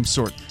officer of some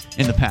sort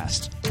in the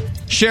past.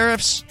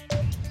 Sheriffs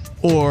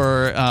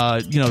or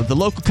the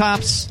local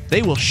cops,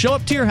 they will show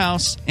up to your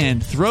house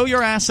and throw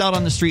your ass out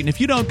on the street, and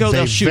if you don't go,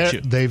 they'll shoot you.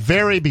 They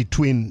vary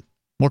between...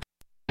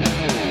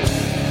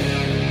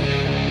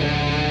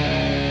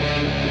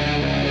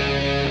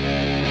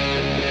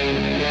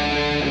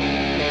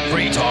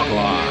 Free Talk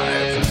Live.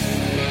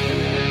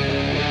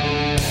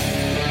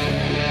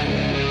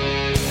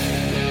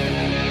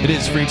 It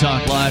is Free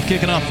Talk Live,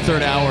 kicking off the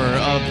third hour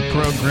of the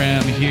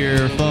program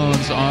here.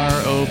 Phones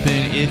are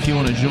open if you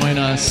want to join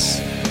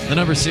us. The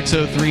number is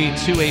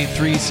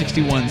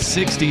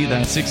 603-283-6160.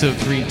 That's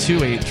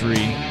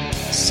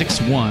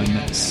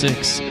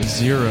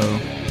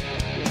 603-283-6160.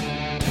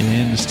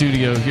 In the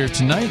studio here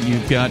tonight,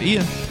 you've got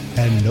Ian.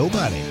 And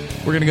Nobody.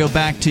 We're going to go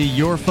back to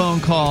your phone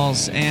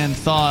calls and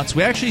thoughts.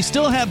 We actually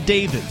still have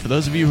David. For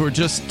those of you who are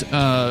just,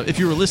 if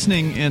you were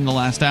listening in the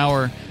last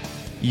hour,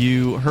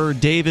 you heard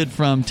David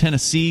from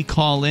Tennessee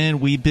call in.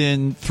 We've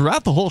been,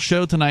 throughout the whole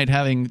show tonight,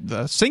 having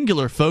the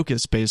singular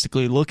focus,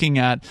 basically, looking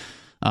at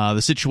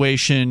the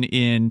situation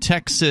in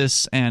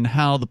Texas and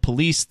how the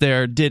police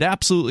there did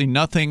absolutely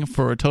nothing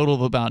for a total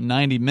of about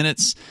 90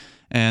 minutes.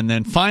 And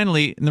then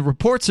finally, and the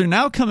reports are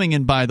now coming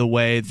in, by the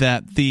way,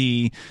 that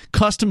the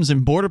Customs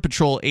and Border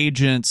Patrol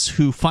agents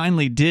who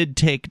finally did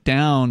take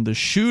down the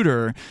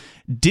shooter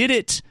did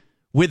it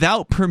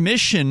without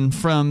permission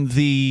from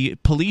the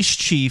police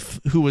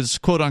chief who was,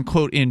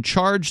 quote-unquote, in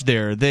charge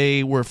there.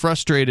 They were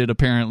frustrated,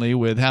 apparently,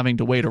 with having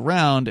to wait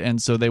around, and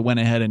so they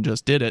went ahead and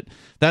just did it.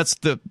 That's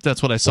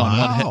what I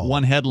saw in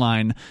one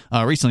headline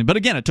recently. But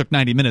again, it took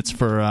 90 minutes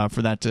for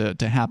that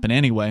to happen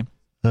anyway.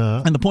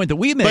 And the point that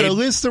we made... But at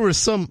least there were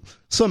some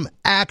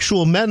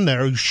actual men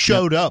there who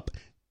showed up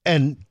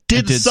and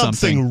did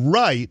something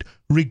right,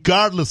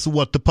 regardless of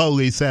what the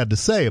police had to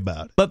say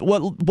about it. But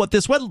what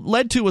this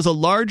led to was a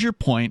larger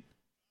point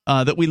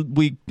that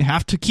we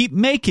have to keep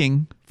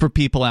making for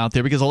people out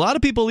there, because a lot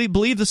of people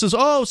believe this is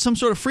some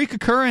sort of freak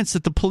occurrence,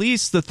 that the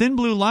police, the thin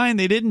blue line,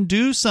 they didn't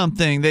do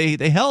something,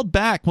 they held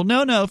back. Well,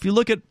 no. If you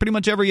look at pretty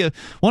much every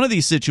one of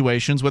these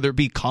situations, whether it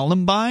be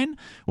Columbine,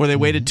 where they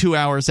waited 2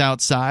 hours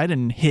outside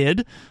and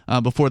hid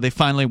before they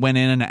finally went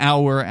in an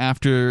hour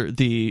after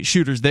the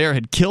shooters there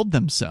had killed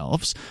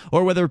themselves,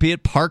 or whether it be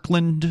at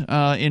Parkland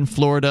in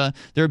Florida,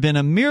 there have been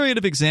a myriad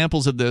of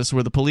examples of this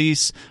where the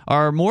police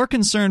are more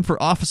concerned for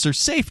officer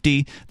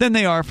safety than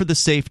they are for the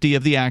safety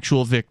of the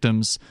actual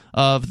victims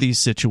of these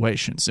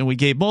situations. And we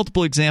gave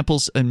multiple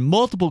examples in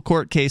multiple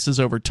court cases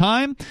over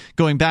time,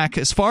 going back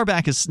as far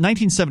back as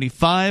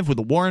 1975 with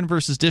the Warren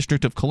versus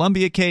District of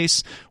Columbia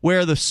case,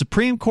 where the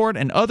Supreme Court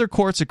and other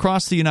courts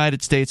across the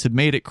United States have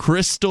made it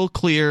crystal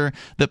clear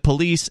that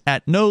police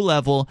at no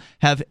level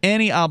have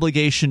any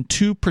obligation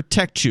to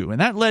protect you.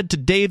 And that led to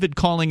David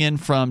calling in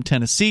from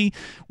Tennessee,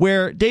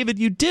 where, David,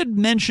 you did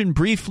mention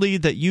briefly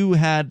that you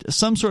had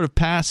some sort of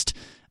past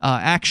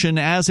action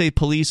as a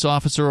police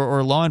officer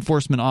or law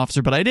enforcement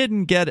officer, but I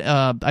didn't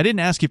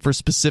ask you for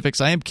specifics.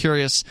 I am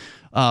curious,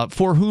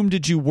 for whom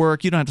did you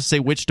work? You don't have to say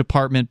which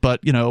department, but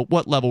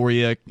what level were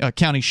you? A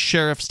county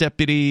sheriff's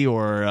deputy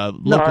or a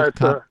local? No,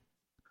 it's a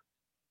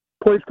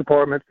police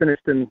department.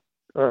 Finished in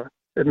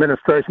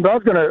administration, but I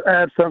was going to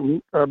add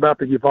something about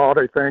the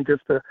Uvalde thing,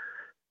 just to,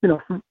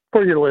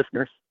 for your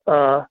listeners.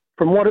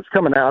 From what it's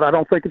coming out, I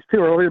don't think it's too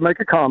early to make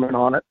a comment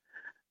on it.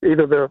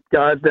 Either the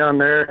guys down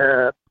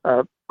there had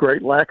a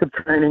great lack of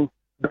training,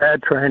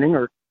 bad training,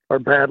 or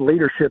bad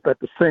leadership at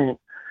the scene.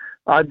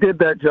 I did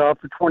that job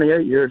for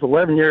 28 years.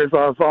 11 years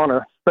I was on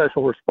a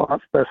special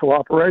response, special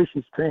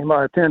operations team.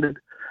 I attended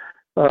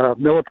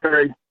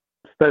military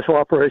special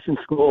operations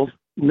schools,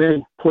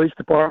 many police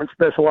department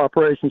special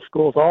operations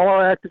schools, all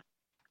our active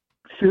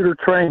shooter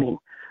training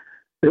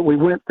that we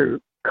went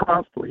through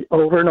constantly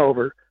over and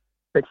over,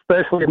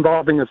 especially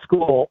involving a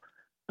school.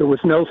 There was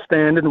no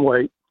stand and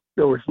wait.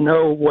 There was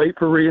no wait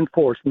for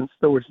reinforcements.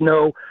 There was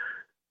no,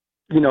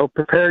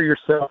 prepare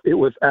yourself. It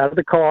was out of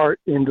the car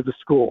into the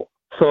school.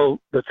 So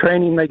the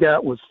training they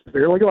got was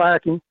severely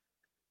lacking,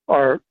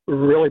 or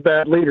really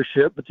bad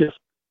leadership, but just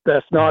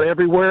that's not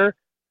everywhere.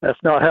 That's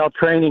not how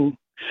training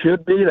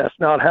should be. That's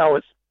not how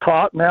it's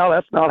taught now.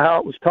 That's not how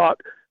it was taught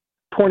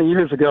 20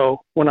 years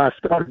ago when I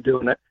started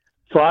doing it.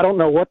 So I don't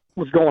know what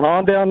was going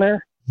on down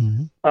there.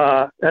 Mm-hmm.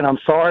 And I'm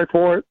sorry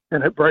for it.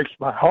 And it breaks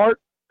my heart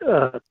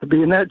to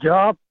be in that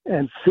job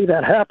and see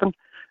that happen,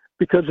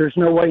 because there's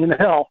no way in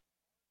hell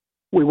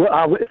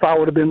if I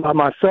would have been by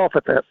myself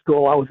at that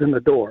school, I was in the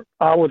door.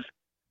 I was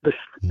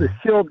the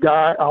shield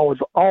guy. I was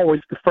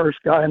always the first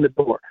guy in the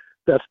door.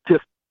 That's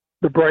just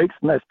the breaks,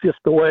 and that's just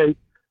the way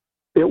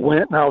it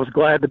went. And I was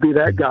glad to be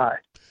that guy.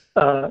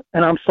 And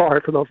I'm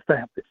sorry for those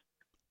families.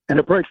 And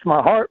it breaks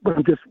my heart, but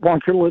I just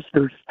want your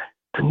listeners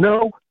to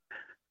know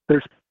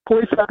there's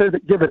police out there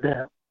that give a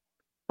damn.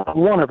 I'm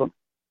one of them.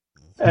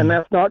 And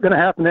that's not going to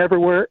happen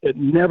everywhere. It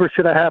never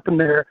should have happened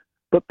there.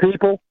 But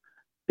people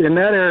in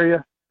that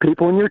area,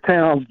 people in your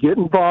towns, get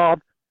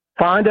involved,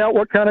 find out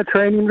what kind of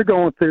training they're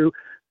going through,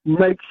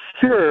 make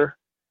sure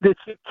that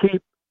you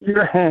keep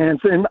your hands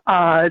and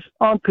eyes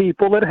on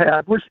people that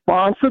have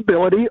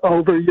responsibility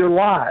over your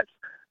lives.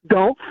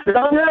 Don't sit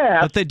on your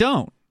ass. But they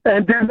don't.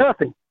 And do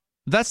nothing.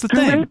 That's the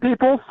thing. Too many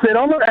people sit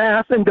on their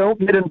ass and don't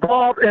get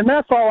involved, and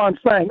that's all I'm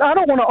saying. I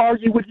don't want to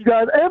argue with you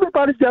guys.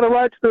 Everybody's got a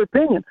right to their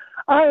opinion.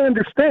 I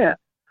understand.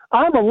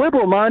 I'm a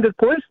liberal-minded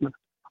policeman.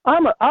 I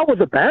was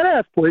a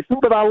badass policeman,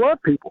 but I love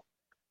people.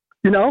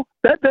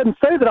 That doesn't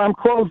say that I'm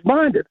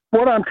closed-minded.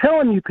 What I'm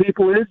telling you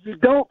people is you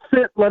don't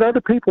let other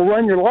people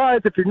run your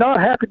lives. If you're not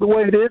happy the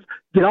way it is,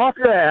 get off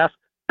your ass,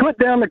 put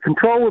down the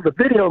control of the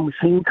video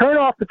machine, turn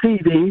off the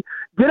TV,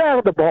 get out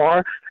of the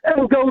bar,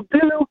 and go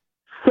do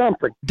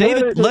something.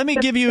 David, let me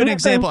give you an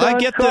example.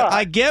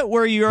 I get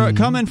where you're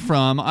coming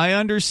from. I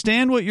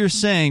understand what you're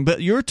saying,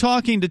 but you're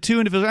talking to two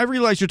individuals. I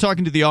realize you're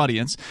talking to the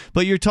audience,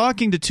 but you're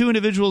talking to two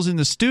individuals in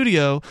the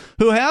studio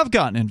who have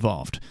gotten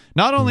involved.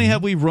 Not only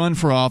have we run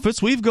for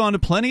office, we've gone to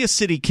plenty of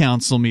city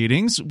council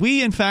meetings.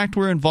 We, in fact,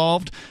 were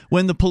involved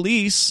when the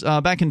police,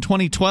 back in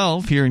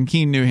 2012 here in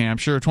Keene, New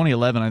Hampshire, or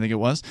 2011, I think it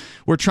was,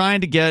 were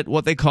trying to get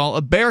what they call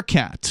a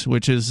Bearcat,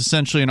 which is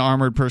essentially an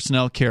armored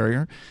personnel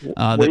carrier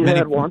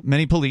that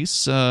many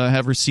police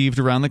have received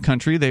around the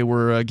country. They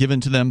were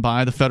given to them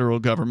by the federal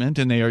government,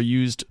 and they are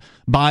used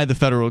by the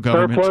federal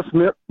government.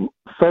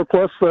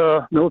 Surplus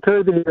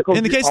military vehicles.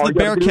 In the case of the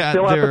Bearcat,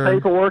 fill out the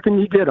paperwork and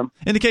you get them.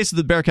 In the case of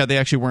the Bearcat, they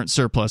actually weren't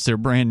surplus. They're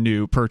brand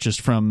new, purchased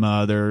from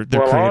their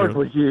creator, ours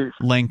was used.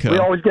 Lenco. We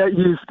always got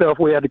used stuff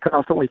we had to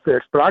constantly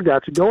fix, but I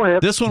got you. Go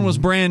ahead. This one was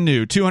brand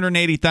new.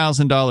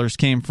 $280,000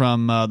 came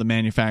from the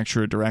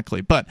manufacturer directly.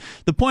 But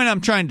the point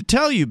I'm trying to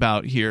tell you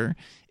about here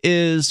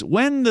is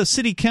when the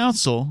city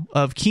council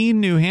of Keene,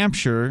 New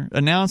Hampshire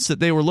announced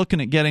that they were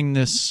looking at getting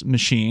this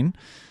machine,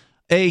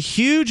 a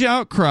huge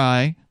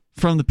outcry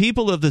from the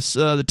people of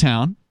the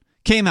town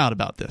came out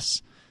about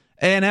this.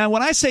 And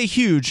when I say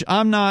huge,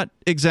 I'm not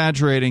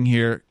exaggerating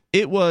here.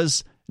 It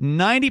was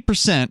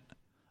 90%,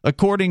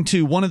 according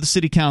to one of the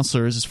city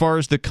councilors, as far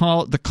as the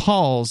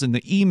calls and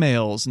the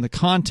emails and the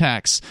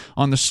contacts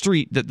on the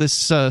street that this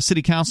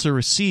city councilor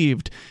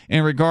received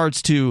in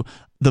regards to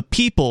the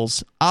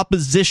people's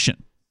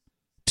opposition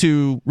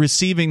to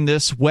receiving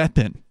this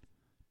weapon,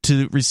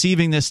 to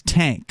receiving this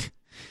tank.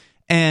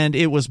 And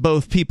it was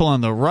both people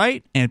on the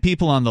right and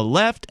people on the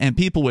left and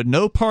people with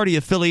no party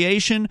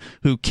affiliation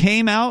who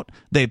came out.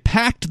 They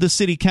packed the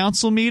city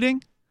council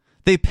meeting.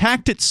 They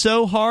packed it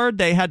so hard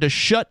they had to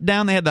shut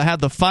down. They had to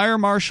have the fire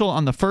marshal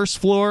on the first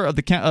floor of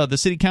the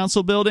city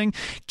council building,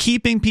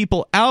 keeping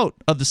people out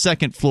of the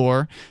second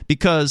floor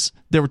because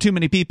there were too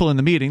many people in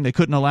the meeting. They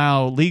couldn't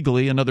allow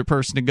legally another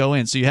person to go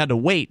in, so you had to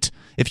wait.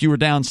 If you were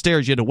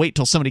downstairs, you had to wait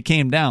till somebody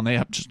came down.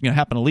 They just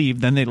happened to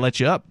leave, then they'd let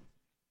you up.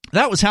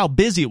 That was how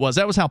busy it was.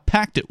 That was how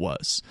packed it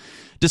was.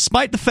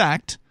 Despite the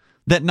fact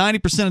that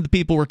 90% of the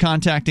people were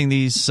contacting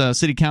these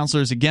city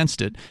councilors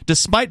against it,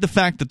 despite the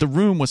fact that the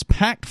room was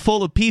packed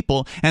full of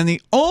people, and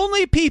the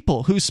only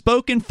people who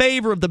spoke in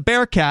favor of the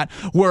Bearcat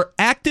were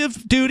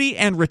active duty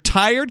and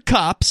retired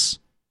cops,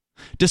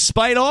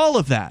 despite all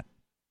of that,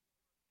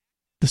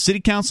 the city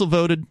council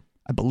voted,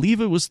 I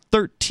believe it was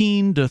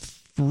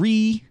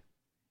 13-3,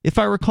 if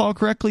I recall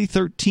correctly, I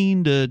think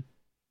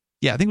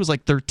it was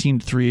like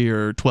 13-3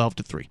 or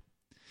 12-3,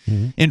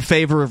 in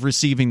favor of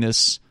receiving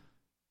this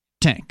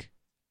tank.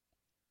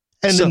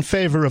 And in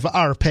favor of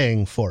our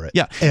paying for it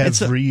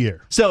every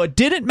year. So it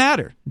didn't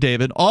matter,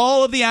 David,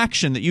 all of the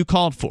action that you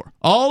called for,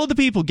 all of the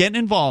people getting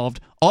involved,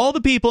 all the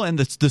people, and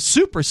the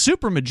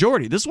super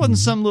majority. This wasn't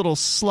some little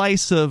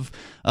slice of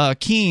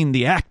Keene,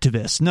 the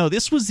activist. No,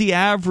 this was the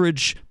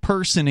average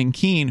person in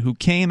Keene who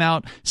came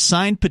out,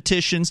 signed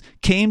petitions,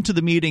 came to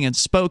the meeting, and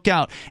spoke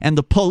out. And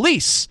the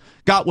police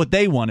got what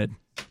they wanted.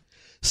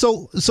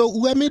 So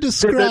let me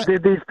describe...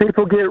 Did these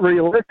people get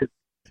reelected?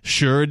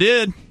 Sure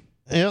did.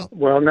 Yeah.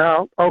 Well,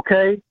 now,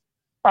 okay,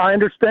 I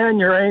understand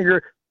your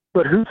anger,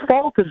 but whose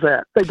fault is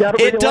that? They got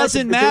it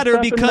doesn't matter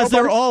because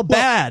they're all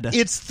bad. Well,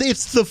 it's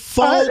the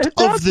fault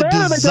of the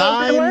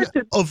design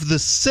of the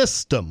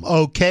system,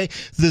 okay?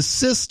 The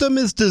system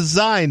is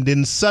designed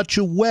in such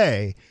a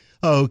way,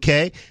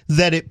 okay,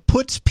 that it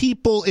puts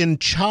people in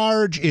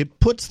charge,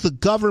 it puts the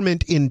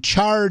government in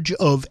charge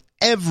of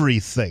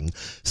everything.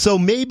 So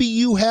maybe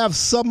you have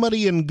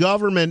somebody in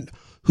government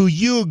who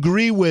you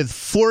agree with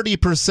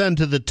 40%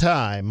 of the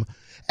time,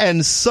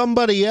 and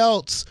somebody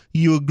else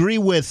you agree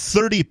with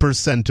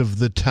 30% of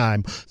the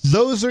time.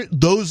 Those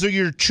are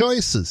your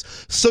choices.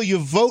 So you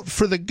vote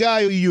for the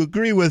guy who you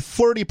agree with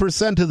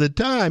 40% of the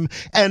time,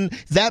 and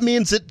that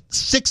means that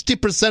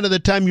 60% of the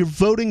time you're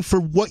voting for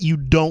what you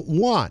don't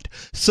want.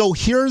 So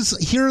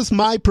here's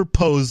my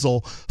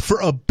proposal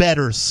for a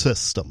better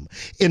system.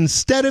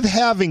 Instead of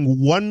having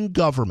one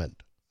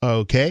government,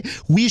 okay,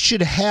 we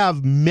should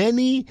have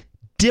many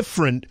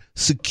different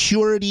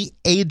security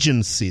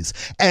agencies,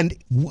 and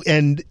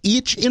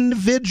each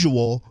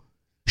individual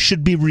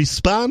should be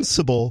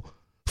responsible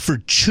for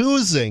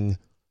choosing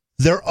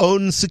their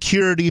own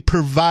security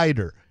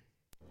provider,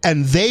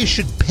 and they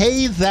should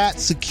pay that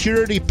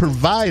security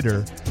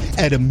provider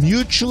at a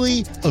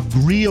mutually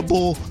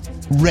agreeable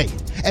rate.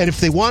 And if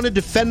they want to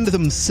defend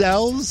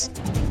themselves,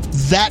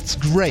 that's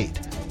great.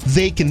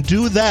 They can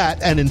do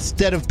that, and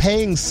instead of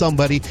paying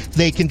somebody,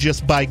 they can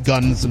just buy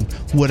guns and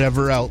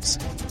whatever else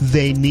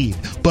they need.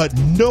 But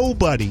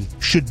nobody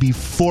should be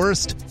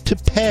forced to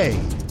pay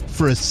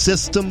for a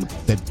system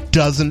that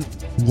doesn't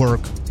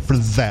work for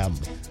them.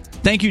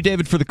 Thank you,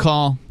 David, for the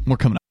call. We're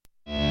coming up.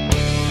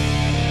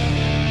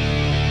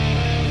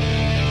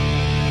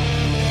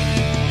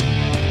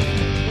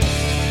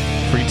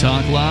 Free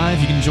Talk Live.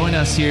 You can join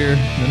us here.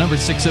 The number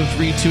is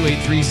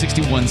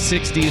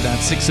 603-283-6160.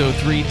 That's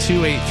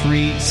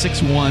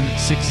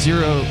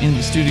 603-283-6160. In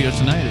the studio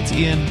tonight, it's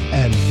Ian.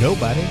 And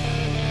nobody.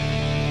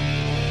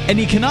 And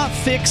you cannot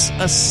fix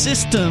a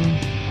system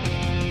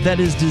that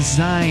is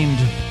designed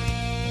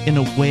in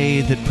a way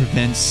that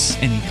prevents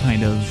any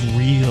kind of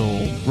real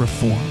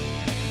reform.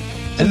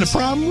 And the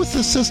problem with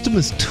the system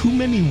is too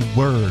many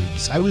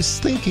words. I was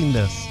thinking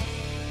this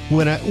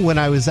when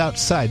I was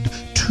outside.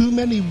 Too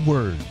many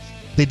words.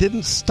 They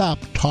didn't stop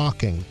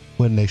talking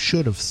when they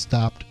should have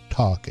stopped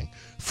talking.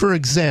 For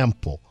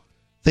example,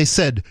 they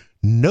said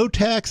no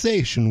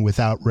taxation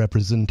without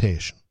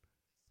representation.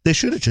 They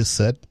should have just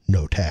said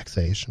no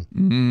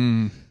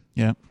taxation.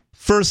 Yeah.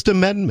 First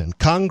Amendment,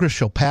 Congress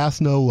shall pass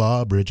no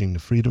law abridging the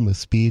freedom of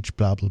speech,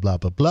 blah, blah, blah,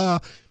 blah, blah.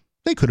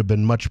 They could have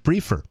been much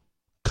briefer.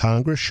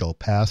 Congress shall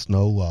pass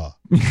no law.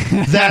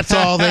 That's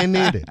all they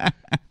needed.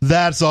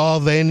 That's all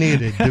they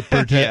needed to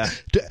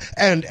protect. Yeah.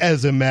 And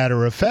as a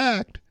matter of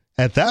fact,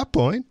 at that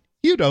point,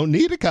 you don't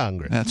need a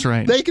Congress. That's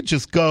right. They could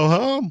just go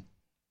home.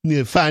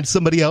 You find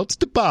somebody else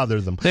to bother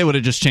them. They would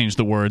have just changed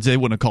the words. They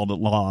wouldn't have called it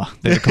law.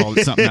 They'd have called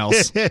it something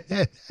else.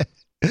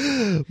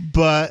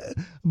 But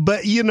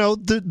you know,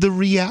 the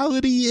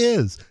reality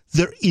is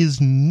there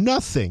is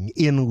nothing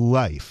in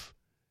life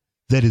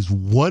that is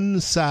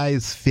one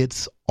size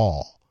fits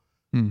all.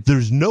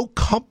 There's no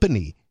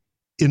company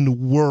in the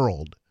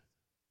world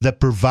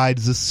that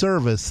provides a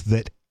service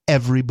that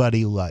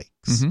everybody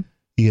likes.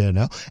 You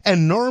know,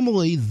 and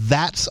normally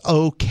that's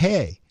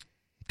okay.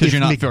 Because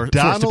you're not forced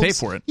to pay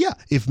for it. Yeah.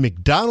 If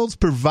McDonald's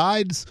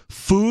provides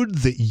food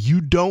that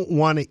you don't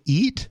want to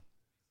eat,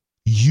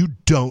 you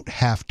don't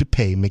have to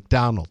pay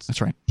McDonald's.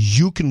 That's right.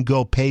 You can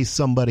go pay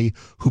somebody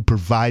who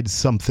provides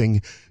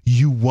something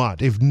you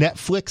want. If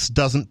Netflix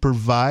doesn't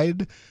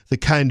provide the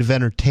kind of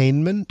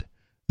entertainment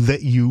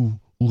that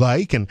you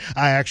like, and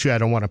I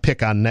don't want to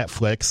pick on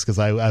Netflix because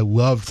I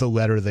love the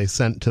letter they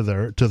sent to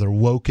their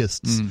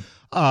wokeists.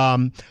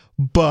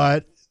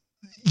 But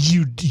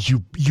you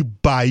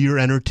buy your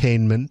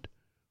entertainment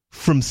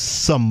from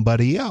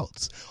somebody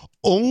else.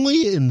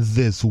 Only in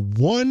this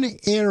one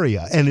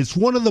area, and it's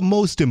one of the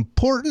most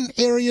important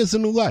areas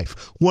in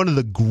life. One of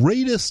the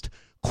greatest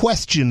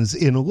questions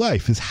in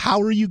life is how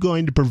are you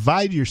going to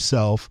provide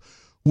yourself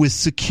with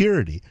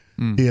security?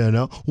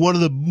 One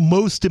of the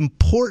most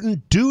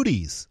important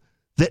duties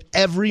that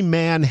every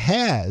man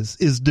has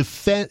is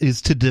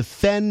to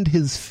defend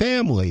his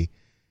family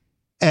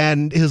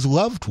and his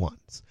loved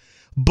ones.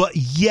 But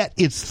yet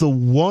it's the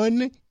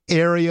one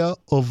area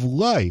of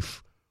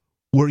life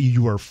where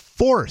you are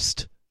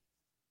forced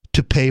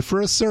to pay for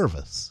a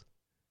service,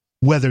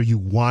 whether you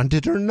want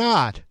it or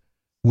not,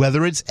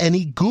 whether it's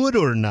any good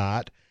or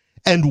not,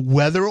 and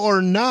whether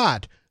or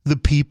not the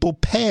people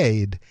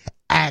paid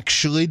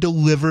actually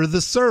deliver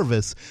the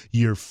service.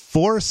 You're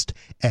forced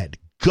at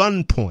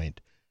gunpoint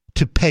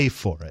to pay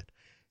for it.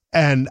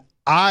 And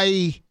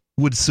I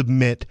would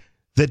submit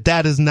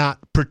that is not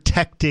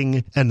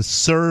protecting and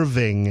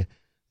serving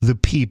the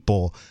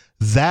people.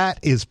 That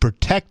is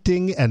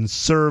protecting and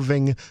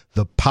serving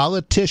the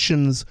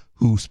politicians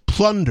who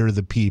plunder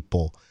the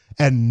people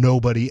and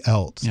nobody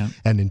else. Yeah.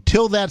 And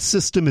until that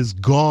system is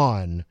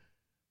gone,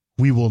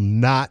 we will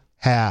not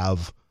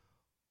have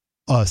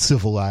a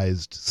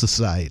civilized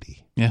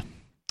society. Yeah,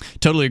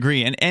 totally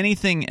agree. And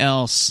anything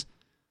else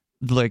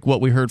like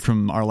what we heard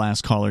from our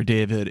last caller,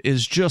 David,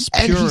 is just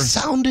pure. And he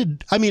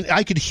sounded,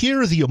 I could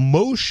hear the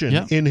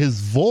emotion in his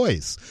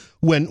voice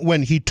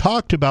when he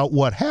talked about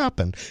what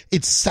happened.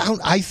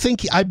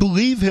 I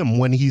believe him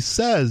when he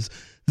says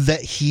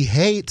that he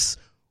hates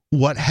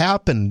what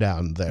happened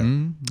down there.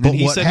 But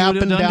what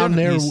happened down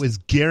there was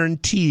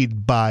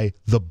guaranteed by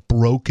the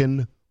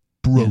broken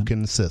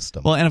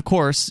system. Well, and of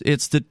course,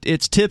 it's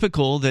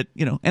typical that,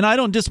 and I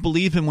don't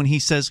disbelieve him when he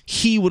says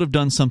he would have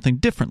done something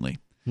differently.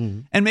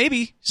 And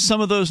maybe some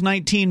of those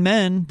 19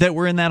 men that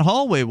were in that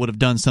hallway would have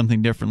done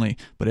something differently,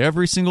 but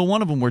every single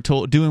one of them were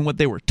doing what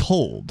they were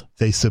told.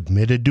 They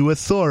submitted to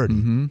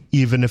authority,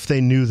 even if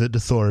they knew that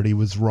authority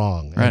was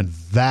wrong. Right. And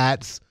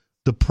that's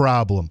the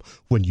problem.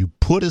 When you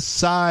put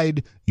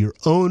aside your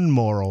own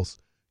morals,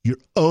 your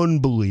own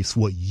beliefs,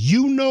 what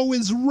you know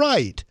is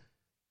right,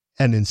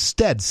 and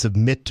instead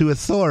submit to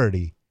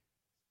authority,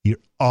 you're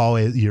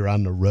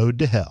on the road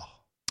to hell.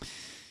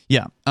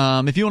 Yeah.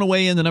 If you want to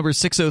weigh in, the number is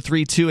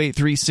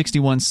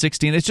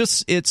 603-283-6160. And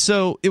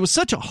it was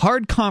such a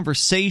hard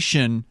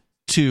conversation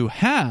to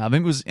have.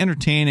 It was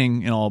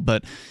entertaining and all,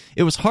 but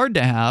it was hard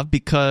to have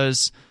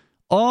because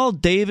all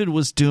David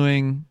was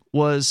doing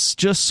was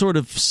just sort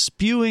of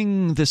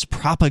spewing this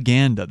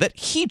propaganda that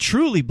he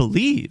truly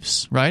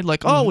believes, right?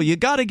 Like, oh, well, you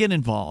got to get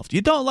involved.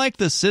 You don't like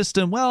the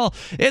system. Well,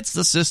 it's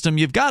the system.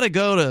 You've got to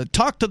go to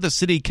talk to the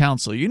city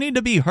council. You need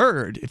to be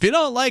heard. If you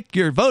don't like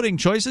your voting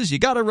choices, you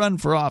got to run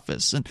for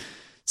office. And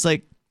it's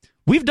like,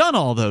 we've done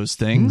all those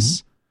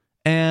things,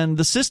 and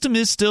the system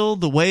is still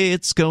the way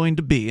it's going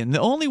to be. And the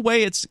only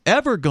way it's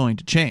ever going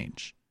to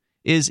change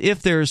is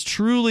if there's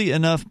truly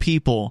enough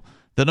people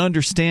that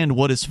understand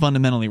what is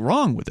fundamentally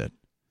wrong with it.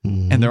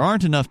 And there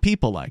aren't enough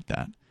people like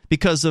that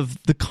because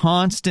of the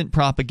constant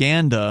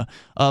propaganda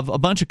of a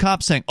bunch of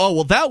cops saying, oh,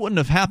 well, that wouldn't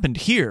have happened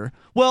here.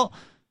 Well,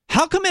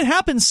 how come it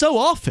happens so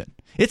often?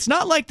 It's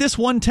not like this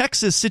one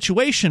Texas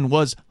situation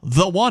was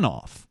the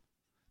one-off.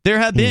 There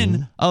have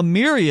been a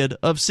myriad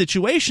of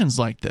situations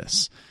like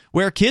this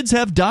where kids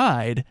have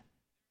died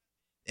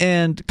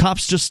and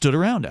cops just stood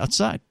around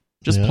outside,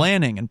 just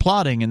planning and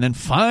plotting and then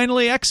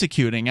finally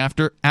executing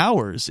after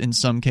hours, in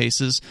some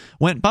cases,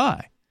 went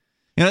by.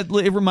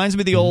 It reminds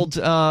me of the old,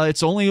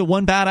 it's only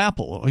one bad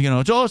apple.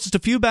 It's just a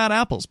few bad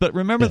apples. But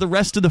remember the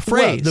rest of the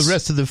phrase. Well, the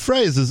rest of the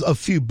phrase is a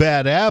few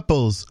bad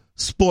apples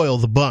spoil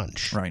the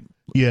bunch. Right.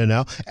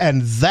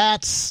 And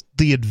that's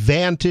the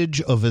advantage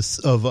of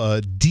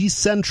a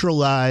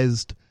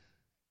decentralized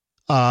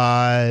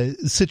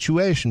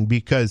situation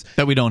because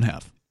that we don't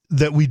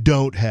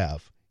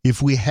have.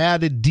 If we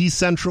had a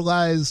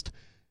decentralized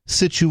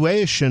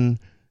situation,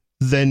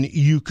 then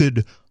you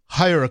could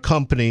hire a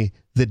company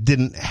that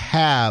didn't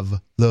have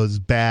those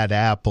bad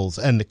apples,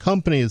 and the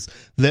companies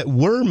that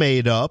were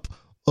made up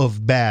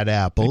of bad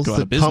apples,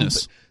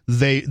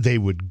 they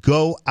would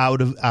go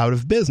out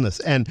of business.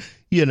 And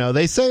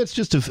they say it's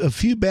just a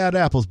few bad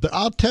apples, but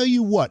I'll tell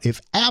you what: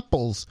 if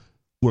apples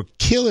were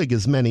killing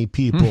as many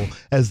people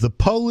as the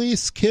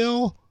police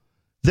kill,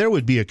 there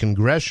would be a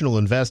congressional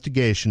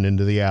investigation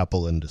into the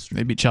apple industry.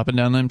 They'd be chopping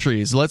down them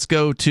trees. Let's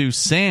go to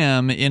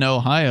Sam in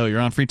Ohio.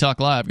 You're on Free Talk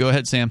Live. Go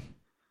ahead, Sam.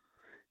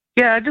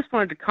 Yeah, I just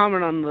wanted to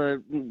comment on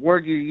the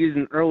word you were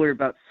using earlier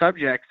about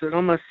subjects. It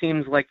almost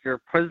seems like you're a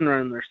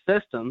prisoner in their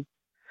system.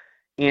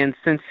 And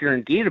since you're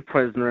indeed a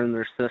prisoner in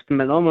their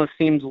system, it almost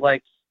seems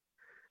like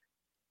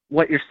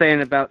what you're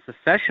saying about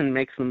secession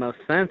makes the most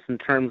sense in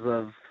terms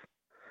of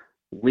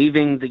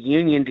leaving the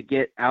Union to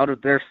get out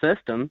of their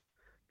system.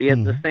 But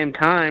at the same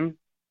time,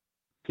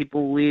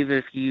 people leave,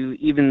 if you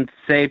even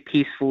say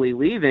peacefully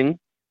leaving,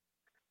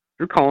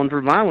 They're calling for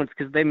violence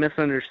because they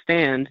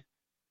misunderstand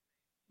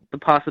the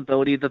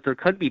possibility that there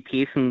could be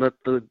peace and that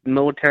the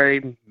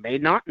military may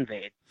not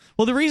invade.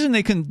 Well, the reason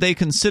they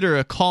consider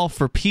a call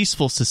for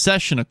peaceful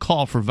secession a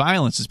call for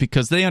violence is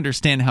because they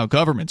understand how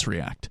governments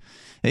react.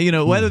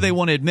 Whether they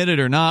want to admit it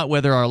or not,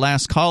 whether our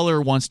last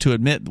caller wants to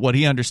admit what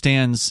he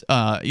understands,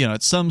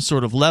 at some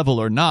sort of level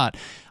or not,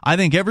 I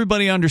think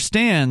everybody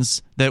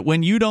understands that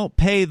when you don't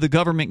pay the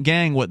government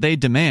gang what they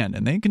demand,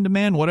 and they can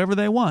demand whatever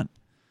they want,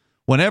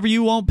 whenever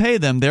you won't pay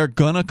them, they're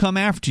going to come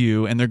after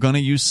you, and they're going to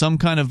use some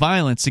kind of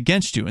violence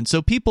against you. And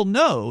so people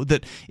know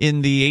that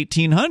in the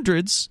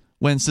 1800s,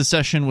 when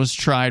secession was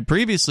tried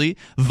previously,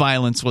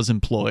 violence was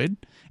employed.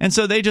 And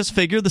so they just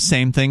figure the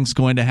same thing's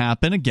going to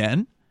happen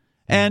again.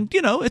 And,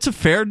 it's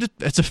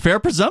a fair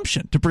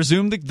presumption to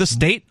presume that the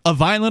state, a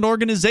violent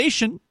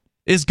organization,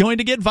 is going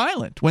to get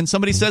violent when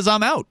somebody says,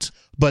 I'm out.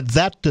 But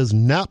that does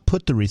not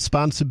put the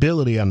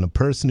responsibility on the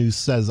person who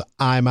says,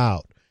 I'm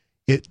out.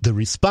 The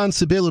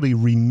responsibility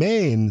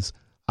remains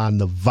on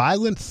the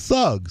violent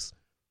thugs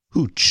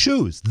who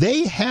choose.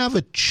 They have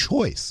a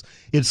choice.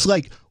 It's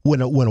like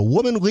when a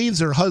woman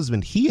leaves her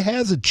husband, he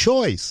has a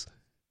choice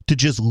to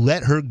just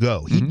let her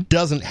go. He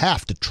doesn't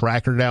have to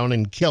track her down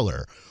and kill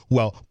her.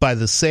 Well, by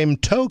the same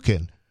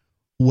token,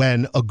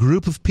 when a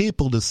group of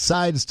people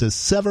decides to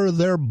sever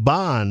their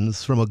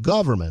bonds from a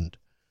government,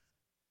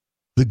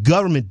 the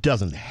government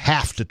doesn't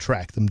have to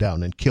track them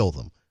down and kill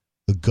them.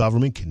 The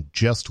government can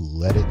just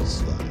let it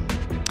slide.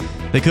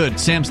 They could.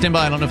 Sam, stand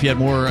by. I don't know if you had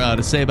more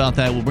to say about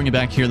that. We'll bring you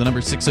back here. The number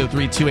is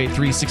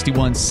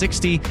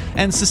 603-283-6160.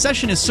 And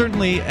secession is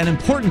certainly an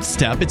important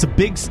step. It's a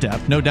big step,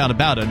 no doubt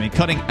about it. I mean,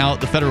 cutting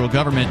out the federal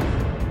government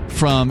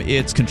from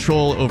its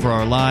control over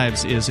our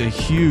lives is a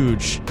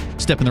huge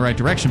step in the right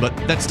direction, but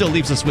that still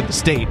leaves us with the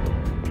state.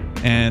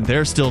 And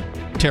they're still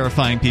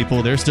terrifying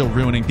people. They're still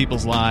ruining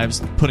people's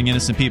lives, putting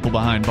innocent people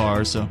behind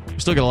bars. So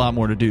we've still got a lot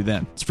more to do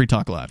then. It's Free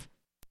Talk Live.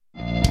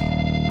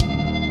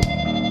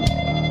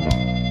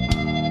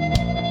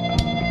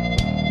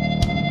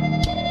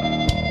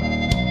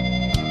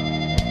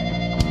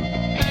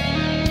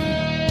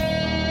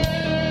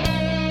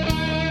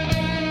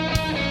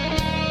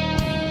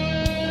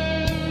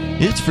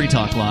 It's Free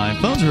Talk Live.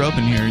 Phones are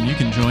open here, and you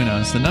can join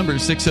us. The number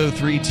is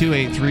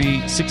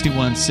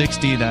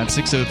 603-283-6160. That's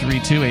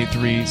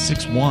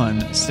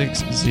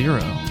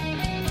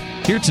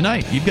 603-283-6160. Here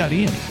tonight, you've got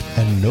Ian.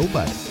 And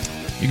nobody.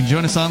 You can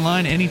join us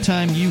online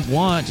anytime you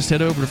want. Just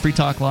head over to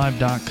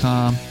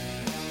freetalklive.com.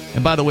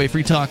 And by the way,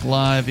 Free Talk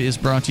Live is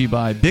brought to you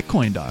by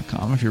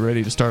Bitcoin.com. If you're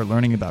ready to start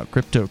learning about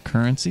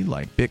cryptocurrency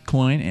like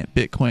Bitcoin and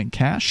Bitcoin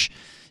Cash,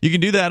 you can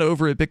do that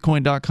over at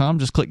Bitcoin.com.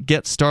 Just click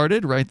Get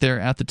Started right there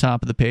at the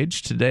top of the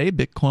page. Today,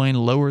 Bitcoin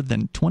lower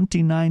than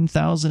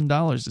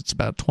 $29,000. It's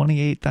about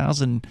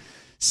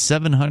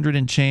 $28,700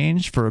 and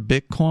change for a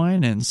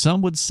Bitcoin, and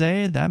some would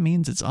say that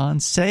means it's on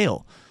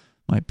sale.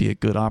 Might be a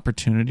good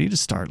opportunity to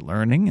start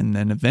learning and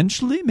then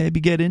eventually maybe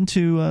get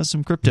into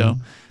some crypto.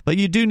 But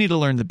you do need to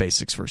learn the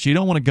basics first. You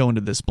don't want to go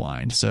into this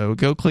blind. So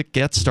go click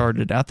Get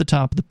Started at the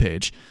top of the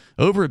page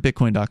over at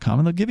Bitcoin.com,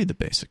 and they'll give you the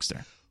basics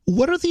there.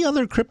 What are the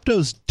other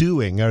cryptos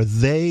doing? Are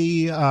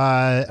they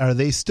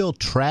still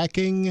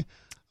tracking?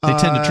 They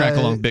tend to track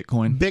along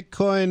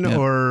Bitcoin. Yep.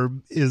 Or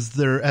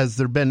has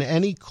there been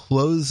any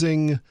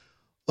closing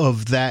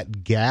of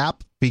that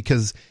gap?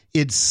 Because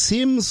it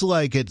seems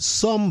like at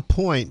some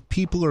point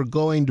people are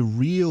going to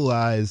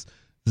realize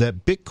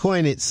that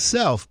Bitcoin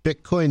itself,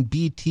 Bitcoin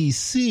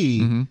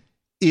BTC,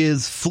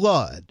 is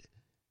flawed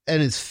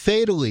and is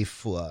fatally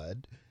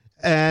flawed.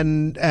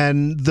 And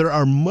there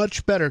are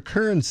much better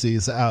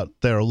currencies out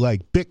there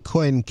like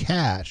Bitcoin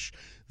Cash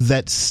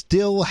that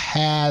still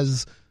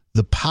has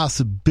the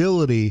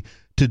possibility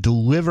to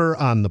deliver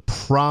on the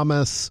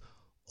promise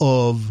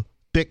of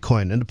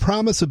Bitcoin. And the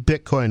promise of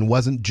Bitcoin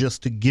wasn't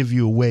just to give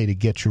you a way to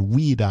get your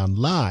weed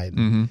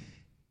online.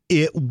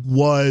 It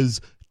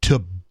was to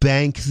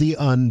bank the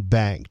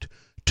unbanked,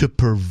 to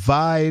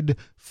provide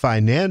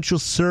financial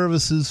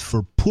services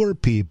for poor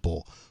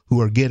people who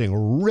are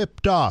getting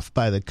ripped off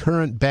by the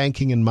current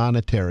banking and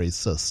monetary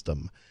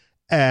system.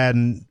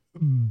 And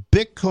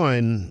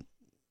Bitcoin,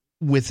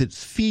 with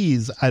its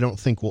fees, I don't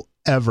think will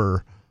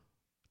ever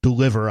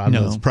deliver on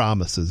those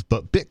promises,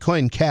 but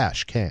Bitcoin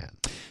Cash can.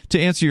 To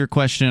answer your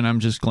question, I'm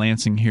just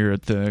glancing here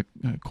at the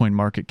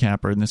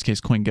CoinMarketCap, or in this case,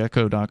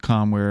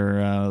 CoinGecko.com,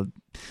 where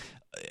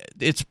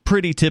it's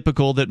pretty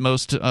typical that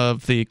most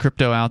of the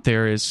crypto out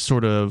there is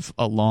sort of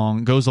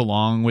goes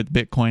along with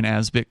Bitcoin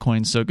as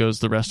Bitcoin, so goes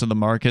the rest of the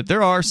market.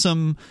 There are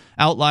some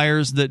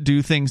outliers that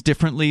do things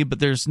differently, but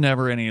there's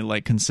never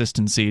any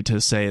consistency to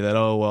say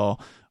that,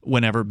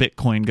 whenever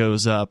Bitcoin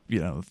goes up,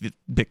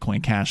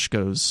 Bitcoin Cash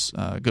goes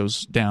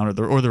down,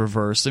 or the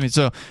reverse. I mean,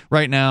 so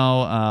right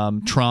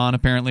now, Tron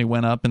apparently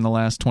went up in the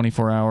last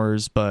 24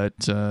 hours,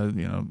 but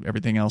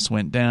everything else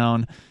went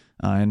down,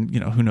 and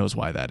who knows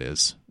why that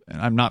is.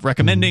 I'm not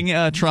recommending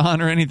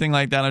Tron or anything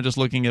like that. I'm just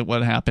looking at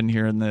what happened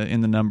here in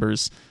the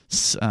numbers.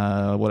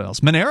 What else?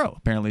 Monero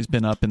apparently has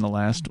been up in the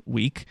last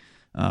week.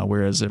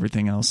 whereas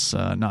everything else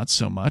not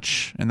so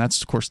much. And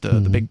that's, of course, the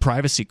big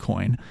privacy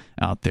coin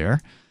out there.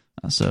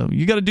 So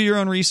you got to do your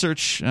own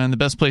research, and the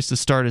best place to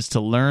start is to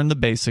learn the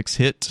basics.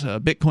 Hit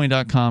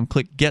Bitcoin.com,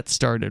 click Get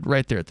Started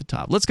right there at the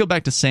top. Let's go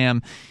back to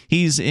Sam.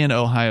 He's in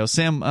Ohio.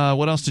 Sam,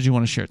 what else did you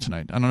want to share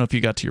tonight? I don't know if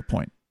you got to your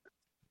point.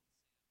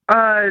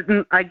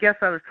 I guess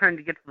I was trying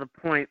to get to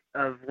the point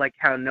of like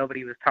how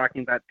nobody was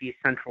talking about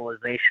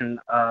decentralization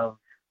of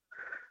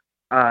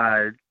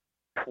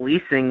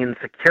policing and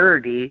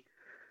security.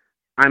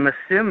 I'm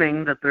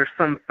assuming that there's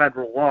some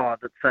federal law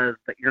that says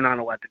that you're not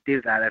allowed to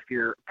do that if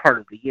you're part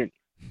of the union.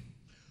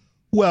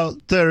 Well,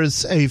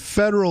 there's a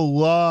federal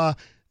law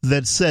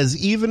that says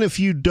even if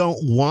you don't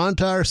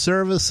want our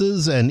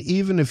services and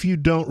even if you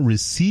don't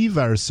receive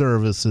our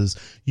services,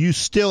 you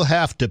still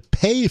have to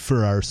pay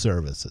for our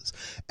services.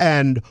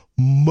 And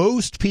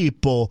most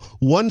people,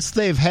 once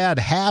they've had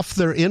half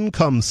their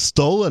income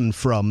stolen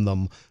from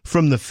them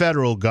from the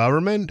federal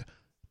government,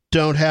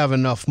 don't have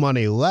enough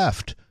money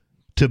left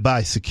to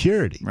buy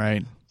security.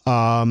 Right.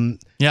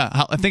 Yeah,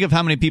 I think of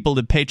how many people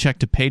live paycheck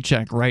to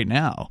paycheck right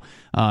now,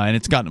 and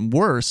it's gotten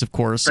worse, of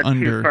course. The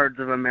two-thirds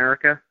of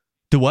America.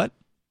 The what?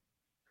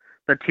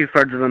 The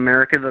two-thirds of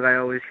America that I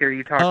always hear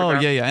you talk about. Oh,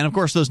 yeah, and of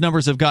course those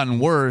numbers have gotten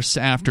worse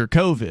after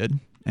COVID,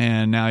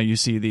 and now you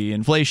see the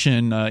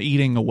inflation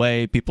eating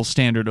away people's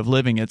standard of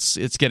living.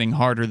 It's getting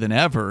harder than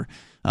ever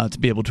to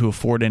be able to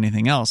afford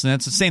anything else. And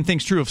that's the same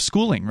thing's true of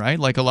schooling, right?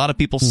 Like a lot of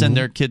people send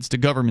their kids to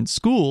government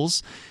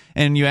schools,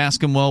 and you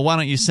ask them, well, why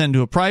don't you send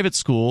to a private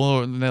school?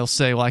 Or they'll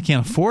say, well, I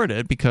can't afford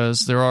it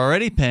because they're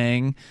already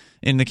paying.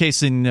 In the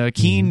case in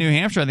Keene, New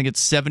Hampshire, I think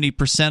it's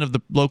 70% of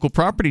the local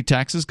property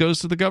taxes goes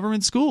to the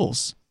government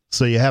schools.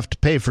 So you have to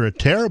pay for a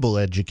terrible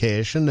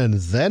education and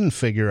then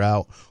figure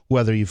out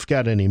whether you've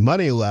got any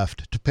money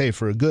left to pay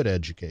for a good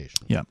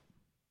education. Yeah.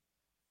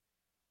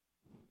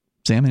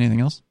 Sam, anything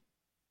else?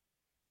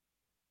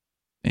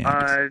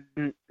 Yeah,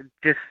 it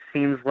just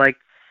seems like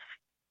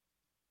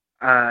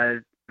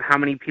how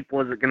many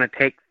people is it going to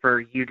take for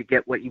you to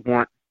get what you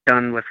want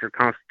done with your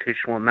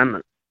constitutional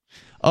amendment?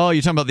 Oh,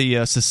 you're talking about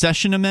the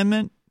secession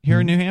amendment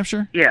here in New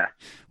Hampshire? Yeah.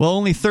 Well,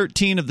 only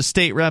 13 of the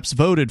state reps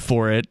voted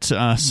for it,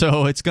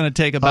 so it's going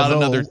to take about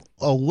another...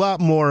 A lot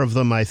more of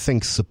them, I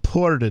think,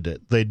 supported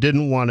it. They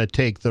didn't want to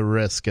take the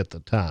risk at the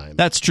time.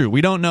 That's true.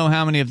 We don't know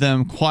how many of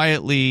them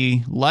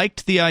quietly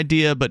liked the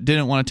idea but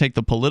didn't want to take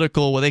the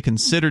political, what they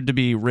considered to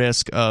be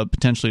risk of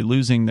potentially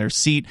losing their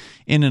seat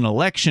in an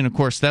election. Of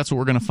course, that's what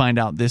we're going to find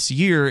out this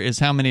year, is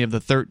how many of the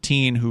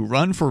 13 who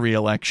run for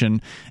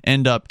re-election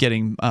end up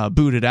getting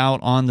booted out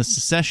on the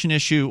secession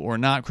issue or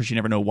not. Of course, you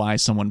never know why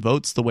someone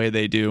votes the way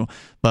they do,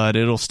 but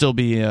it'll still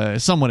be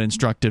somewhat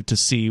instructive to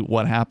see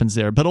what happens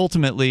there. But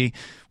ultimately,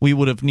 we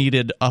would have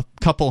needed a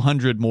couple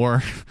hundred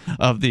more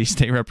of the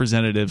state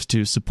representatives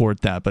to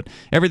support that. But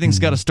everything's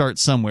got to start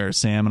somewhere,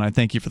 Sam, and I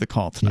thank you for the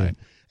call tonight.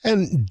 Yeah.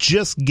 And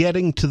just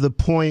getting to the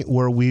point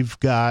where we've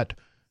got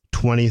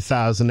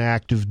 20,000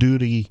 active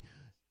duty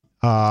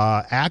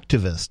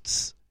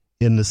activists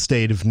in the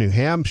state of New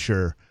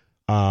Hampshire,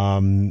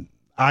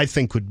 I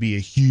think would be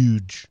a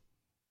huge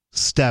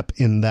step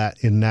in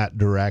that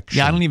direction.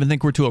 Yeah, I don't even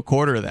think we're to a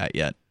quarter of that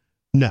yet.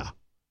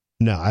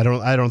 No, I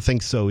don't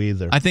think so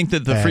either. I think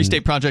that the Free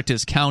State Project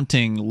is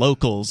counting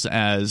locals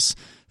as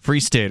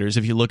Free Staters.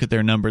 If you look at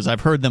their numbers,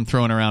 I've heard them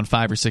throwing around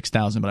 5,000 or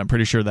 6,000, but I'm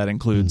pretty sure that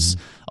includes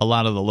a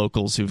lot of the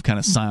locals who've kind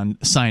of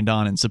signed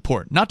on in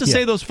support. Not to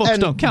say those folks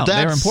don't count;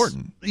 they're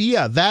important.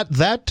 Yeah,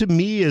 that to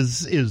me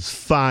is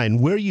fine.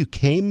 Where you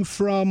came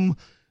from,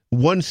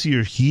 once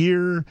you're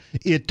here,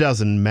 it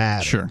doesn't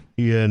matter. Sure,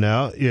 you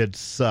know,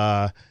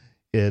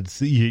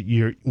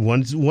 you're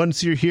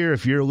once you're here,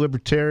 if you're a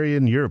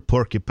libertarian, you're a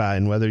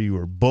porcupine, whether you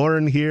were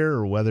born here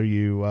or whether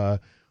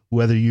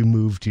you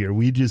moved here.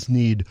 We just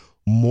need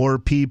more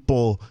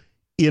people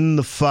in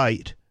the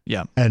fight,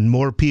 and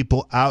more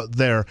people out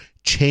there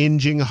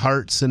changing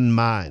hearts and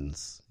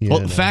minds. Well,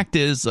 the fact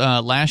is,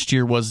 last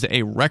year was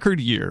a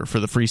record year for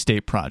the Free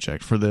State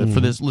Project. For the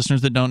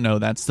listeners that don't know,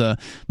 that's the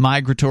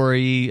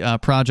migratory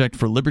project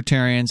for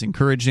libertarians,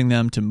 encouraging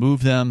them to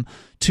move them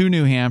to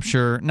New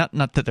Hampshire.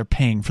 Not that they're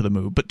paying for the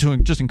move, but to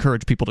just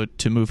encourage people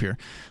to move here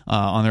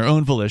on their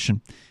own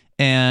volition.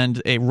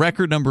 And a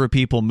record number of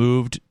people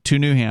moved to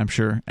New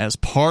Hampshire as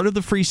part of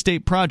the Free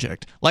State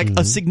Project. Like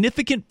a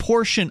significant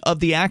portion of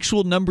the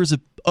actual numbers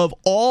of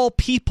all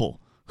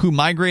people who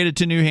migrated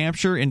to New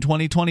Hampshire in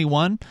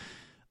 2021,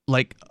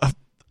 like a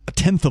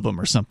tenth of them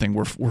or something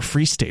were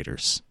Free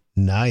Staters.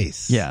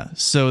 Nice. Yeah.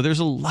 So there's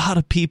a lot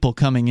of people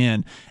coming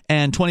in,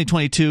 and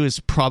 2022 is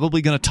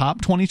probably going to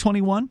top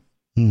 2021.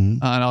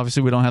 And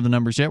obviously, we don't have the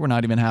numbers yet. We're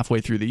not even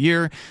halfway through the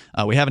year.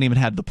 We haven't even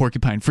had the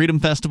Porcupine Freedom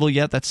Festival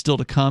yet. That's still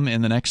to come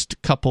in the next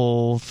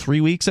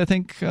 3 weeks, I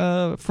think,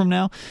 from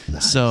now.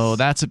 Nice. So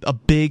that's a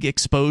big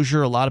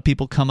exposure. A lot of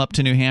people come up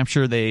to New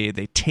Hampshire. They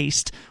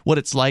taste what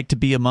it's like to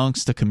be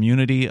amongst a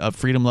community of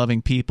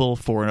freedom-loving people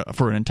for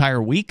an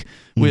entire week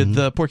with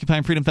the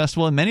Porcupine Freedom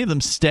Festival. And many of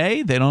them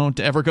stay. They don't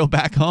ever go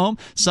back home.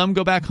 Some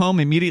go back home,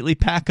 immediately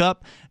pack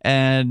up,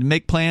 and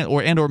make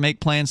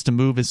plans to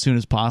move as soon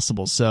as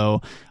possible.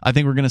 So I think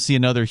think we're going to see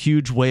another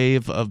huge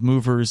wave of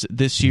movers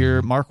this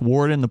year. Mark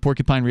Warden, the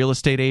Porcupine real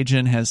estate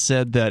agent, has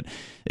said that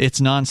it's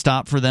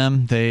nonstop for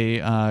them. They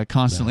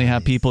constantly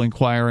have people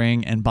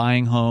inquiring and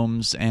buying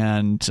homes,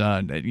 and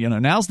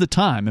now's the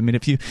time. I mean,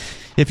 if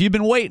you've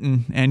been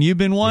waiting and you've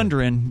been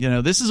wondering,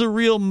 this is a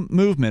real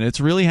movement. It's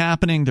really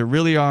happening. There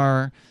really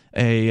are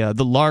the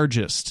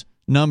largest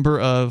number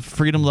of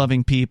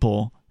freedom-loving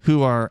people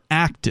who are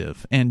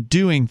active and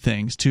doing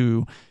things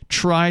to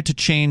try to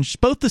change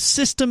both the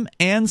system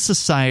and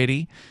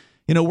society,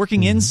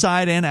 working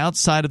inside and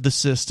outside of the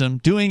system,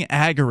 doing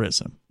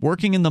agorism,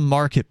 working in the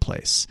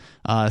marketplace,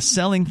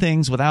 selling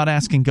things without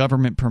asking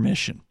government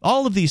permission.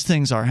 All of these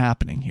things are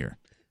happening here.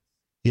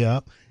 Yeah.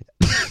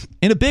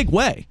 In a big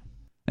way.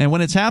 And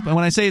when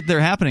I say they're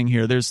happening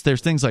here, there's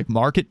things like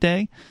Market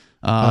Day,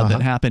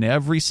 that happen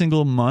every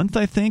single month,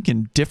 I think,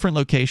 in different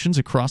locations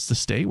across the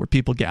state where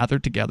people gather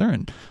together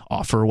and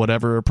offer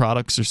whatever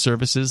products or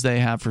services they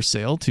have for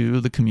sale to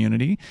the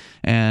community.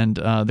 And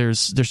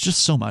there's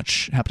just so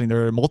much happening.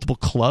 There are multiple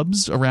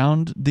clubs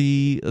around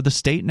the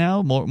state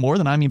now, more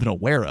than I'm even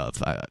aware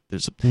of.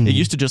 It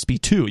used to just be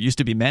two. It used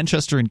to be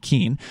Manchester and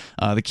Keene.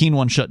 The Keene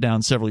one shut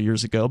down several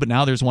years ago, but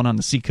now there's one on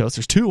the Seacoast.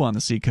 There's two on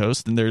the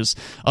Seacoast, and there's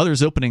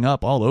others opening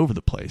up all over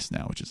the place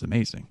now, which is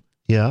amazing.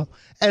 Yeah.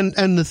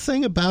 And the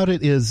thing about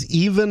it is,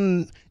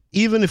 even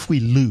if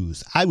we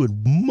lose, I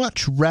would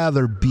much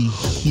rather be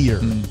here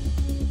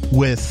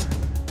with,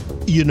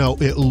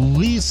 at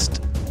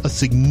least a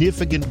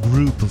significant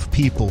group of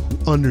people who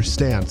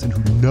understands and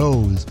who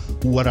knows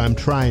what I'm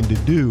trying to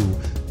do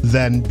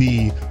than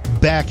be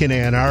back in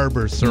Ann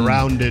Arbor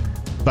surrounded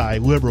by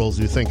liberals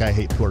who think I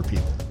hate poor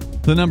people.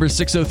 The number is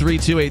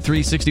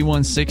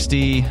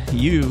 603-283-6160.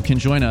 You can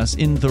join us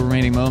in the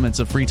remaining moments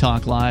of Free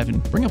Talk Live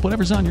and bring up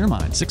whatever's on your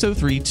mind.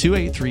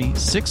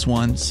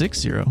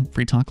 603-283-6160.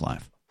 Free Talk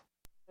Live.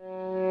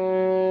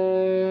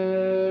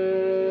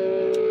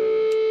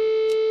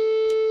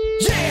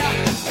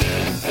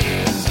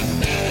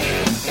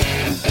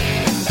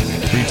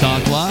 Free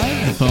Talk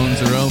Live. The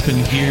phones are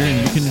open here,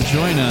 and you can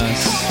join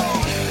us.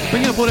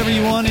 Bring up whatever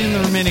you want in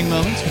the remaining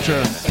moments, which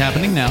are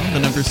happening now. The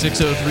number is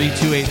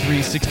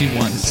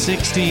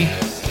 603-283-6160.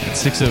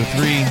 That's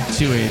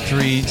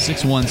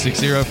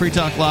 603-283-6160. Free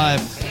Talk Live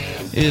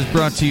is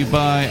brought to you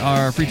by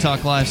our Free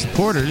Talk Live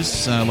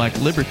supporters, like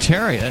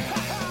Libertariat,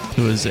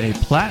 who is a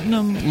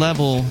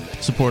platinum-level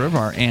supporter of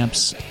our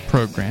AMPS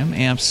program.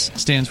 AMPS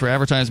stands for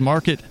Advertise,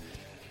 Market,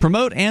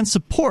 Promote, and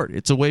Support.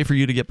 It's a way for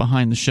you to get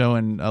behind the show,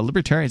 and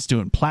Libertariat's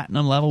doing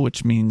platinum level,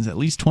 which means at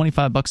least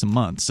 $25 a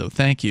month. So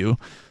thank you,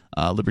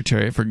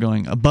 Libertariat, for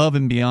going above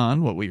and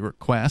beyond what we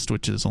request,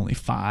 which is only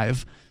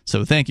 $5.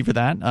 So thank you for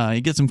that.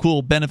 You get some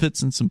cool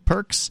benefits and some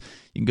perks.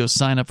 You can go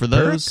sign up for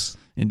those. Perks?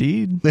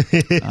 Indeed.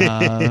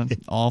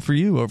 All for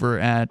you over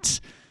at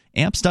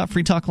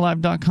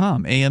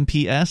amps.freetalklive.com,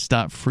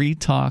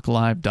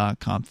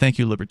 amps.freetalklive.com. Thank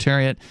you,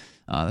 Libertariat.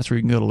 That's where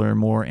you can go to learn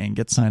more and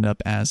get signed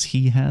up as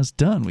he has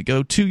done. We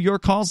go to your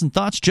calls and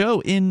thoughts.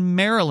 Joe in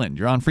Maryland.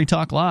 You're on Free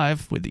Talk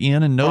Live with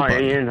Ian and Nobody.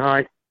 Hi, Ian.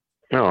 Hi.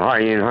 Oh, hi,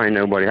 Ian. Hi,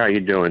 Nobody. How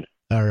you doing?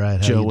 All right.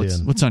 How Joe, you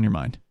doing? What's on your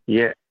mind?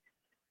 Yeah.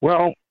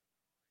 Well,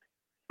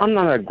 I'm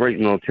not a great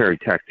military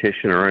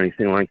tactician or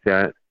anything like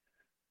that,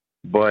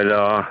 but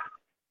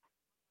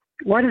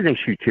why did they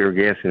shoot tear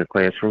gas in the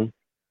classroom?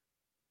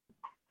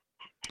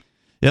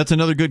 Yeah, that's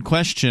another good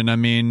question. I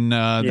mean,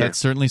 that's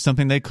certainly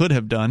something they could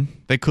have done.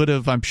 They could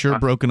have, I'm sure,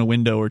 broken a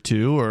window or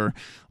two or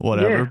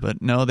whatever.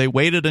 But no, they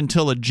waited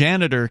until a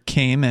janitor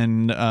came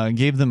and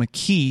gave them a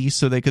key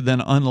so they could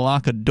then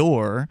unlock a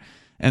door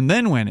and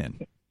then went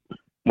in.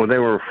 Well, they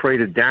were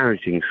afraid of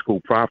damaging school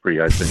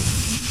property, I think.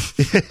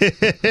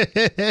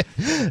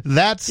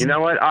 That's... You know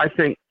what? I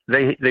think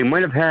they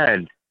might have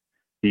had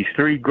these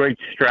three great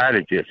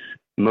strategists,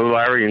 Mo,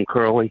 Larry, and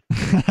Curly.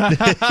 and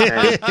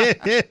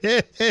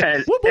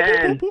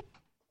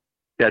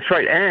that's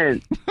right.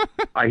 And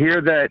I hear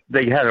that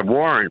they had a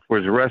warrant for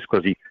his arrest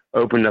because he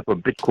opened up a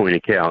Bitcoin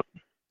account.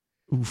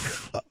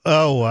 Oof.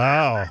 Oh,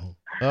 wow.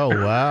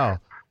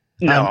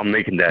 No, I'm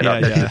making that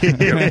up.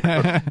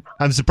 Yeah.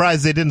 I'm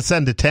surprised they didn't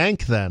send a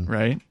tank then.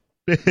 Right?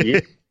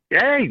 Yeah.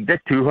 Hey, that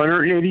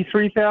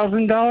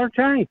 $283,000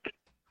 tank.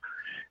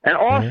 And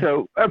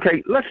also,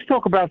 okay, let's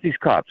talk about these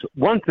cops.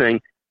 One thing,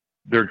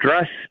 they're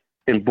dressed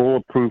in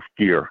bulletproof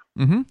gear.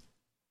 Mm-hmm.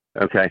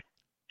 Okay.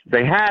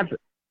 They have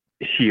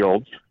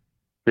shields.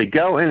 They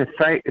go in a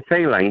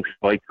phalanx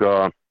like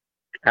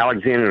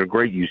Alexander the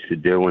Great used to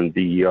do and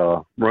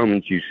the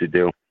Romans used to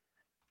do.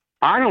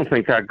 I don't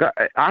think they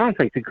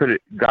could have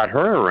got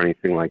her or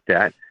anything like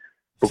that.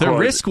 The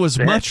risk was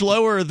much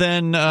lower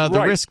than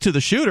the risk to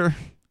the shooter.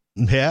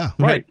 Yeah.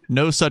 Right.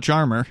 No such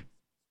armor.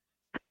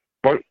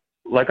 But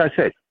like I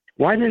said,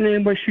 why didn't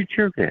anybody shoot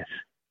tear gas?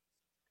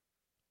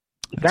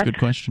 That's a good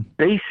question.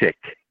 Basic.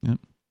 Yep.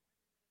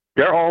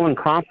 They're all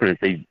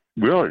incompetent. The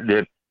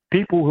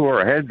people who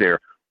are ahead there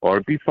ought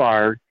to be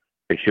fired.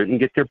 They shouldn't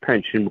get their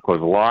pension because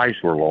lives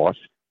were lost.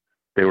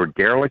 They were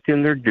derelict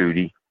in their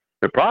duty.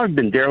 They've probably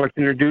been derelict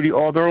in their duty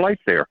all their life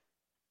there.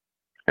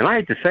 And I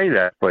hate to say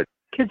that, but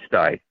kids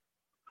died.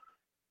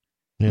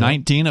 Yeah.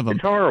 19 of them.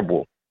 It's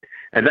horrible.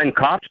 And then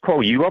cops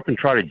call you up and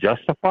try to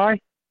justify?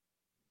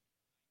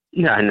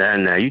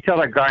 No. You tell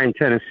that guy in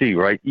Tennessee,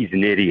 right? He's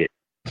an idiot.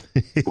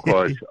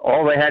 Because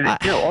all they had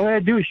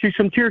to do is shoot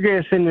some tear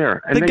gas in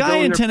there. And the guy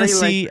in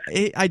Tennessee,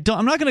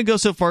 I'm not going to go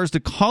so far as to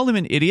call him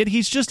an idiot.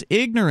 He's just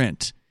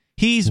ignorant.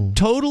 He's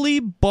totally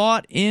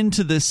bought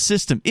into the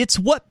system. It's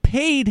what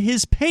paid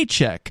his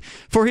paycheck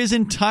for his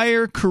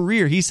entire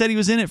career. He said he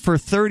was in it for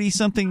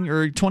 30-something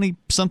or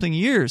 20-something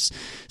years.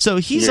 So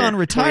he's on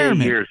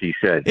retirement. 20 years, he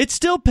said. It's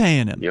still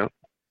paying him. Yep.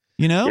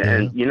 You know? Yeah,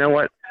 and you know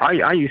what?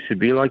 I used to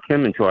be like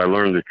him until I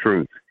learned the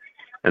truth.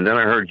 And then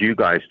I heard you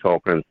guys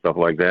talking and stuff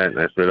like that, and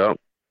I said, oh,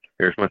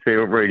 here's my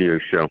favorite radio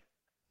show.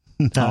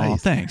 Nice. Oh,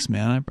 thanks,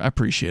 man. I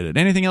appreciate it.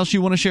 Anything else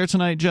you want to share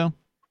tonight, Joe?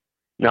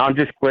 No, I'm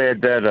just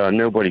glad that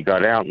nobody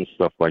got out and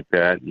stuff like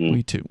that. And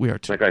me too. We are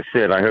too. Like I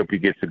said, I hope he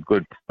gets a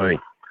good play.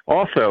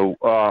 Also,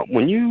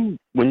 when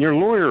your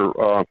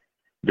lawyer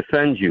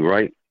defends you,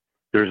 right,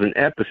 there's an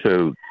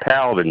episode,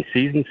 Paladin,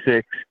 Season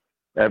 6,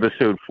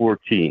 Episode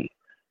 14.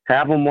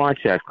 Have him watch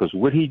that, because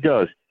what he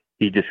does,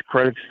 he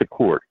discredits the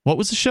court. What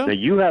was the show? Now,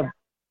 you have...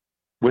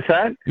 What's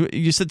that?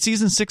 You said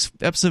Season 6,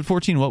 Episode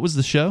 14. What was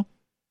the show?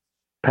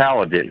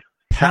 Paladin.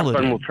 Have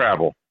Gun Will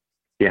Travel.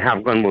 Yeah,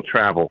 Have Gun Will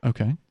Travel.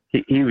 Okay.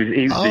 He was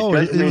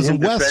it was a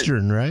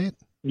Western, right?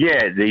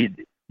 Yeah, the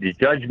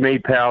judge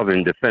made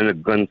Paladin defend a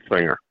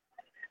gunslinger.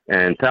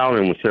 And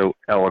Paladin was so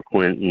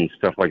eloquent and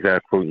stuff like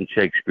that, quoting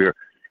Shakespeare.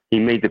 He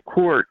made the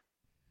court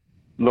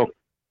look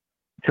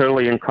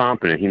totally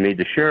incompetent. He made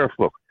the sheriff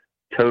look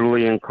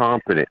totally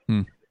incompetent.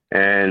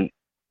 And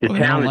the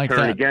town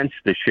turned against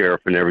the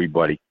sheriff and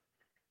everybody.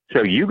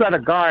 So you got a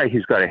guy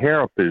who's got a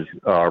hair up his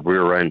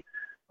rear end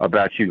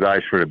about you guys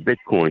for the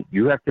Bitcoin.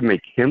 You have to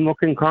make him look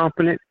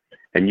incompetent,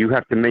 and you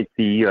have to make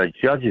the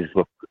judges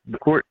the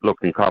court look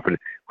incompetent,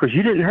 because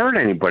you didn't hurt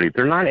anybody.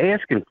 They're not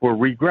asking for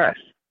regress.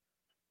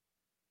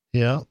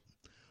 Yeah.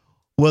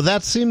 Well,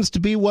 that seems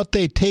to be what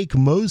they take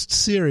most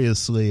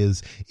seriously,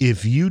 is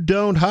if you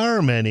don't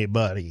harm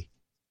anybody,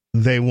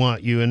 they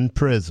want you in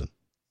prison.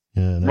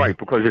 Right,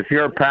 because if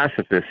you're a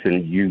pacifist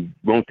and you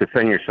won't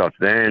defend yourself,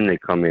 then they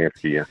come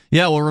after you.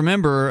 Yeah, well,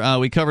 remember,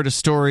 we covered a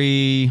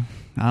story,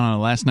 I don't know,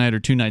 last night or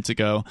 2 nights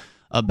ago,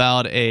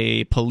 about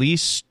a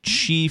police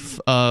chief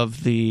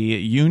of the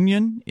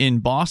union in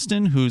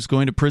Boston who's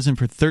going to prison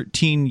for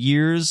 13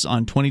 years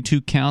on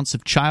 22 counts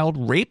of child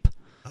rape.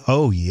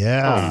 Oh,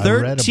 yeah.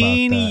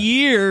 13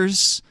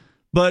 years,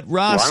 but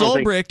Ross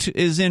Ulbricht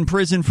is in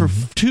prison for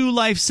 2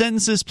 life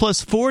sentences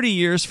plus 40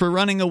 years for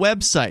running a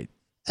website.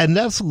 And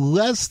that's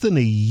less than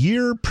a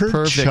year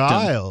per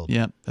child.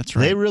 Yeah, that's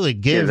right. They really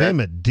gave him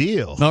a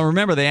deal. No,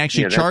 remember, they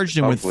actually charged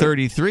him with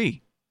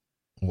 33.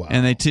 Wow.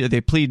 And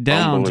they plead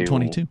down to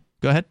 22.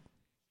 Go ahead.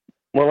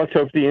 Well, let's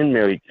hope the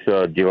inmates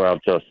deal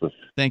out justice.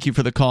 Thank you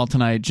for the call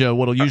tonight, Joe.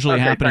 What will usually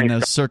happen in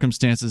those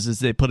circumstances is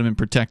they put him in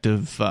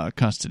protective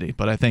custody.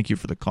 But I thank you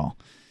for the call.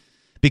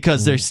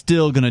 Because they're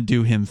still going to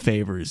do him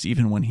favors,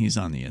 even when he's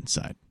on the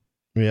inside.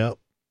 Yep.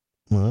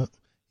 Well,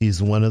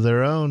 he's one of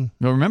their own.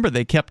 Well, remember,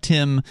 they kept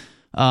him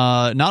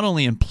not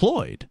only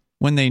employed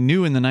when they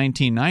knew in the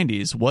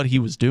 1990s what he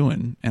was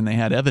doing, and they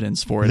had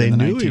evidence for it in the 1990s.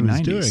 They knew he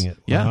was doing it.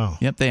 Yeah. Wow.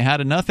 Yep. They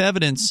had enough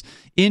evidence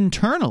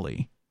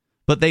internally,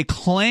 but they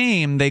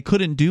claim they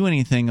couldn't do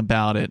anything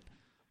about it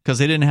because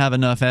they didn't have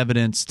enough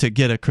evidence to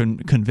get a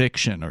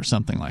conviction or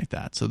something like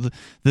that. So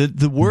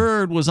the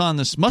word was on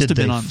this. Must have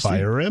been on. Did they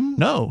fire him?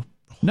 No.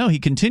 He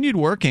continued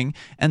working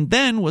and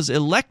then was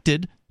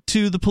elected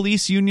to the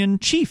police union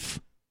chief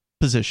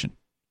position.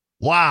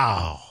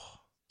 Wow.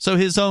 So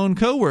his own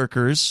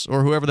coworkers,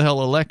 or whoever the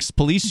hell elects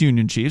police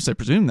union chiefs, I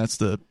presume that's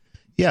the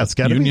it's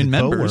got union to be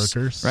the members,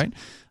 coworkers,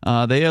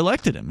 right? They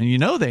elected him,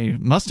 and they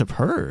must have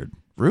heard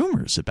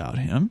rumors about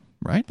him,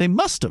 right? They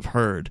must have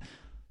heard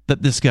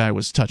that this guy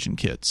was touching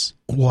kids.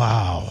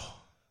 Wow,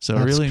 so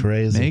that's really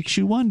crazy. Makes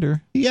you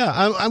wonder. Yeah,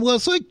 I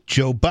was like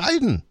Joe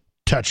Biden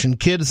touching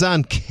kids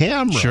on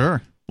camera.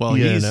 Sure. Well,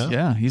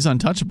 he's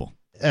untouchable,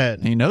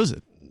 and he knows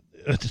it.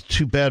 It's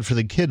too bad for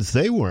the kids;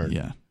 they weren't.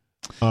 Yeah.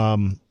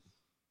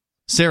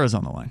 Sarah's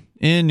on the line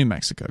in New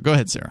Mexico. Go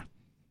ahead, Sarah.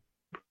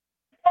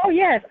 Oh,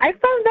 yes. I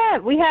found that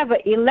we have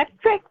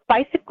electric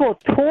bicycle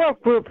tour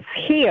groups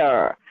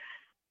here.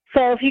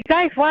 So if you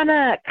guys want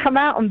to come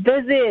out and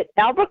visit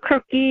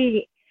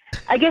Albuquerque,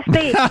 I guess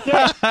they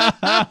get,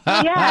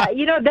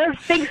 there's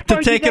things for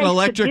to take an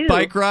electric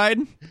bike ride.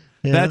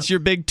 Yeah. That's your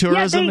big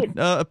tourism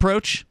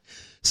approach.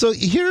 So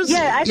here's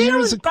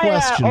a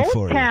question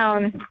for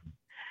you,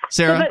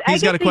 Sarah.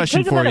 He's got a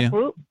question for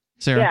you,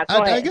 Sarah. Yeah,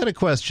 I got a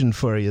question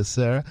for you,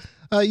 Sarah.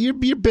 You're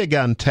big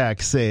on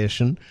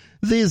taxation.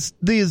 These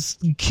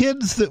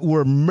kids that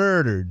were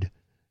murdered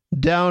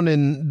down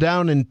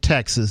in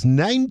Texas,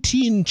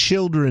 19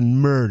 children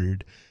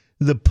murdered.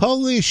 The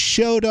police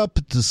showed up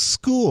at the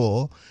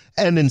school,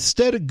 and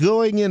instead of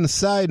going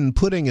inside and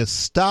putting a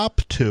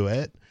stop to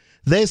it,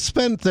 they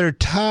spent their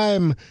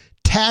time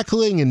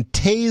tackling and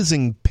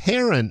tasing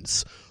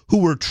parents who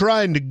were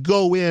trying to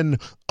go in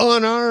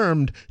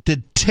unarmed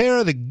to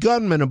tear the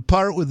gunman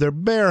apart with their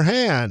bare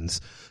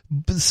hands.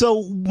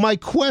 So my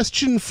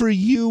question for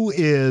you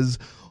is,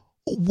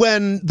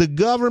 when the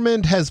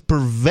government has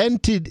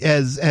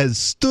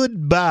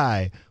stood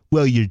by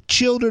while your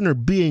children are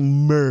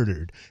being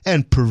murdered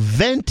and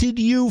prevented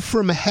you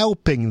from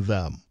helping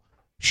them,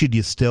 should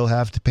you still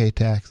have to pay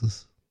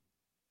taxes?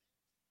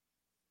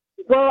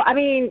 Well, I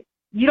mean,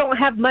 you don't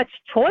have much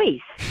choice.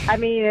 I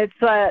mean, it's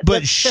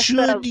but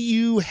should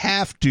you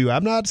have to?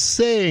 I'm not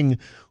saying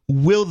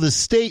will the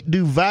state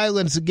do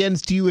violence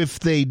against you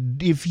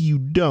if you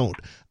don't.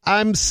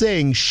 I'm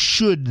saying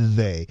should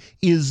they?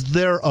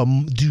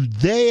 Do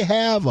they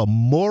have a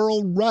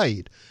moral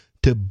right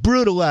to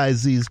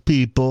brutalize these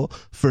people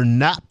for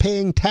not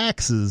paying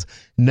taxes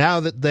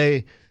now that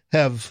they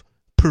have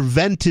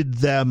prevented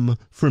them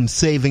from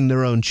saving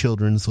their own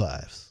children's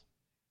lives?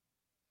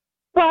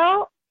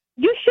 Well,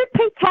 you should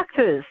pay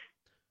taxes.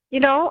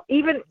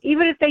 Even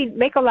if they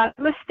make a lot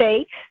of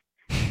mistakes.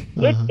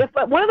 If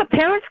one of the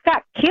parents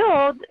got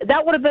killed,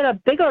 that would have been a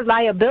bigger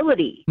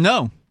liability.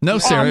 No,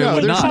 Sarah.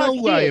 No, there's no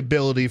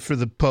liability for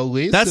the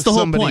police. That's the whole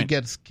somebody point.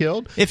 Gets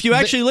killed. If you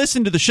actually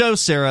listened to the show,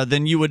 Sarah,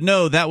 then you would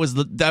know that was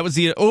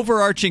the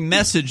overarching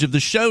message of the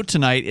show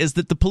tonight, is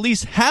that the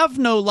police have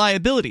no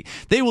liability.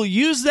 They will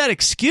use that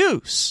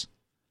excuse,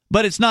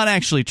 but it's not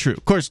actually true.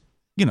 Of course,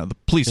 the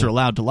police are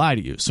allowed to lie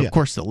to you, so of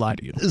course they'll lie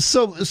to you.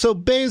 So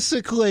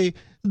basically,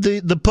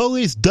 the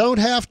police don't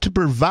have to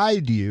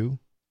provide you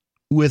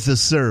with a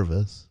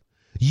service.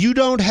 You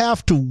don't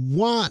have to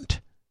want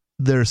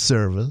their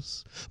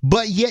service,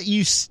 but yet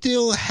you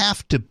still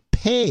have to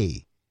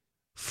pay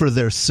for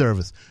their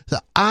service. So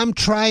I'm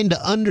trying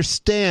to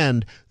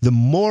understand the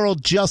moral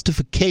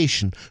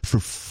justification for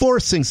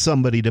forcing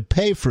somebody to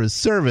pay for a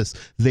service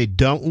they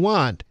don't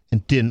want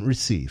and didn't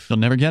receive. You'll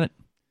never get it.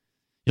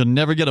 You'll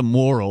never get a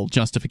moral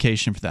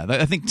justification for that.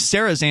 I think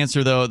Sarah's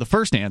answer, though, the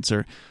first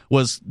answer,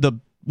 was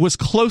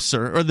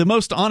closer, or the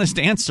most honest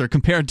answer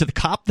compared to the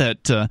cop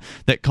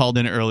that called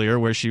in earlier,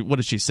 where what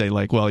did she say?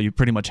 Like, well, you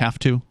pretty much have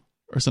to,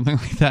 or something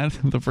like that.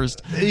 The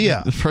first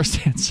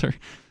answer.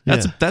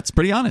 That's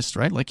pretty honest,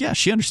 right? Like, yeah,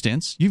 she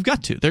understands. You've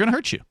got to. They're going to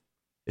hurt you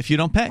if you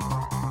don't pay,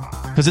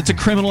 because it's a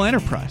criminal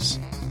enterprise.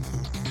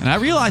 And I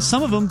realize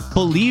some of them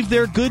believe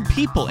they're good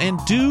people and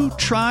do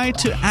try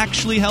to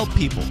actually help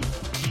people.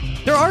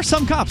 There are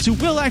some cops who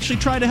will actually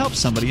try to help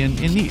somebody in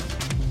need.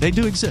 They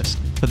do exist,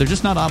 but they're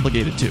just not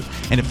obligated to.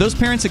 And if those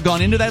parents had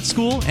gone into that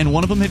school and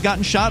one of them had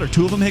gotten shot or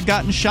two of them had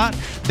gotten shot,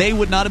 they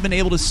would not have been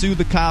able to sue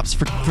the cops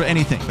for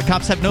anything. The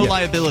cops have no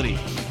liability.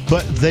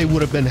 But they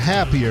would have been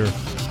happier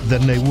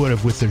than they would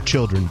have with their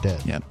children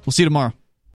dead. Yeah. We'll see you tomorrow.